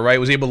the floor, right?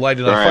 Was able to light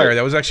it on fire.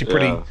 That was actually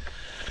pretty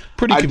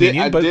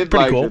convenient, but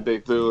pretty cool. That they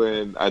threw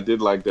in. I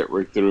did like that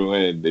Rick threw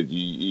in that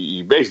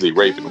you basically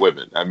raping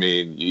women. I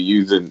mean, you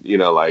using,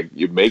 like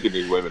you're making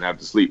these women have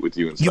to sleep with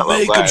you and stuff. You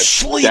make them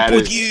sleep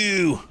with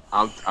you.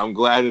 I'm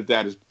glad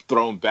that is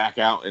thrown back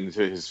out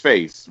into his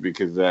face,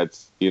 because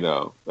that's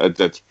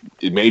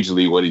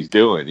majorly what he's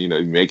doing.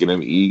 He's making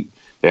them eat.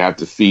 They have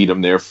to feed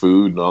them their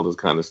food and all this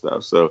kind of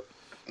stuff. So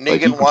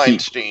Negan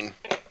Weinstein.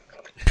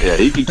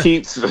 He can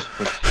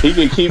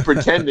keep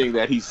pretending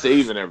that he's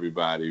saving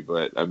everybody,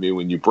 but I mean,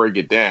 when you break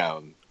it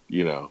down,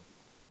 you are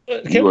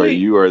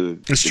the.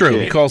 It's true.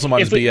 King. He calls him on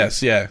his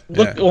BS. Yeah.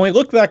 When we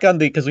look back on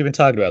because we've been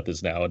talking about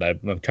this now, and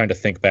I'm trying to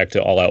think back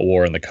to All Out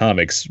War in the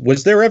comics.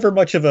 Was there ever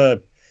much of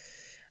a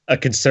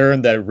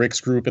concern that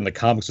Rick's group in the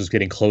comics was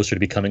getting closer to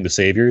becoming the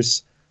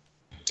saviors?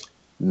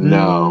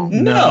 No,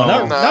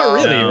 not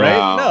really,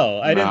 right?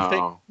 No, I didn't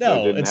think.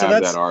 No, and so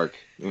that's that arc.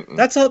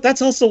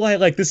 That's also why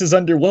this is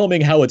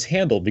underwhelming how it's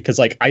handled, because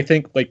I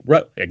think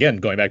again,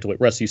 going back to what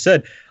Russ you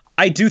said,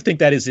 I do think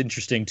that is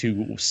interesting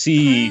to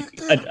see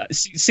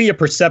a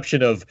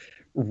perception of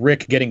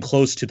Rick getting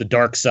close to the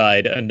dark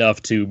side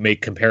enough to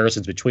make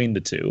comparisons between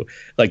the two.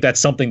 Like that's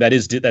something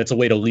that's a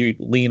way to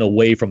lean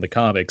away from the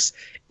comics,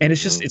 and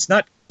it's just it's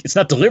not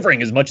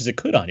delivering as much as it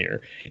could on here.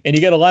 And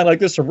you get a line like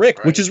this from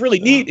Rick, which is really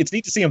neat. It's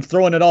neat to see him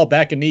throwing it all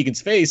back in Negan's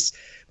face,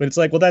 but it's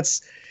like, well,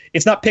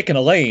 it's not picking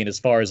a lane as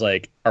far as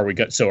like, are we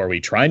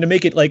trying to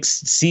make it like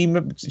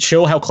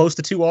show how close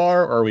the two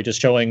are, or are we just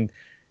showing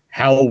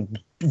how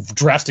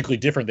drastically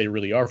different they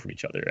really are from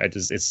each other?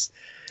 Because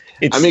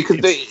in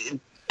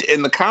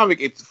the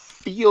comic, it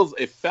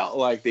felt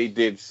like they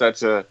did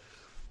such a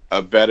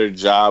better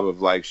job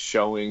of like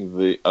showing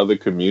the other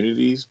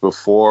communities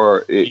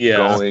before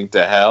going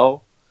to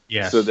hell.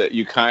 Yes. So that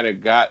you kind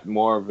of got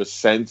more of a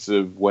sense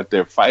of what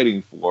they're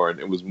fighting for, and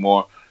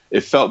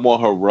it felt more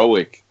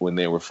heroic when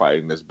they were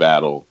fighting this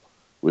battle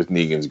with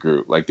Negan's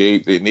group. Like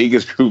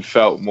Negan's group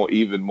felt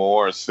even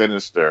more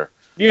sinister.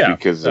 Yeah,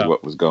 because of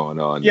what was going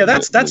on. Yeah,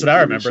 that's what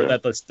I remember.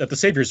 That the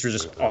Saviors were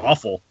just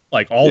awful,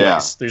 like always. Yeah.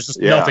 There's just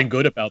nothing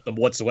good about them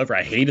whatsoever.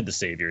 I hated the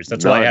Saviors.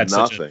 That's why I had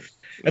such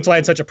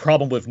a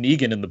problem with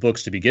Negan in the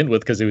books to begin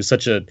with, because it was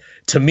to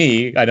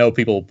me, I know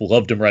people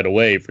loved him right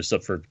away for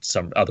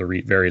some other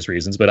various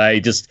reasons, but I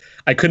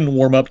couldn't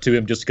warm up to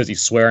him just because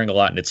he's swearing a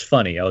lot and it's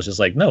funny. I was just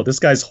like, no, this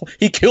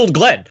he killed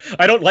Glenn.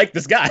 I don't like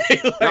this guy.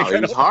 He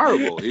was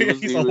horrible. He was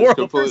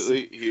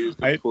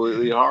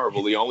completely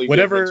horrible. The only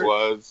difference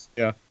was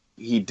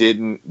he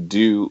didn't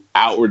do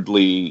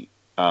outwardly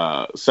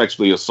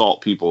sexually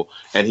assault people,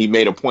 and he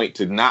made a point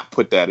to not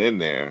put that in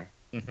there,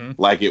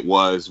 like it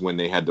was when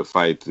they had to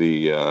fight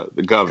the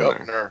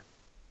governor.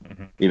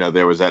 Mm-hmm.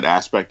 There was that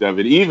aspect of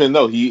it, even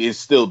though he is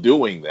still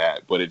doing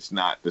that, but it's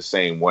not the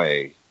same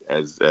way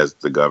as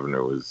the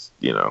governor was,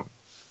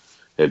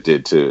 it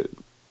did to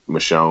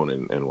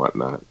Michonne and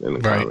whatnot in the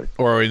comic.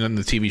 Or in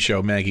the TV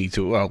show Maggie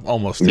too. Well,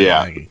 almost.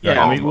 Maggie.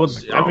 Yeah, I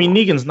mean,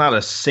 Negan's not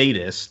a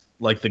sadist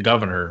like the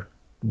governor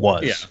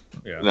was.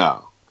 Yeah.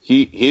 No.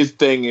 His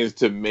thing is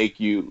to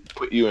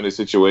put you in a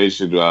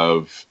situation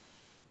of,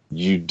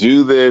 you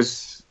do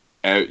this,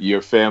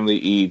 your family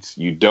eats.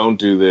 You don't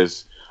do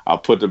this, I'll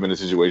put them in a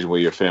situation where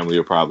your family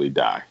will probably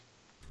die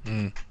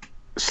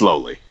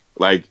slowly.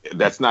 Like,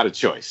 that's not a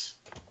choice.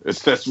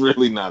 That's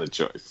really not a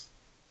choice.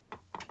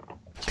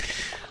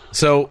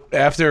 So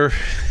after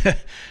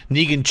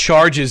Negan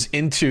charges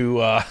into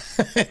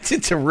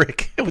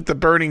Rick with the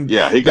burning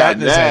bat in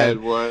his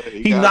hand,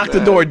 he knocked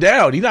the door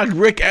down. He knocked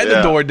Rick and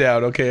the door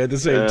down. Okay, at the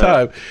same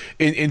time,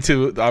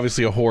 into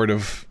obviously a horde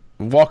of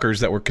walkers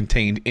that were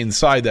contained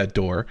inside that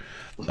door.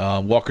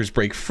 Walkers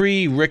break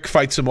free. Rick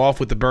fights them off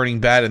with the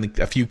burning bat, and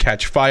a few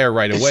catch fire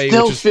right away. I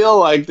still feel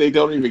like they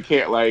don't even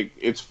care. Like,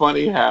 it's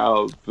funny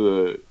how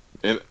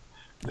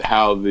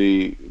all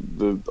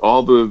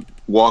the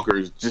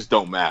walkers just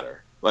don't matter.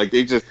 Like,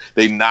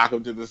 they knock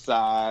them to the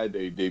side,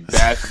 they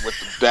bash them with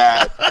the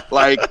bat.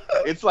 Like,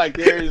 it's like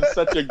they're in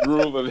such a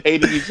groove of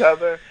hating each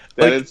other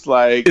that it's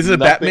like, is it a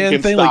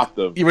Batman thing? Like,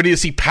 them. You ready to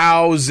see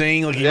Pow,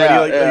 Zing? Like,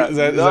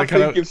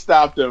 nothing can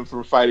stop them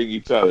from fighting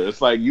each other.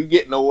 It's like, you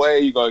get in the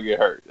way, you're gonna get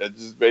hurt.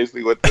 That's just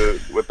basically what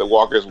the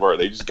walkers were.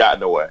 They just got in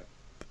the way.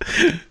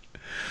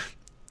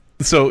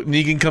 So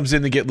Negan comes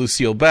in to get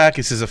Lucille back.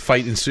 He says a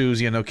fight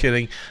ensues. Yeah, no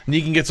kidding.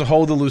 Negan gets a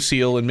hold of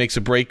Lucille and makes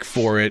a break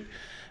for it.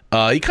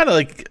 He kind of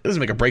like doesn't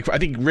make a break. I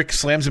think Rick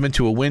slams him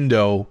into a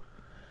window,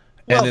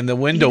 and then the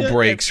window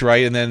breaks,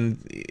 right? And then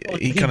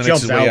he kind of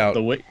makes his way out.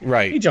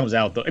 Right. He jumps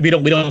out. We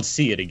don't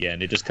see it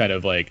again. It just kind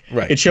of like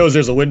it shows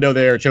there's a window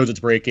there. It shows it's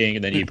breaking,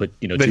 and then you put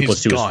 2 + 2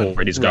 is 4,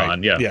 and he's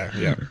gone.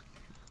 Yeah.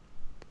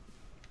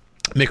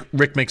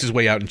 Rick makes his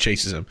way out and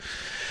chases him.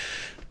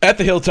 At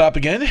the hilltop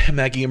again,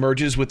 Maggie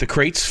emerges with the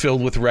crates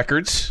filled with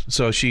records.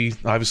 So she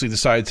obviously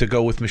decided to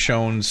go with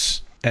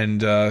Michonne's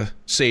and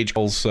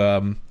Sage's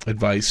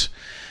advice.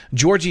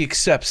 Georgie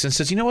accepts and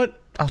says, "You know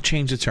what? I'll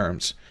change the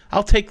terms.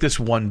 I'll take this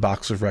 1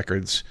 box of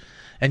records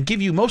and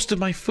give you most of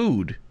my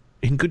food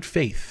in good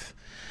faith.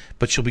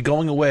 But she'll be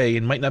going away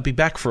and might not be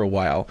back for a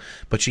while.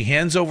 But she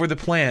hands over the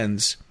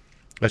plans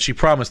that she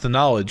promised, the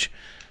knowledge,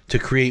 to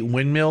create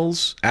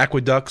windmills,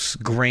 aqueducts,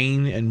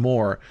 grain, and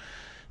more.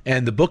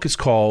 And the book is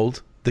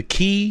called The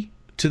Key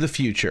to the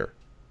Future."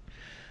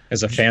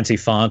 There's a fancy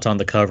font on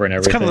the cover and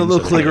everything. It's kind of a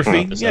little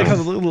calligraphy. Yeah, kind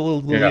of a little.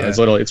 It's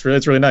little. It's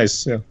really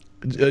nice. Yeah.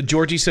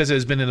 Georgie says it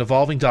has been an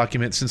evolving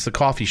document since the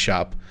coffee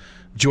shop.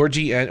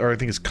 Georgie or I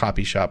think it's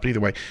copy shop, but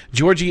either way,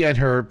 Georgie and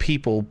her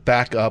people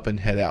back up and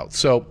head out.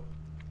 So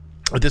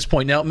at this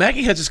point now,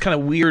 Maggie has this kind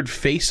of weird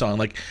face on.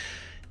 Like,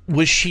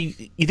 was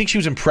she? You think she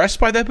was impressed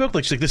by that book?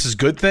 Like, she's like, "This is a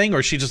good thing," or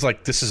is she just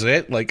like, "This is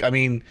it"? Like, I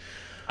mean,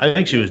 I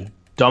think she was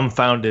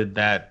dumbfounded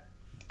that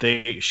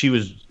she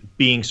was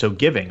being so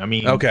giving. I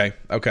mean, okay.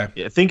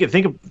 Think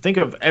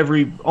of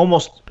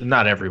almost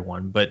not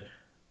everyone, but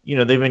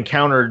they've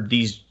encountered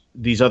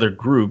these other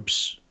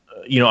groups,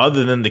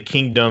 other than the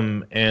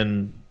Kingdom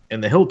and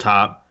the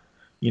Hilltop.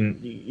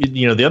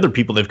 The other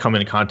people they've come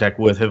into contact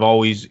with have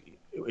always,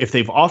 if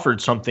they've offered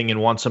something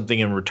and want something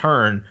in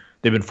return,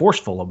 they've been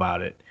forceful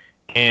about it.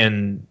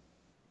 And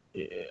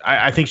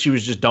I think she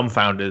was just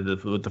dumbfounded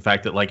with the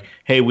fact that, like,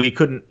 hey, we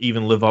couldn't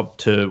even live up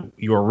to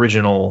your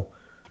original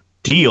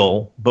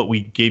deal, but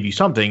we gave you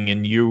something,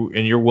 and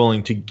you're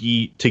willing to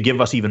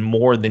give us even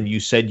more than you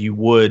said you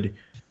would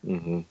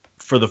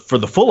for the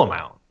full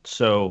amount.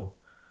 So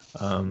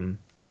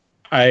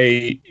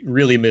I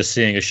really miss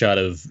seeing a shot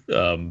of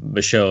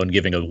Michonne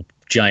giving a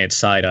giant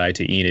side eye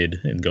to Enid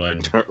and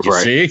going, "You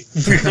see?"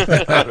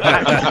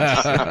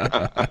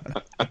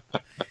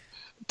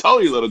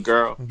 Told you, little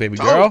girl. Baby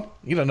girl,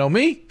 you don't know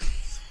me.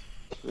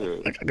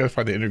 I gotta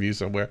find the interview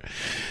somewhere.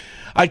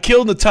 "I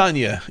killed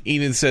Natanya,"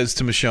 Enid says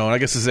to Michonne. I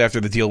guess this is after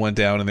the deal went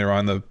down and they're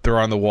on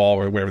the wall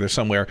or wherever, they're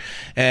somewhere.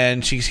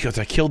 And she goes,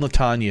 "I killed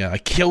Natanya. I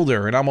killed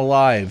her, and I'm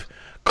alive.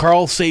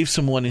 Carl saved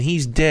someone, and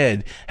he's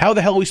dead. How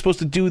the hell are we supposed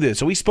to do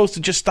this? Are we supposed to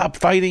just stop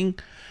fighting?"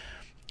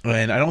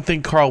 And I don't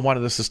think Carl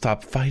wanted us to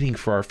stop fighting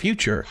for our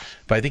future,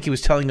 but I think he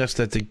was telling us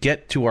that to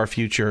get to our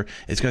future,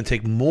 it's going to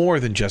take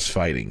more than just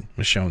fighting,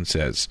 Michonne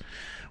says.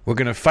 "We're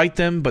going to fight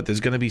them, but there's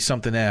going to be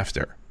something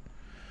after,"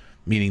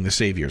 meaning the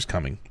Savior's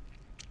coming.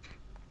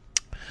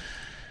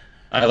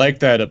 I like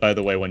that, by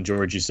the way, when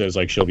Georgie says,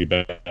 like, she'll be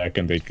back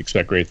and they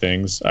expect great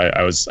things.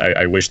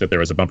 I wish that there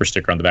was a bumper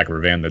sticker on the back of her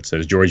van that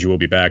says, "Georgie will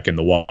be back in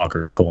the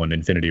Walker: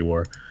 Infinity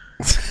War."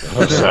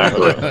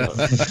 Exactly.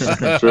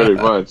 Pretty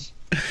much.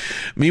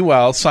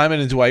 Meanwhile, Simon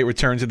and Dwight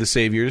return to the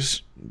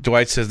Saviors.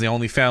 Dwight says they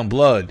only found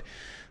blood.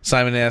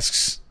 Simon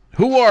asks,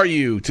 "Who are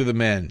you?" to the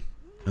men.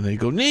 And they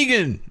go,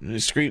 "Negan!" And they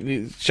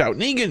shout,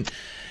 "Negan!"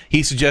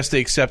 He suggests they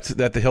accept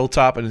that the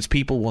Hilltop and its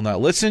people will not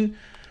listen.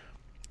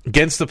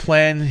 Against the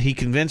plan, he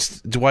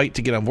convinced Dwight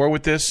to get on board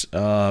with this.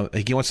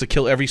 He wants to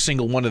kill every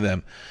single one of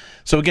them.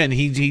 So again,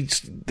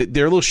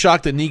 they're a little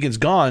shocked that Negan's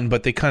gone,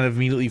 but they kind of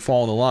immediately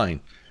fall in the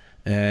line.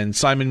 And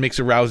Simon makes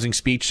a rousing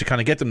speech to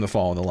kind of get them to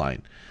fall in the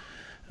line.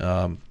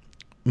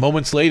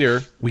 Moments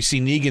later, we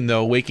see Negan,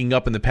 though, waking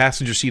up in the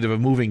passenger seat of a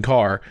moving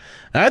car.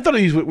 And I thought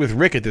he was with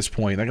Rick at this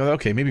point. I go,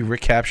 okay, maybe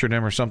Rick captured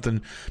him or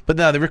something. But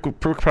no, Rick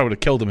probably would have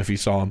killed him if he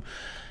saw him.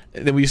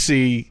 And then we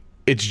see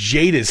it's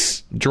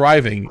Jadis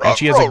driving, and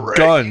she has a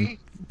gun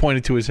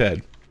pointed to his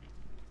head.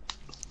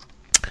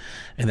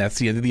 And that's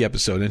the end of the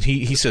episode. And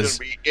he says, "It's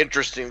going to be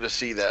interesting to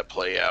see that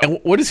play out." And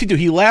what does he do?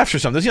 He laughs or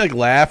something. Does he like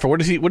laugh, or what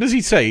does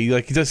he say?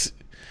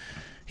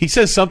 He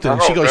says something.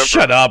 And she goes,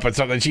 "Shut up!" or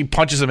something. And she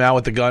punches him out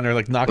with the gun, or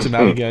like knocks him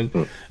out again.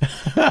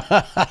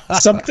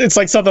 It's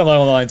like something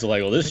along the lines of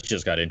like, "Well, this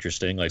just got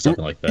interesting," like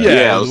something like that.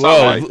 Yeah, something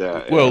like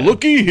that. Yeah. Well,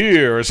 looky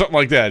here, or something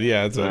like that.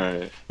 Yeah, it's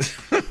right.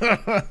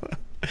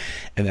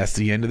 And that's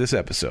the end of this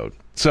episode.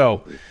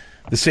 So,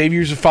 the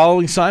Saviors are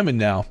following Simon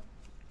now.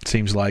 It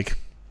seems like.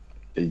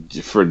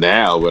 For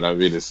now, but I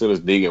mean, as soon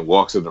as Negan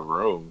walks in the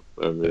room,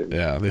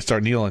 yeah, they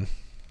start kneeling.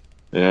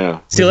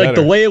 Yeah. See, like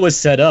the way it was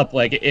set up,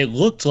 like it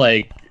looked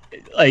like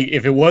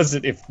if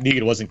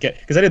Negan wasn't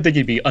because I didn't think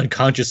he'd be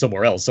unconscious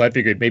somewhere else, so I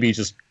figured maybe he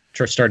just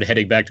started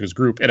heading back to his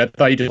group, and I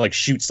thought he'd just like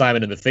shoot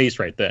Simon in the face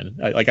right then.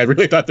 I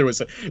really thought there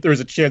was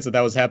a chance that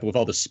was happening with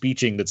all the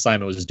speeching that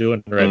Simon was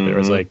doing right there. I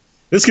was like,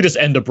 this could just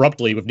end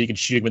abruptly with Negan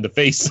shooting him in the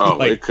face. Oh,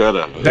 like, it could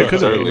have. That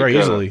could have very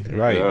easily,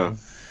 right? Yeah.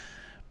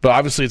 But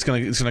obviously,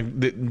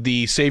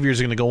 the Saviors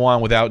are gonna go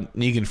on without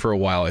Negan for a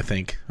while. I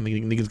think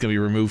Negan's gonna be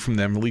removed from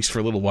them at least for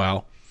a little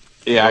while.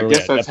 Yeah, I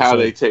guess that's how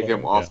they take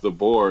him off the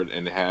board,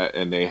 and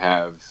they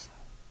have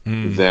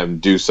them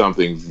do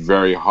something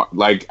very hard.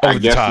 Like, Over I the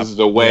guess top. this is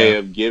a way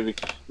of giving,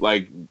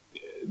 like,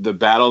 the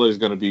battle is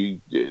going to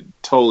be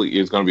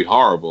is going to be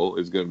horrible.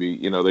 It's going to be,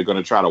 they're going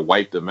to try to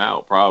wipe them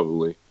out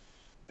probably.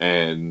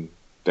 And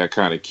that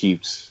kind of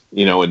keeps,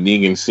 and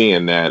Negan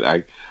seeing that,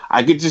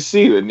 I could just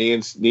see that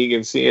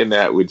Negan seeing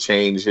that would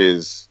change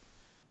his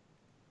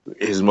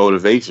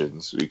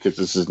motivations, because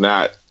this is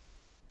not,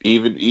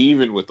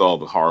 even with all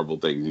the horrible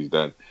things he's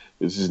done,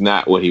 this is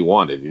not what he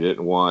wanted. He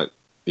didn't want,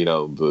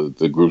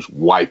 the groups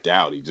wiped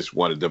out. He just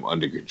wanted them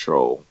under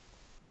control.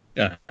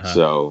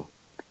 So,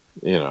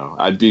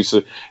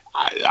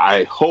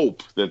 I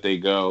hope that they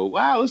go,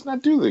 wow, let's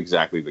not do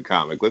exactly the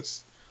comic.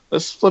 Let's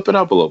flip it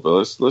up a little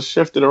bit. Let's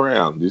shift it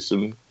around. Do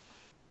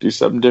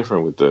something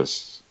different with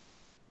this.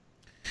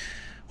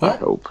 Well, I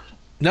hope.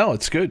 No,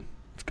 it's good.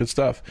 It's good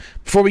stuff.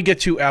 Before we get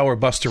to our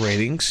Buster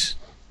ratings,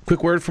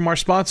 quick word from our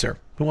sponsor.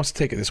 Who wants to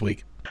take it this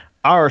week?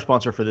 Our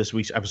sponsor for this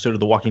week's episode of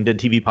the Walking Dead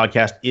TV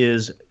podcast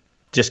is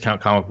discount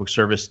comic book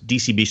service,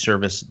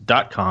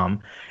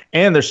 dcbservice.com,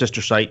 and their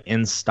sister site,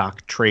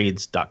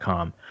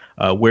 instocktrades.com,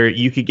 where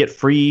you could get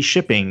free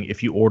shipping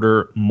if you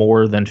order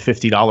more than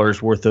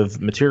 $50 worth of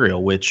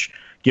material, which,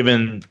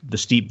 given the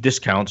steep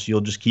discounts,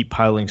 you'll just keep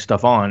piling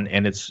stuff on,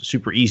 and it's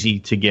super easy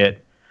to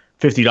get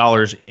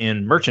 $50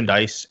 in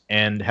merchandise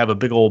and have a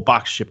big old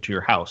box shipped to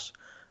your house,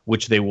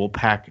 which they will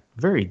pack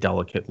very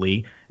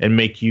delicately and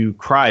make you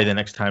cry the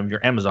next time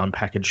your Amazon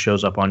package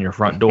shows up on your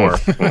front door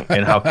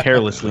and how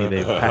carelessly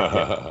they've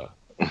packed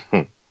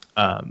it.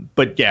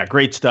 But yeah,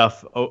 great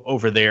stuff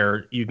over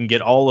there. You can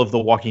get all of the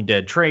Walking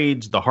Dead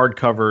trades, the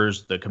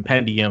hardcovers, the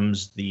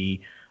compendiums, the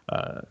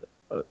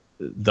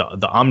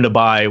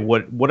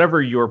omnibuy,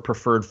 whatever your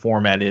preferred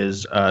format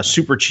is,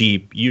 super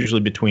cheap.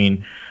 Usually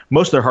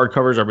most of their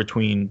hardcovers are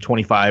between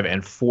 25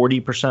 and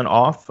 40%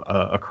 off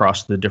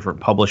across the different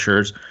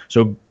publishers.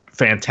 So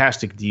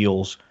fantastic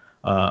deals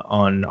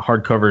on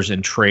hardcovers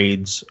and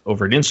trades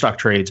over at InStock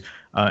Trades.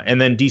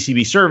 And then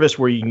DCB Service,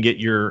 where you can get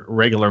your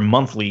regular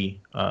monthly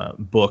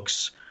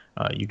books.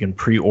 You can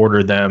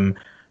pre-order them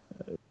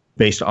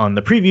based on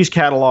the previews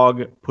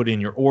catalog, put in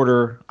your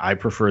order. I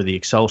prefer the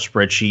Excel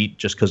spreadsheet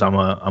just because I'm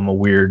a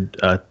weird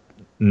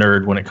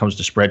nerd when it comes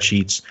to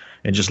spreadsheets,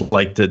 and just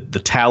like the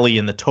tally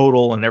and the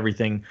total and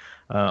everything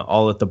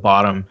all at the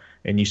bottom.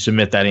 And you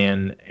submit that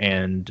in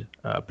and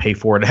pay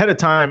for it ahead of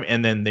time,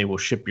 and then they will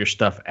ship your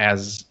stuff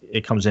as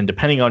it comes in,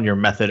 depending on your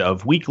method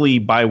of weekly,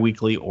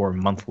 bi-weekly, or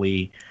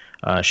monthly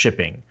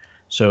shipping.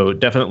 So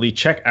definitely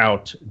check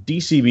out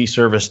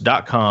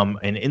dcbservice.com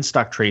and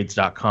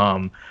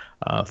instocktrades.com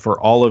for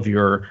all of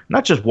your,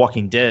 not just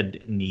Walking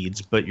Dead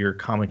needs, but your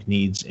comic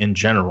needs in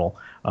general,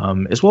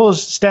 as well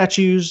as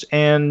statues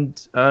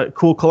and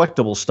cool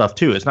collectible stuff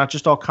too. It's not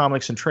just all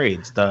comics and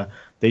trades.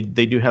 They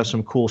do have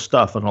some cool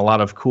stuff and a lot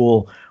of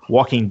cool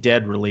Walking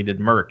Dead related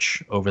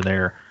merch over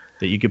there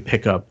that you could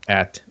pick up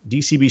at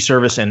DCB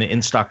Service and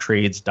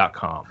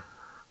instocktrades.com.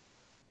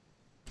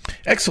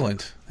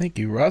 Excellent. Thank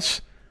you,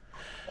 Russ.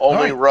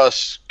 Only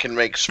Russ can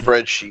make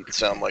spreadsheets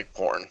sound like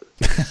porn.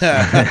 Good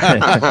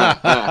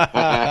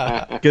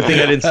thing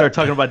I didn't start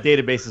talking about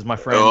databases, my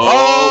friend.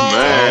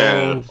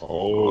 Oh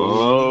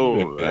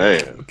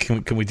man.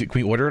 Can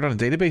we order it on a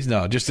database?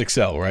 No, just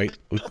Excel, right?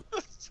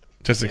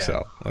 Just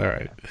Excel. All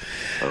right.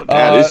 Oh,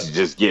 now this is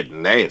just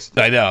getting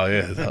nasty. I know.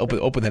 Yeah.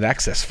 Open that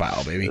Access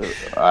file, baby.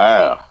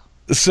 Wow.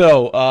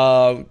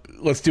 So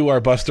let's do our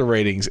Buster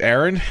ratings.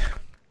 Aaron?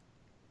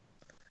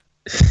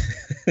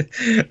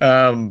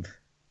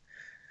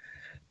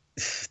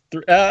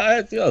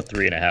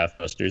 3.5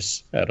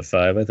 Busters out of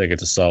 5. I think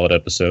it's a solid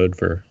episode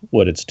for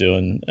what it's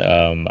doing.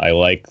 I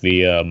like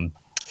the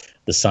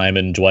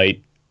Simon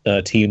Dwight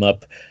team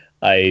up.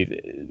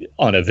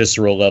 On a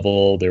visceral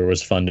level, there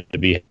was fun to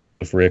be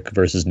with Rick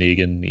versus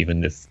Negan,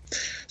 even if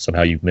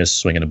somehow you miss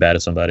swinging a bat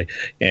at somebody.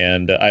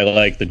 And I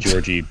like the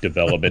Georgie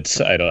developments.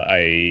 I don't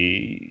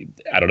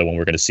know when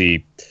we're going to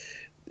see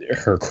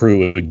her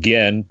crew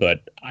again,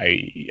 but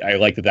I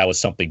like that was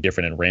something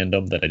different and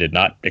random that I did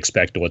not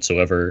expect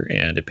whatsoever,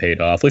 and it paid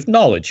off with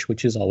knowledge,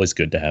 which is always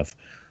good to have.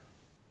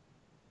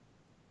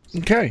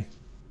 Okay.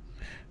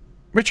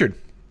 Richard?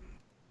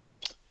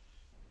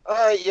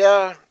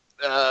 I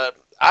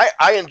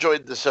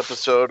enjoyed this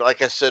episode.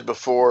 Like I said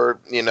before,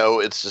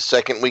 it's the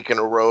second week in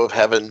a row of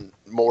having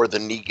more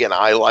than Negan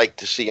I like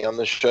to see on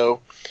the show.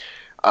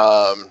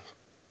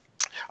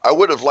 I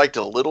would have liked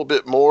a little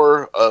bit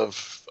more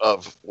of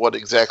what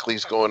exactly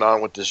is going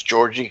on with this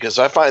Georgie, because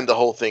I find the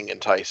whole thing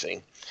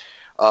enticing,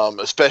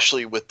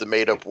 especially with the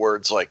made-up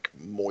words like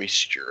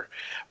moisture.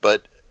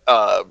 But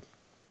all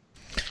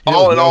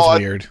in all, that was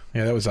weird.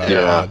 That was odd.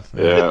 Yeah,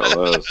 it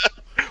was.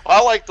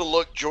 I like the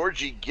look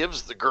Georgie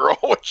gives the girl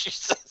when she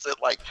says it.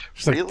 Like,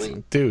 really,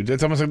 like, dude?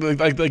 It's almost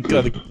like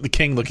the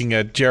king looking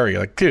at Jerry.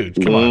 Like, dude,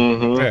 come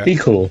on, yeah. Be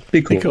cool.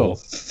 Be cool.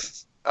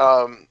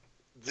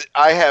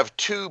 I have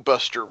 2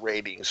 Buster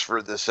ratings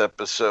for this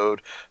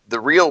episode. The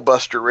real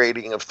Buster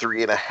rating of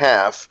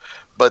 3.5,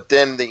 but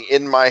then the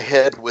in my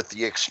head with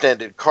the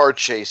extended car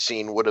chase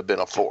scene would have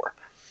been a 4.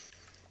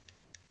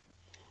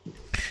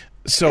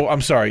 So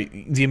I'm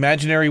sorry. The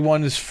imaginary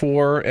one is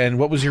 4, and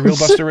what was your real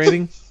Buster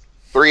rating?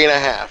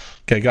 3.5.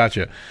 Okay,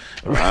 gotcha.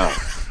 Wow.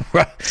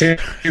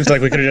 Seems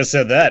like we could have just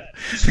said that.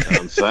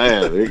 I'm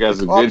saying you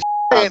guys are good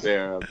out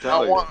there. I'm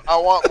telling you. I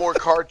want more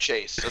car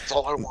chase. That's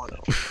all I want.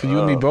 You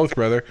and me both,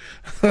 brother.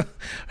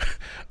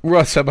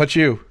 Russ, how about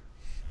you?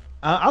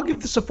 I'll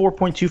give this a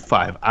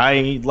 4.25.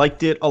 I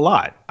liked it a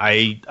lot.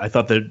 I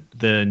thought the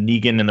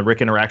Negan and the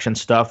Rick interaction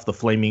stuff, the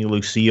flaming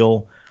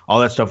Lucille, all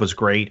that stuff was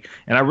great.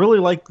 And I really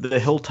liked the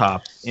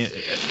Hilltop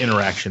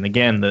interaction.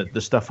 Again,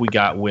 the stuff we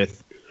got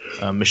with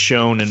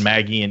Michonne and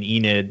Maggie and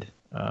Enid.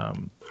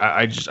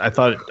 I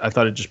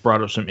thought it just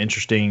brought up some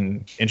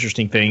interesting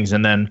things.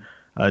 And then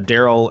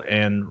Daryl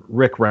and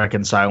Rick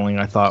reconciling,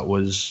 I thought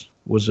was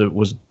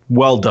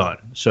well done.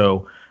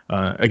 So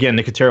again,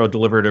 Nicotero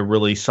delivered a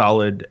really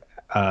solid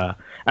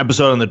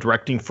episode on the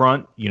directing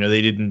front.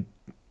 They didn't,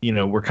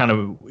 we're kind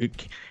of,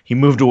 he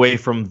moved away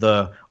from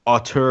the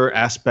auteur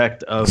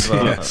aspect of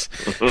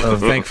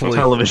thankfully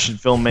television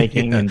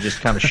filmmaking and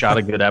just kind of shot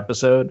a good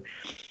episode.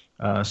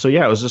 So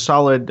yeah, it was a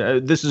solid.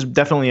 This is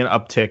definitely an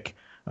uptick.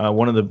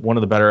 One of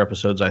the better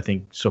episodes I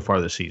think so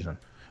far this season.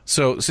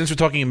 So since we're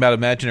talking about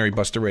imaginary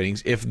Buster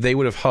ratings, if they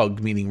would have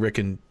hugged, meaning Rick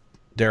and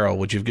Daryl,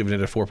 would you have given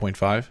it a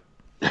 4.5?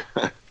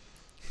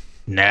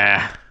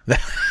 Nah.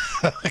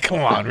 Come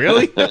on,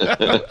 really? All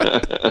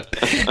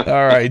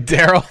right,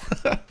 Daryl.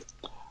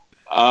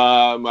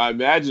 My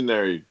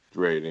imaginary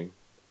rating.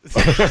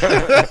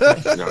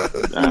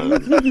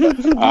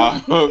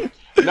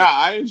 No,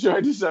 I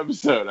enjoyed this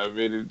episode. I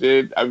mean,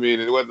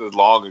 it wasn't as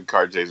long as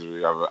car chase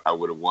as I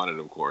would have wanted,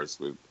 of course,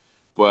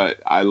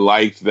 but I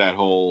liked that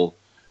whole,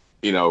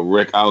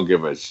 Rick, I don't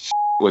give a shit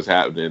what's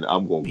happening.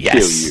 I'm going to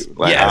kill you.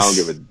 Like, I don't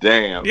give a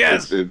damn.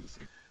 Yes. It's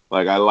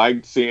like, I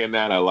liked seeing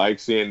that. I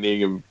liked seeing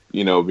Negan,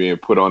 being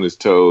put on his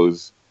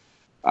toes.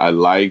 I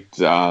liked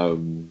the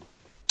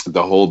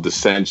whole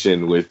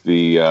dissension with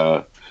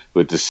the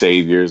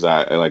saviors.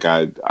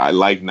 I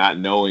like not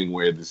knowing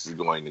where this is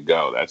going to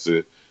go.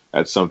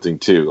 That's something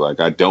too.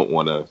 Like, I don't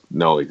want to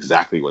know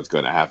exactly what's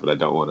going to happen. I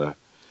don't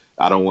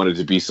want it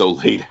to be so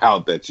laid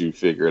out that you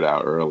figure it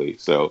out early.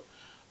 So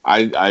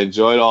I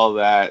enjoyed all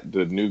that.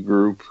 The new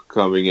group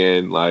coming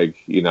in, I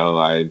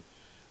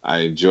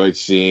enjoyed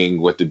seeing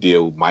what the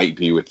deal might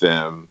be with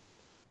them.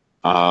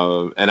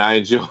 And I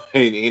enjoyed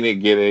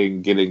Enid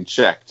getting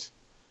checked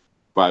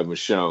by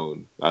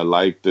Michonne. I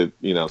liked that,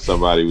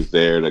 somebody was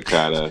there to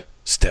kind of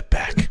step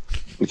back.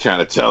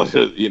 Kind of tell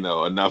her,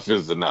 enough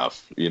is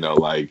enough. You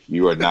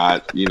are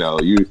not, you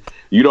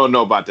don't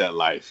know about that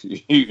life.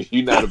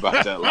 You're not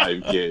about that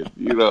life, kid.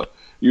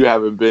 You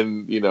haven't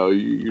been, you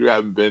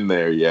haven't been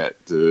there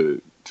yet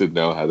to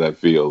know how that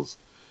feels.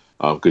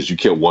 Because you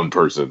killed one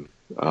person.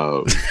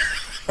 This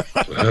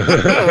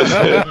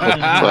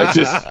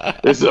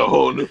is a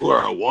whole new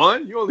world.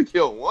 One? You only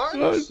killed one?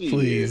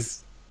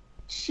 Please.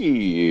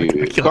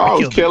 Shit.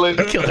 Carl's killing.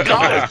 I killed the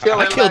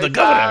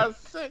governor.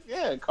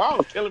 Yeah, Carl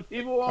was killing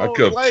people. I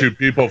killed 2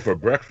 people for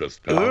breakfast.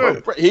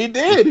 He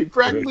did. He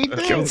practically did.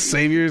 I killed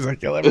saviors. I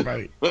killed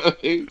everybody.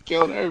 He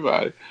killed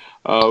everybody.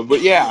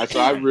 But yeah,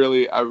 so I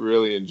really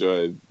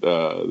enjoyed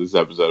this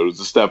episode. It was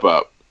a step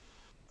up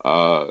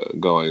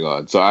going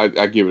on. So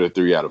I give it a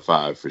 3 out of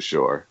 5 for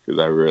sure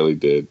because I really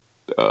did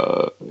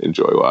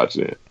enjoy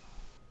watching it.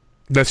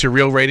 That's your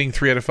real rating,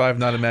 3 out of 5,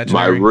 not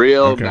imaginary? My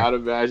real, not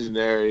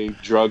imaginary,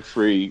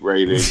 drug-free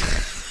rating,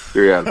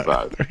 3 out of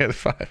 5. 3 out of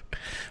 5.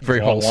 Very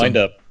wholesome. Wind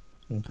up.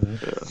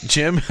 Mm-hmm.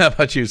 Jim, how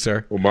about you,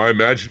 sir? Well, my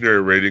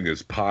imaginary rating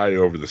is pi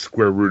over the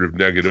square root of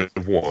 -1.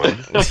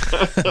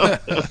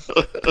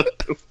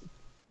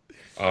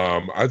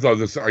 I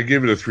thought I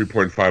gave it a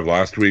 3.5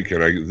 last week,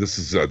 and this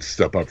is a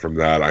step up from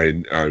that.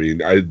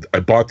 I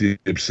bought the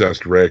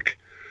Obsessed Rick.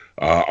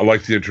 I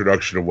liked the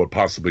introduction of what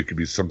possibly could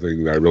be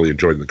something that I really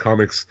enjoyed in the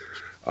comics.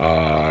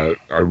 I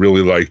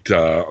really liked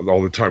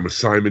all the time with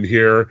Simon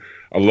here.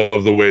 I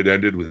love the way it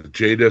ended with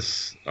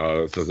Jadis.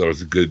 So that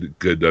was a good,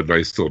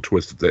 nice little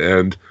twist at the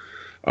end.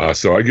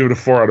 So I give it a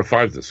 4 out of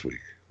 5 this week.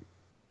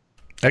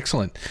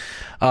 Excellent.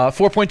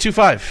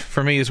 4.25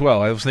 for me as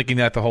well. I was thinking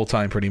that the whole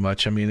time, pretty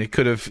much. I mean, it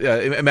could have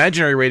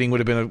imaginary rating would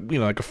have been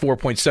like a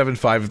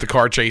 4.75 if the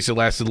car chase had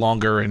lasted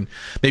longer and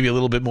maybe a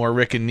little bit more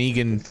Rick and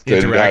Negan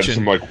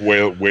interaction. Had some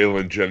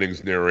Waylon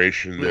Jennings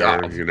narration there.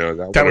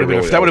 That would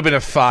have been a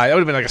 5. That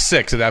would have been like a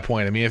 6 at that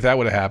point. I mean, if that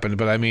would have happened.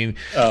 But I mean,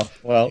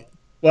 well,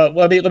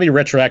 let me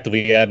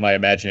retroactively add my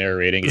imaginary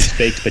rating. It's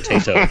baked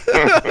potato.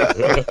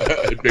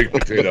 Baked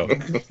potato.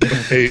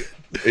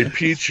 A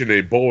peach in a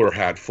bowler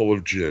hat full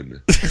of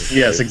gin.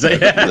 Yes,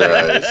 exactly.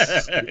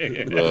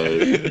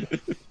 Nice.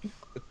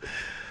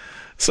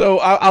 So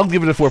I'll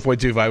give it a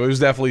 4.25. It was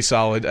definitely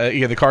solid.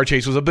 The car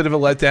chase was a bit of a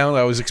letdown.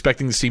 I was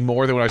expecting to see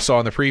more than what I saw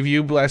in the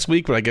preview last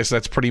week, but I guess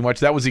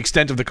that was the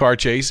extent of the car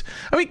chase.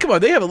 I mean, come on,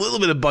 they have a little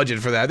bit of budget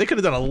for that. They could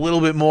have done a little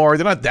bit more.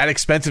 They're not that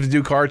expensive to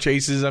do car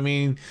chases. I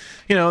mean,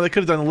 they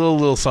could have done a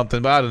little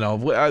something, but I don't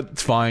know.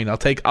 It's fine. I'll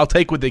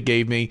take what they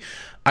gave me.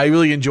 I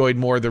really enjoyed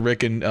more of the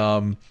Rick and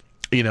the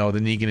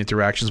Negan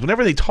interactions.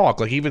 Whenever they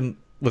talk, like even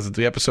was it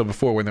the episode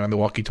before when they're on the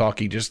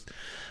walkie-talkie, just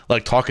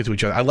like talking to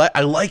each other.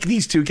 I like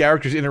these two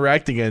characters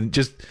interacting, and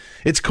just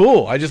it's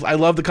cool. I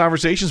love the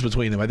conversations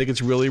between them. I think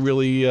it's really,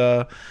 really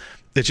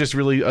it's just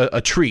really a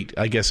treat,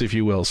 I guess, if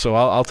you will. So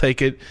I'll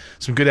take it.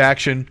 Some good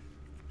action,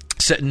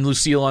 setting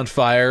Lucille on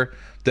fire,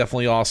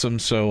 definitely awesome.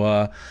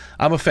 So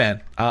I'm a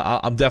fan.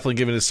 I'm definitely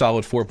giving it a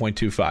solid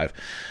 4.25.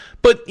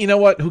 But you know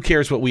what? Who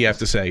cares what we have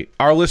to say?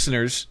 Our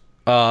listeners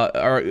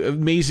are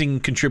amazing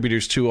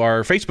contributors to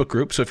our Facebook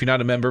group. So if you're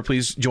not a member,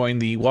 please join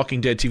the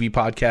Walking Dead TV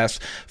Podcast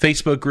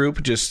Facebook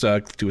group. Just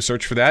do a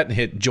search for that and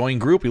hit join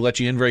group. We let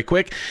you in very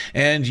quick.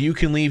 And you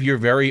can leave your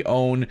very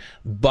own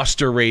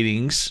Buster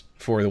ratings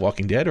for The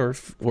Walking Dead or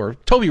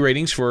Toby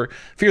ratings for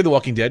Fear the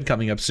Walking Dead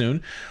coming up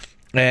soon.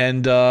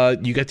 And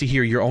you get to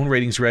hear your own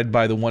ratings read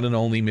by the one and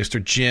only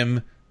Mr.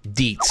 Jim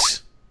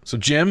Dietz. So,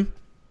 Jim,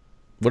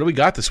 what do we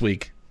got this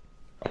week?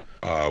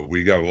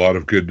 We got a lot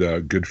of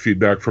good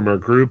feedback from our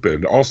group,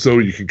 and also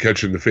you can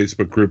catch in the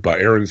Facebook group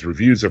Aaron's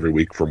reviews every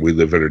week from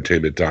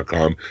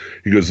WeLiveEntertainment.com.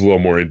 He goes a little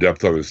more in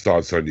depth on his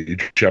thoughts on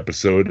each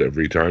episode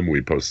every time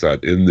we post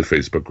that in the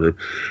Facebook group.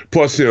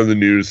 Plus, the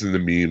news and the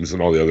memes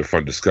and all the other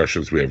fun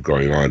discussions we have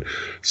going on.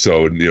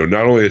 So,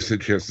 not only is it a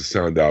chance to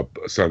sound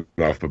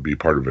off, but be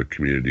part of a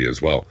community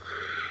as well.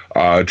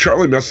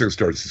 Charlie Messing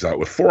starts us out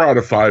with 4 out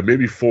of 5,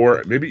 maybe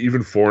 4, maybe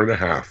even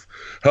 4.5.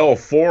 Hell,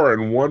 4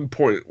 and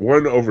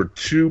 1.1 over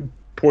 2.3.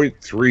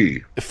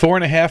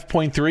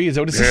 4.5.3? Is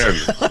that what it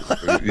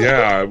says?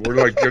 Yeah, we're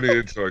like getting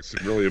into like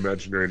some really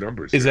imaginary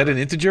numbers. Is that an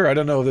integer? I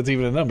don't know if that's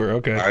even a number.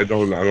 Okay. I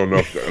don't know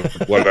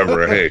if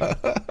whatever. Hey,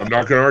 I'm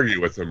not going to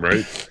argue with them,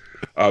 right?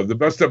 The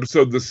best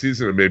episode this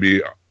season, and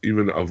maybe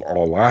even of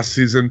all last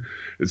season.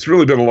 It's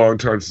really been a long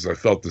time since I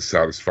felt this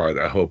satisfied.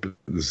 I hope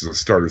this is a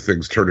start of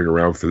things turning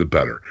around for the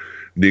better.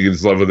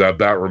 Negan's love of that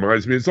bat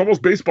reminds me it's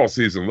almost baseball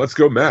season. Let's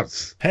go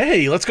Mets.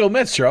 Hey, let's go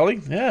Mets,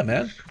 Charlie. Yeah,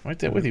 man. Right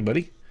there with you,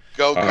 buddy.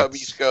 Go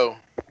Cubbies, go.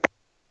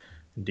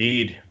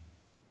 Indeed.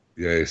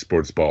 Yay,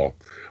 sports ball.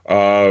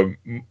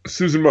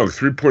 Susan Monk,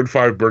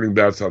 3.5 burning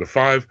bats out of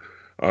 5.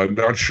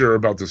 Not sure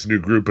about this new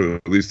group, but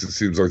at least it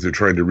seems like they're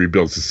trying to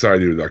rebuild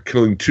society without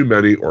killing too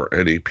many or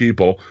any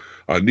people.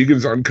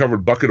 Negan's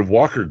uncovered bucket of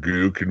walker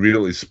goo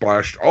conveniently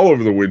splashed all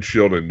over the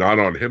windshield and not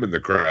on him in the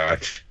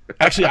crotch.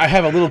 Actually, I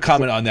have a little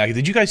comment on that.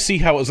 Did you guys see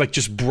how it was like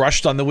just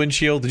brushed on the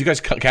windshield? Did you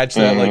guys catch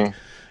that? Mm-hmm. Like,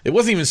 it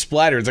wasn't even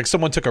splattered. It's like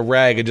someone took a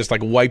rag and just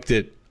like wiped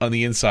it on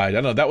the inside.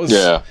 I don't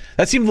know.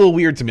 That seemed a little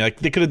weird to me. Like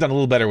they could have done a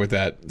little better with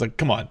that. It's like,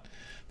 come on,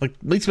 like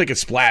at least make it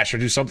splash or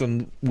do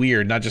something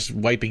weird, not just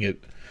wiping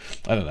it.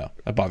 I don't know.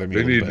 That bothered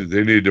me.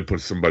 They need to put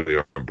somebody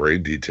on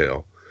brain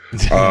detail.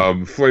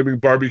 Flaming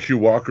barbecue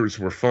walkers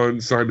were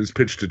fun. Simon's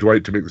pitch to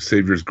Dwight to make the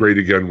Saviors great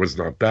again was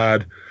not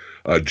bad.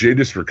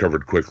 Jadis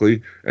recovered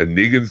quickly, and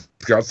Negan's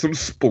got some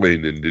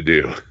splaining to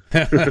do.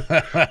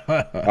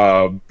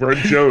 Brent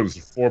Jones,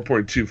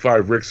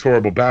 4.25. Rick's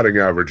horrible batting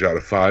average out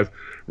of 5.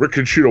 Rick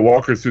can shoot a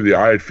walker through the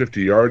eye at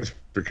 50 yards,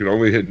 but can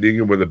only hit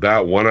Negan with a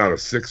bat 1 out of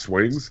 6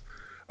 swings.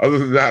 Other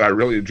than that, I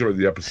really enjoyed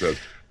the episode,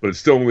 but it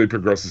still only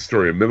progressed the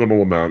story a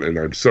minimal amount, and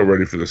I'm so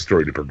ready for the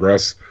story to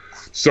progress.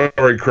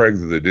 Sorry, Craig,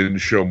 that they didn't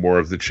show more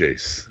of the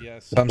chase.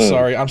 Yes, I'm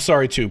sorry. I'm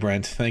sorry too,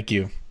 Brent. Thank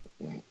you.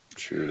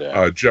 True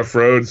that. Jeff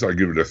Rhodes, I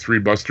give it a 3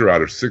 Buster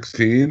out of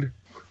 16.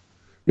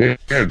 Man,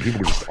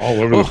 people are just all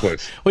over the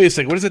place. Wait a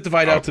second. What does it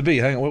divide out to be?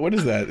 Hang on. What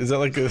is that? Is that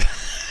like a...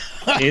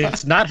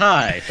 It's not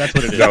high. That's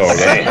what it is. No,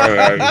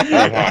 that's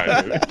not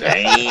high.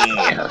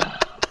 Damn.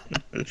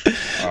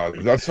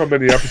 That's how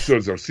many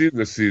episodes I've seen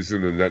this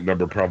season, and that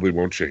number probably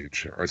won't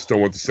change. I still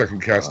want the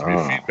second cast to be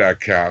a feedback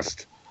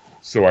cast,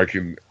 so I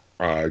can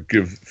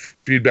give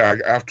feedback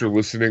after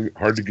listening.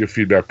 Hard to give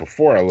feedback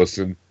before I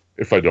listen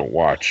if I don't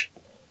watch.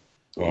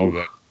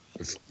 So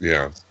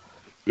yeah.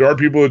 There are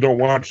people that don't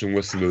watch and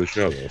listen to the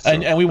show, though, so.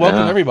 and we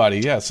welcome everybody.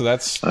 Yeah, so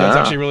that's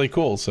actually really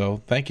cool.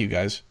 So thank you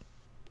guys.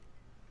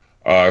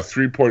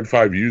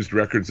 3.5 used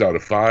records out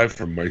of 5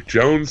 from Mike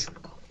Jones.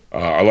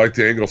 I like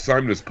the angle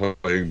Simon is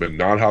playing, but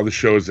not how the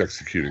show is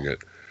executing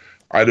it.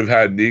 I'd have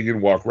had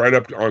Negan walk right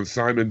up on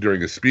Simon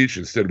during a speech.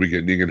 Instead, we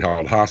get Negan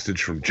held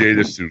hostage from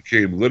Jadis, who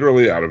came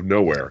literally out of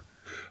nowhere.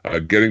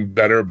 Getting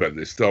better, but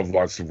they still have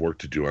lots of work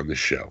to do on this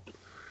show.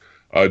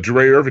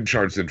 DeRay Irvin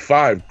chimes in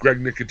 5. Greg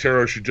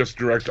Nicotero should just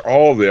direct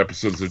all the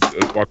episodes of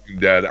Walking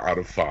Dead out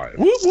of 5.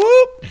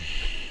 Whoop,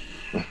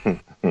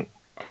 whoop.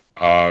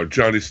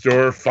 Johnny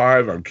Storr,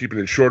 5. I'm keeping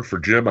it short for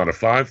Jim out of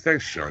 5.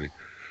 Thanks, Johnny.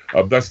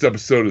 Best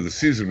episode of the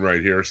season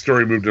right here.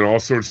 Story moved in all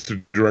sorts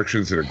of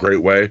directions in a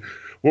great way.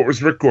 What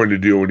was Rick going to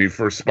do when he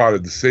first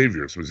spotted the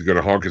Saviors? Was he going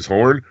to honk his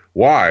horn?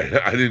 Why?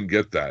 I didn't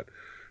get that.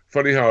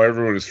 Funny how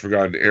everyone has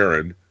forgotten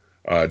Aaron.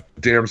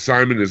 Damn,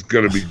 Simon is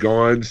going to be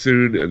gone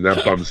soon, and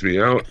that bums me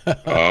out.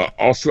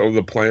 Also,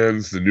 the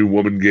plans the new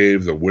woman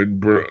gave, the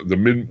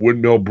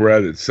windmill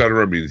bread,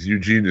 etc., means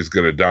Eugene is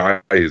going to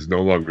die. He is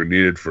no longer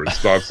needed for his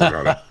thoughts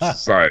on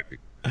society.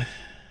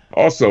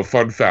 Also,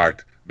 fun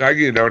fact,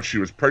 Maggie announced she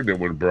was pregnant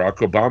when Barack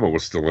Obama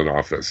was still in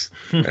office.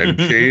 And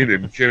Kane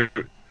and Kim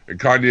and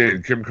Kanye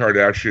and Kim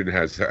Kardashian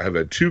have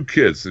had 2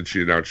 kids since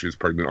she announced she was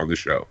pregnant on the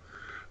show.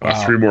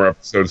 3 more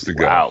episodes to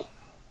go. Wow.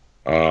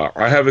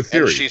 I have a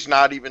theory. And she's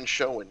not even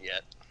showing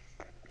yet.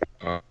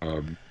 I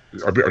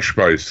should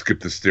probably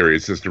skip this theory.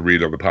 It's just a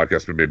read on the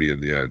podcast, but maybe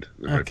in the end.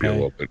 There might be a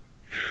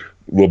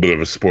little bit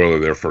of a spoiler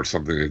there for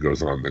something that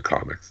goes on in the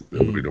comics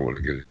that we don't want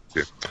to get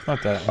into.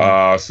 Not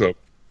that. So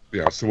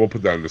we'll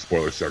put that in the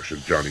spoiler section,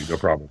 Johnny. No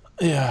problem.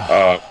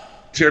 Yeah.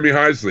 Tammy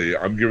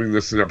Heisley, I'm giving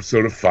this an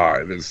episode of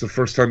 5. It's the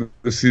first time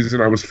this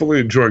season I was fully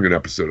enjoying an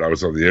episode. I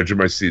was on the edge of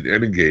my seat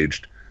and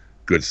engaged.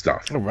 Good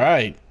stuff. All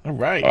right.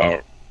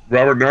 Robert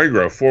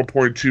Nigro,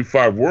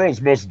 4.25,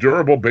 world's most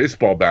durable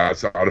baseball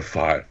bats out of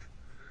 5.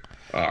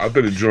 I've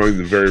been enjoying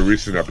the very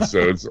recent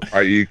episodes,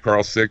 i.e.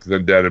 Carl Sick,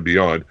 Then Dead, and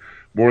Beyond,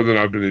 more than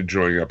I've been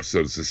enjoying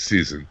episodes this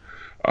season.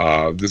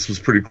 This was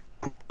pretty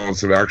cool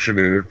balance of action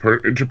and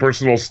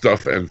interpersonal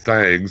stuff and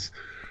things,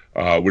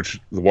 which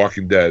The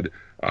Walking Dead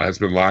has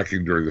been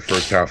lacking during the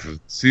first half of the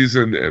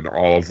season and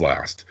all of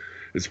last.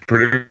 It's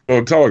pretty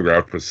well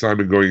telegraphed, but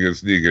Simon going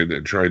against Negan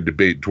and trying to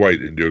bait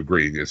Dwight into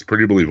agreeing is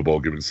pretty believable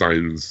given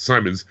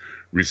Simon's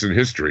recent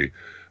history.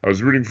 I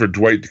was rooting for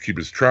Dwight to keep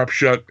his trap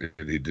shut,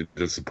 and he didn't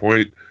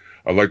disappoint.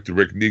 I liked the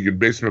Rick Negan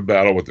basement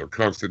battle with their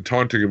constant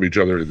taunting of each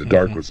other in the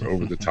dark was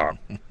over the top.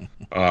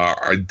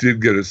 I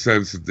did get a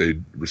sense that they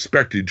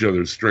respect each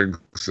other's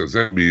strengths as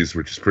enemies,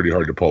 which is pretty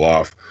hard to pull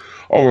off.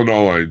 All in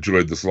all, I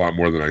enjoyed this a lot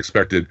more than I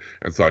expected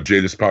and thought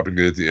Jadis popping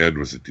in at the end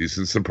was a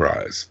decent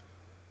surprise.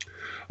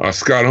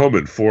 Scott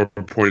Homan,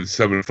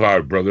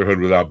 4.75, Brotherhood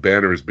Without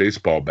Banners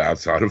baseball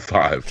bats out of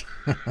 5.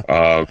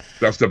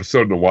 Best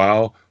episode in a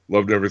while.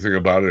 Loved everything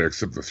about it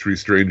except the 3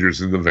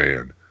 strangers in the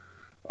van.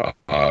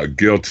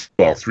 Gail,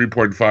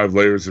 3.5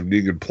 layers of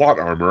Negan plot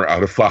armor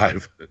out of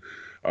 5.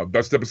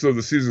 Best episode of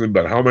the season,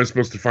 but how am I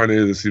supposed to find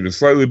any of this even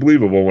slightly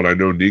believable when I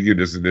know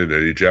Negan isn't in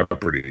any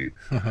jeopardy?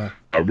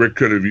 Rick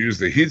could have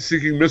used a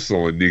heat-seeking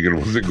missile and Negan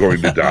wasn't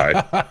going to die.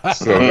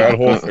 So that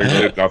whole thing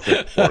did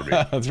nothing for me.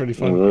 That's pretty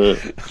funny.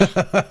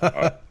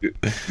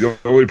 The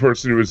only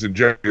person who was in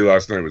jeopardy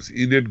last night was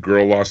Enid.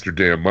 Girl lost her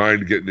damn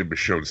mind getting in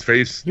Michonne's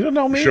face. You don't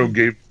know me?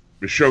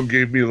 Michonne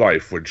gave me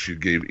life when she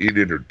gave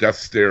Enid her death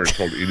stare and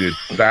told Enid,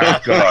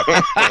 back up.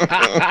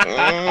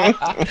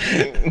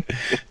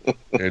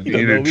 And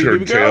Enid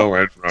turned tail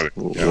and running.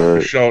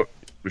 Yeah,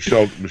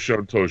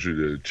 Michonne told you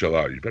to chill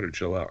out. You better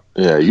chill out.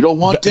 Yeah, you don't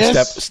want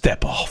this?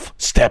 Step off.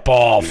 Step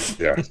off.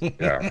 Yeah,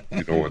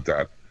 you don't want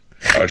that.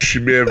 She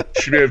may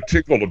have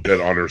tickled a bit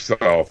on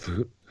herself.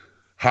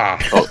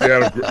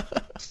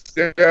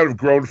 Stay out of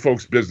grown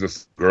folks'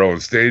 business, girl,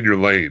 and stay in your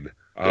lane.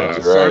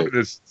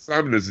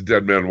 Simon is a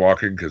dead man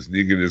walking because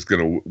Negan is going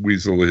to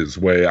weasel his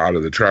way out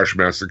of the Trash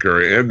Massacre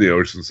and the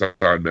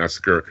Oceanside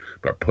Massacre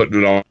by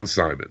putting it all on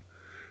Simon.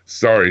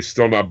 Sorry,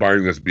 still not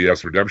buying this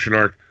BS redemption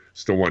arc.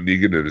 Still want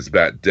Negan and his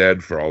bat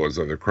dead for all his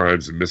other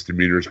crimes and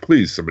misdemeanors.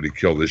 Please, somebody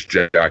kill this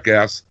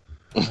jackass.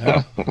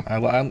 Yeah,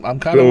 I'm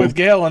kind of with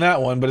Gail on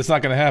that one, but it's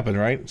not going to happen,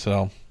 right?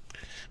 So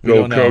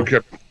Bill Coe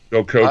kept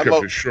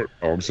it short.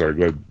 Oh, I'm sorry.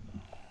 Go ahead.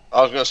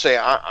 I was going to say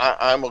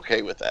I'm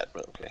okay with that,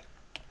 but okay.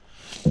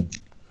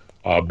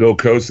 Bill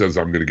Coe says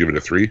I'm going to give it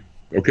a 3.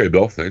 Okay,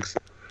 Bill, thanks.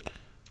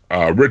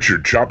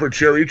 Richard Chopper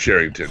Cherry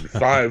Charrington,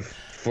 5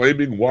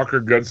 flaming Walker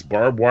Guts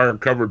barbed wire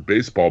covered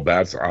baseball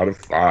bats out of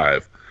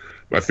 5.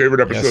 My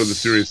favorite episode of the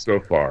series so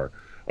far.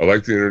 I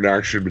like the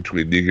interaction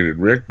between Negan and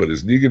Rick, but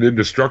is Negan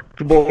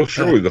indestructible?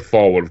 Surely the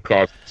fall would have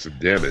caused some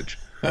damage.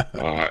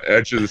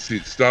 Edge of the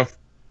seat stuff.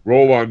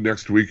 Roll on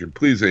next week, and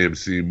please,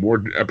 AMC,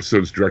 more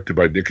episodes directed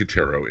by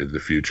Nicotero in the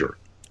future.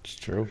 It's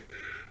true.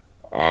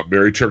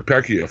 Mary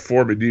Turkpeckia,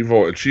 4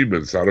 medieval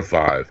achievements out of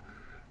 5.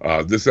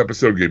 This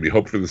episode gave me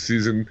hope for the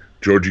season.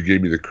 Georgie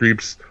gave me the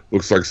creeps.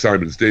 Looks like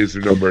Simon's days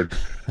are numbered.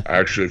 I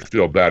actually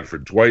feel bad for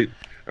Dwight,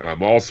 and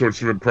I'm all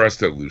sorts of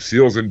impressed at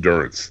Lucille's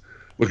endurance.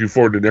 Looking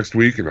forward to next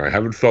week, and I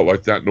haven't felt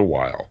like that in a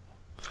while.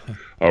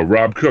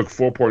 Rob Cook,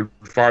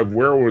 4.5.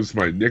 Where was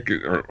my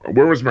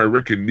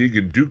Rick and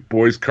Negan Duke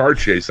Boys car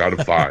chase out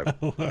of 5?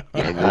 We're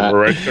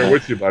right there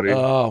with you, buddy.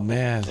 Oh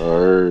man.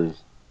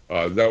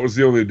 That was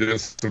the only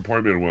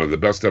disappointment in one of the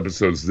best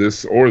episodes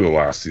this or the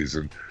last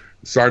season.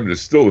 Simon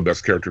is still the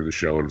best character in the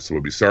show, and so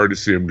we'll be sorry to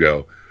see him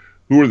go.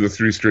 Who are the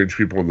 3 strange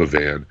people in the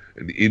van?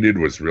 And Enid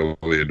was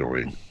really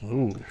annoying.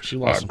 Ooh, she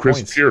lost some Chris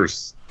points.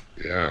 Pierce.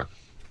 Yeah.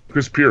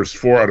 Chris Pierce,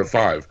 4 out of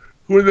 5.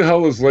 Who in the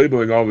hell is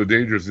labeling all the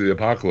dangers of the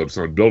apocalypse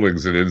on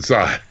buildings and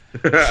inside?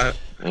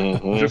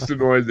 Just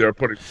annoyed they're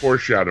putting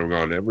foreshadowing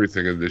on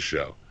everything in this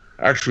show.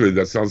 Actually,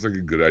 that sounds like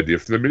a good idea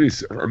for the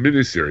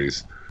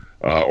miniseries.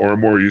 Or a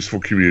more useful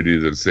community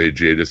than, say,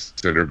 Jadis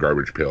and her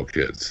Garbage Pail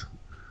Kids.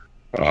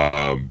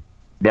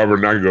 Barbara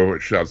Nago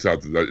shouts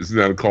out that isn't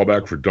that a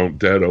callback for Don't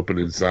Dead Open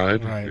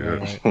Inside? Right.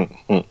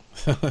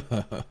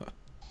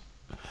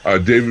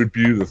 David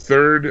Bew the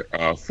third,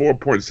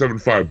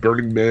 4.75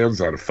 Burning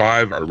Mans out of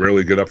 5. I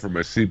rarely get up from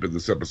my seat, but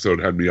this episode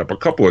had me up a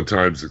couple of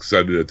times,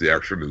 excited at the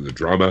action and the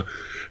drama,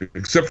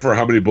 except for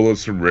how many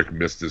bullets from Rick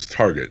missed his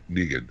target,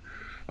 Negan.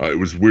 It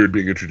was weird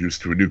being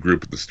introduced to a new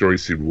group, but the story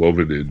seemed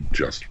woven in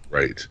just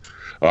right.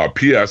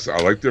 P.S. I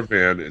like their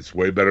van. It's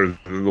way better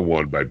than the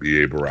one by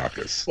B.A.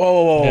 Baracus.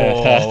 Hold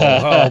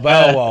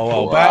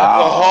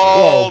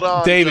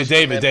on,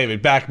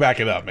 David, back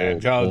it up, man.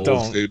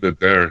 Don't statement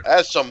there.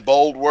 That's some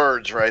bold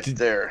words right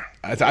there.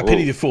 I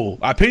pity the fool.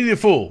 I pity the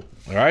fool.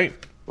 All right.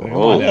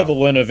 I'll love it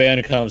when a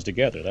van comes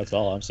together. That's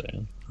all I'm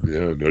saying.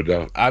 Yeah, no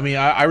doubt. I mean,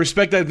 I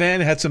respect that van.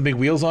 It had some big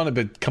wheels on it,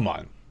 but come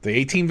on, the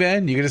 18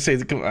 van. You're gonna say,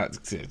 dude,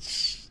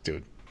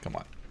 come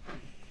on.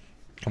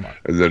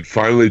 And then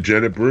finally,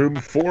 Janet Broom,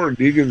 4,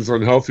 Negan's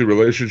unhealthy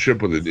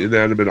relationship with an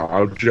inanimate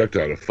object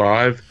out of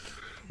 5.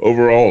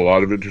 Overall, a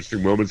lot of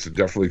interesting moments that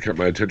definitely kept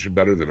my attention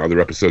better than other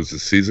episodes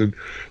this season.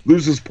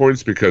 Loses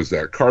points because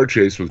that car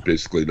chase was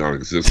basically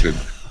non-existent.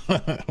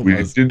 We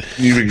didn't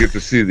even get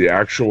to see the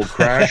actual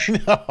crash.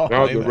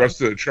 Now the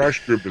rest of the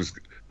trash group is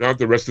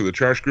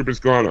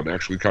gone, I'm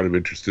actually kind of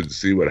interested to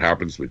see what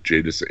happens with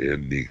Jadis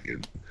and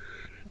Negan.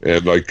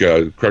 And like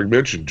Craig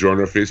mentioned, join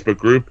our Facebook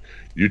group.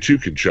 You too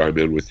can chime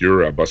in with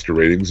your Buster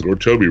ratings or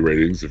Toby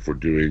ratings if we're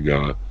doing,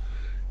 the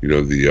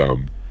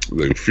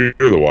Fear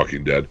of the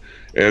Walking Dead.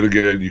 And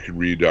again, you can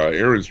read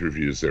Aaron's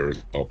reviews there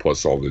as well,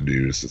 plus all the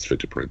news that's fit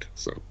to print.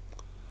 So,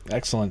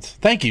 excellent.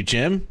 Thank you,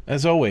 Jim.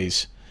 As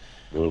always.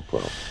 No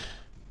problem.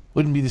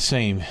 Wouldn't be the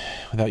same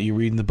without you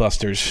reading the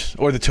Busters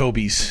or the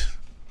Tobys.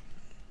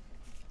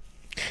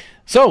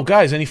 So,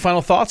 guys, any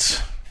final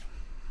thoughts?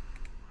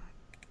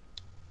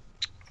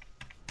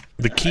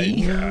 The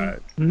key?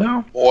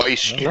 No.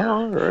 Moisture.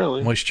 No,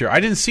 really. Moisture. I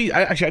didn't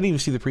even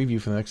see the preview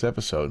for the next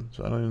episode,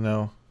 so I don't even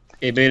know.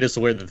 It made us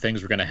aware that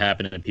things were going to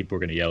happen and people were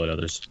going to yell at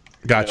others.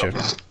 Gotcha.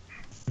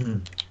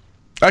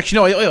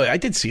 Actually, no, I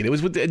did see it. It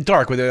was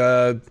dark,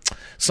 with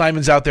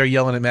Simon's out there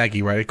yelling at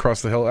Maggie right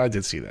across the hill. I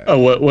did see that. Oh,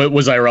 what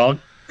was I wrong?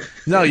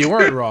 No, you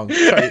weren't wrong.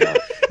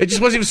 It just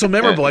wasn't even so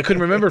memorable. I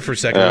couldn't remember for a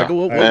second. Yeah. Like,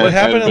 what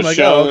happened? I'm like,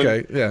 oh,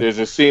 okay. Yeah. There's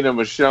a scene of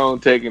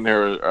Michonne taking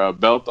her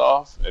belt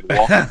off and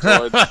walking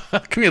towards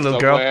Come here, little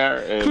girl.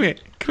 and, Come here,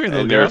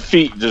 little and girl. their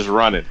feet just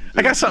running.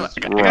 I got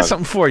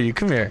something for you.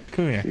 Come here.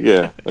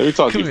 Yeah, let me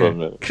talk to you for a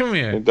minute. Come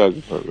here. Let me talk to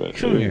you for a minute.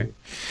 Come here.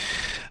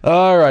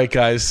 All right,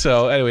 guys.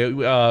 So anyway,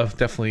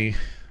 definitely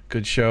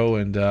good show,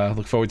 and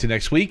look forward to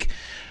next week.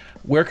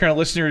 Where can our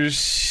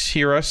listeners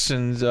hear us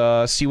and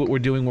see what we're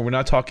doing when we're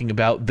not talking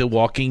about The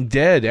Walking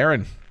Dead?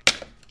 Aaron?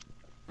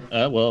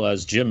 Well,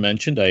 as Jim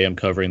mentioned, I am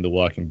covering The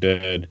Walking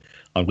Dead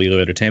on Lilo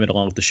Entertainment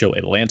along with the show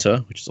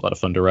Atlanta, which is a lot of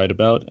fun to write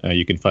about.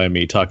 You can find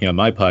me talking on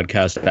my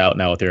podcast, Out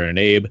Now with Aaron and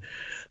Abe.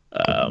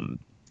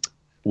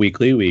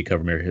 Weekly, we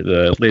cover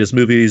the latest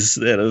movies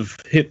that have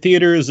hit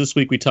theaters. This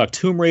week we talked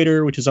Tomb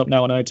Raider, which is up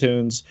now on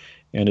iTunes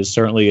and is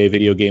certainly a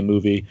video game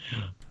movie.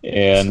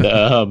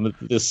 And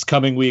this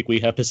coming week we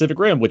have Pacific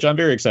Rim, which I'm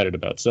very excited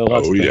about. So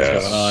lots of things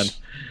going on.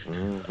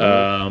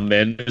 Mm-hmm.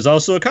 And there's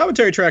also a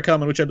commentary track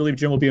coming, which I believe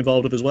Jim will be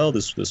involved with as well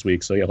this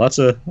week. So yeah, lots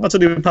of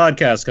new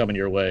podcasts coming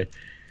your way.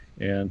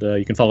 And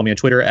you can follow me on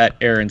Twitter at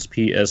Aaron's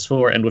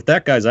PS4. And with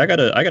that, guys, I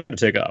gotta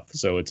take off.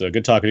 So it's a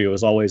good talking to you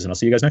as always, and I'll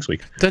see you guys next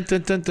week. Okay,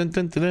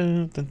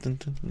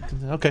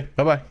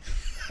 bye-bye.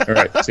 All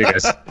right, see you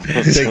guys.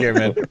 Take care,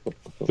 man.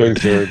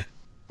 Thanks, Aaron.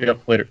 Yep,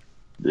 later.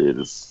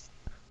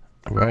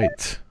 All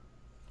right.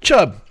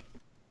 Chubb.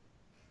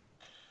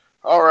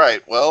 All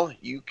right. Well,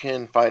 you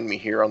can find me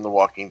here on the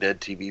Walking Dead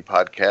TV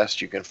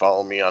podcast. You can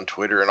follow me on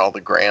Twitter and all the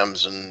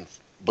grams and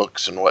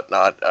books and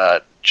whatnot,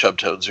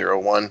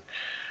 ChubbToad01.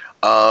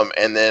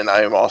 And then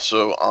I am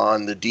also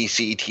on the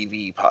DC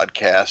TV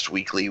podcast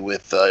weekly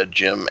with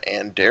Jim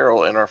and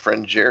Daryl and our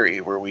friend Jerry,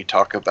 where we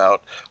talk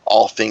about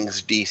all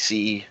things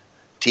DC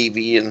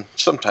TV and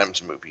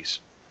sometimes movies.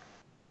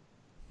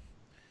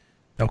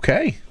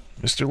 Okay.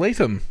 Mr.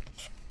 Latham.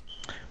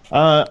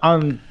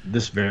 On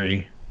this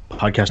very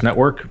podcast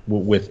network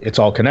with It's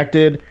All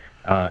Connected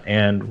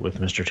and with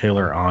Mr.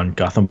 Taylor on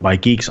Gotham by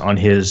Geeks on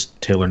his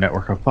Taylor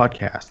network of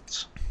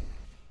podcasts.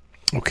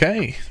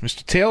 Okay.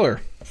 Mr. Taylor.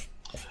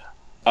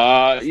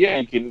 Yeah,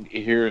 you can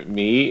hear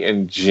me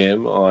and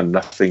Jim on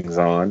Nothing's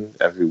On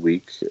every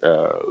week.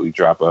 We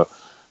drop a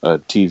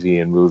TV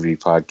and movie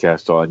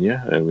podcast on you,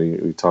 and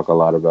we talk a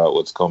lot about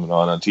what's going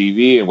on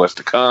TV and what's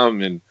to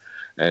come,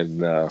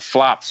 and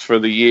flops for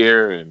the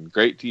year and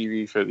great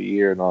TV for the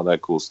year and all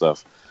that cool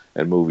stuff,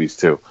 and movies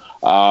too.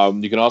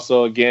 You can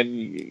also, again,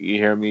 you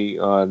hear me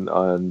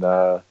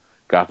on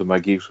Gotham by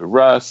Geeks with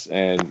Russ,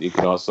 and you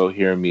can also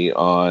hear me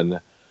on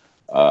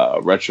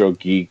Retro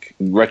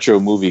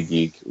Movie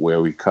Geek,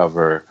 where we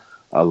cover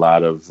a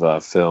lot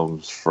of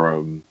films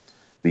from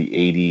the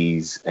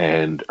 80s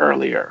and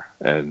earlier,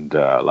 and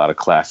a lot of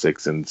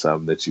classics and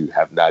some that you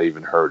have not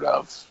even heard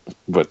of,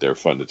 but they're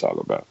fun to talk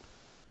about.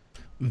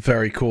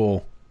 Very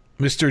cool.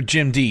 Mr.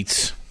 Jim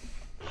Dietz.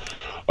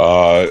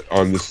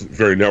 On this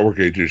very network,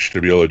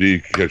 HHWLD,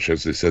 you can catch,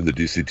 as they said, the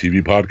DC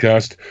TV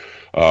podcast.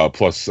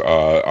 Plus,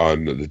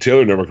 on the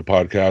Taylor Network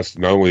podcast,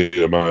 not only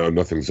am I on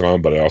Nothing's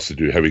On, but I also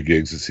do heavy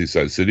gigs at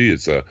Seaside City.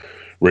 It's a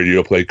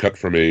radio play cut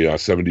from a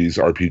 70s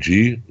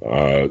RPG.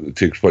 It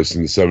takes place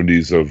in the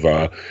 70s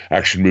of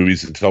action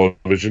movies and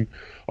television.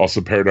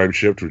 Also, Paradigm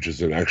Shift, which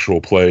is an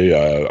actual play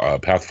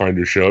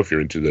Pathfinder show if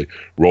you're into the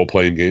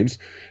role-playing games.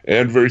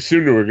 And very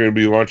soon we're going to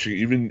be launching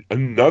even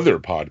another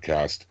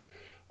podcast,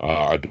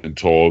 I've been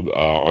told,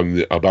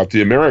 about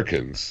the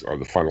Americans on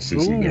the final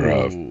season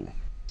thereof.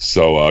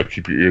 So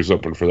keep your ears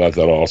open for that.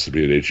 That'll also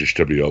be at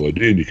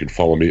HHWLOD, and you can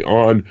follow me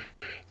on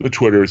the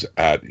Twitters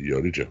at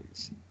Yoda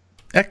Jones.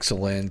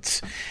 Excellent.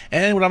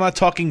 And when I'm not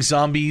talking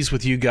zombies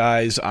with you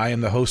guys, I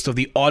am the host of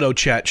the Auto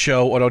Chat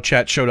Show,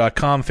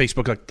 autochatshow.com,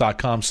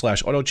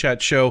 facebook.com/Auto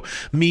Show.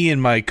 Me and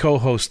my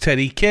co-host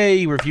Teddy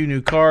K review new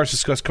cars,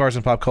 discuss cars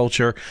and pop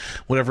culture,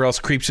 whatever else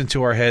creeps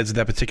into our heads at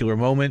that particular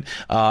moment.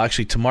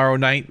 Actually, tomorrow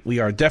night we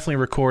are definitely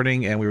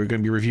recording, and we were going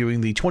to be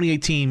reviewing the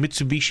 2018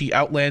 Mitsubishi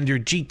Outlander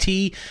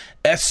GT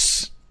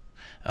S.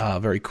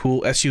 Very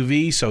cool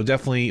SUV, so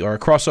definitely, or a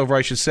crossover,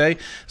 I should say.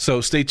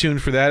 So stay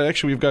tuned for that.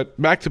 Actually, we've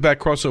got back-to-back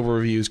crossover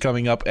reviews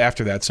coming up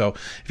after that. So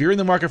if you're in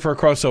the market for a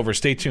crossover,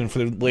 stay tuned for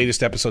the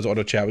latest episodes of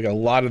Auto Chat. We got a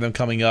lot of them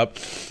coming up,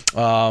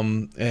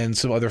 and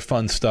some other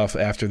fun stuff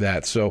after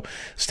that. So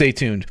stay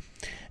tuned.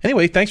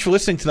 Anyway, thanks for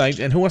listening tonight.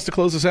 And who wants to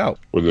close us out?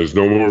 When there's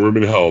no more room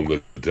in hell and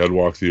the dead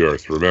walk the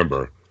earth,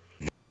 remember,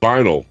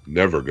 vinyl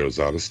never goes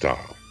out of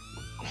style.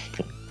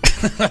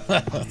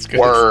 That's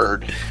good.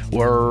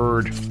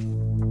 Word.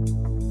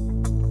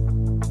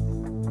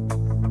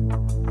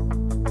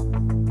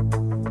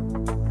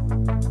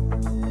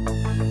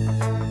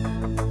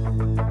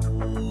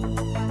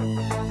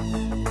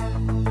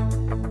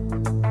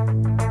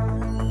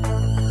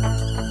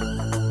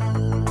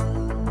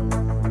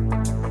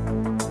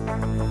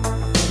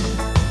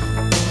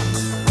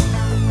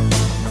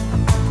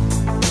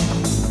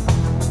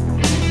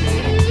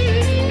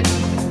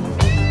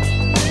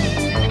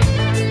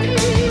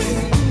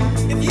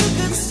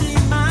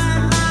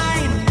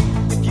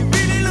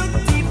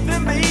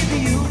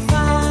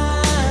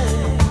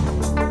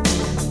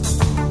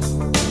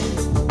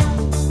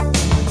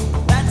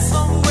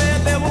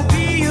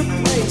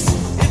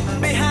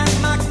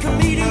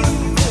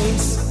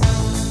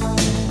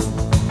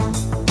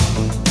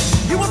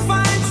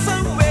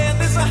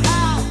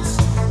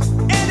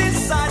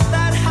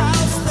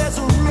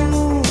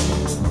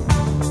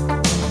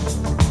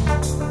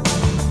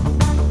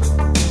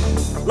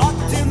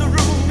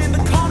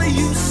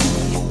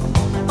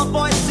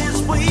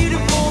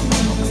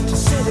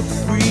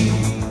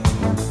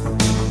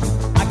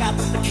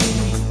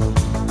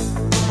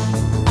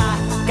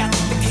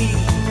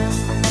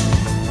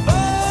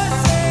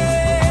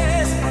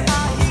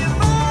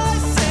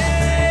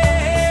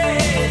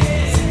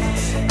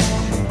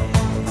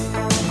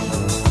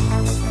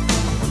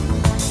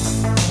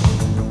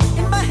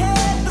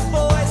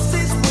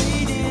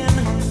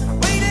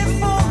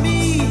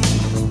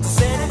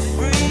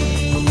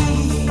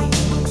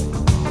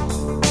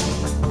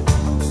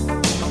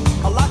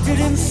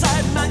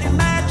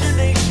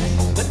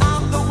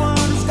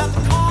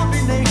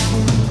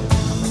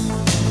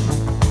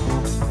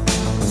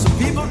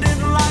 People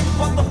didn't like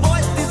what the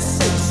voice did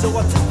say, so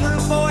I took her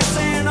voice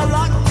and I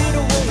locked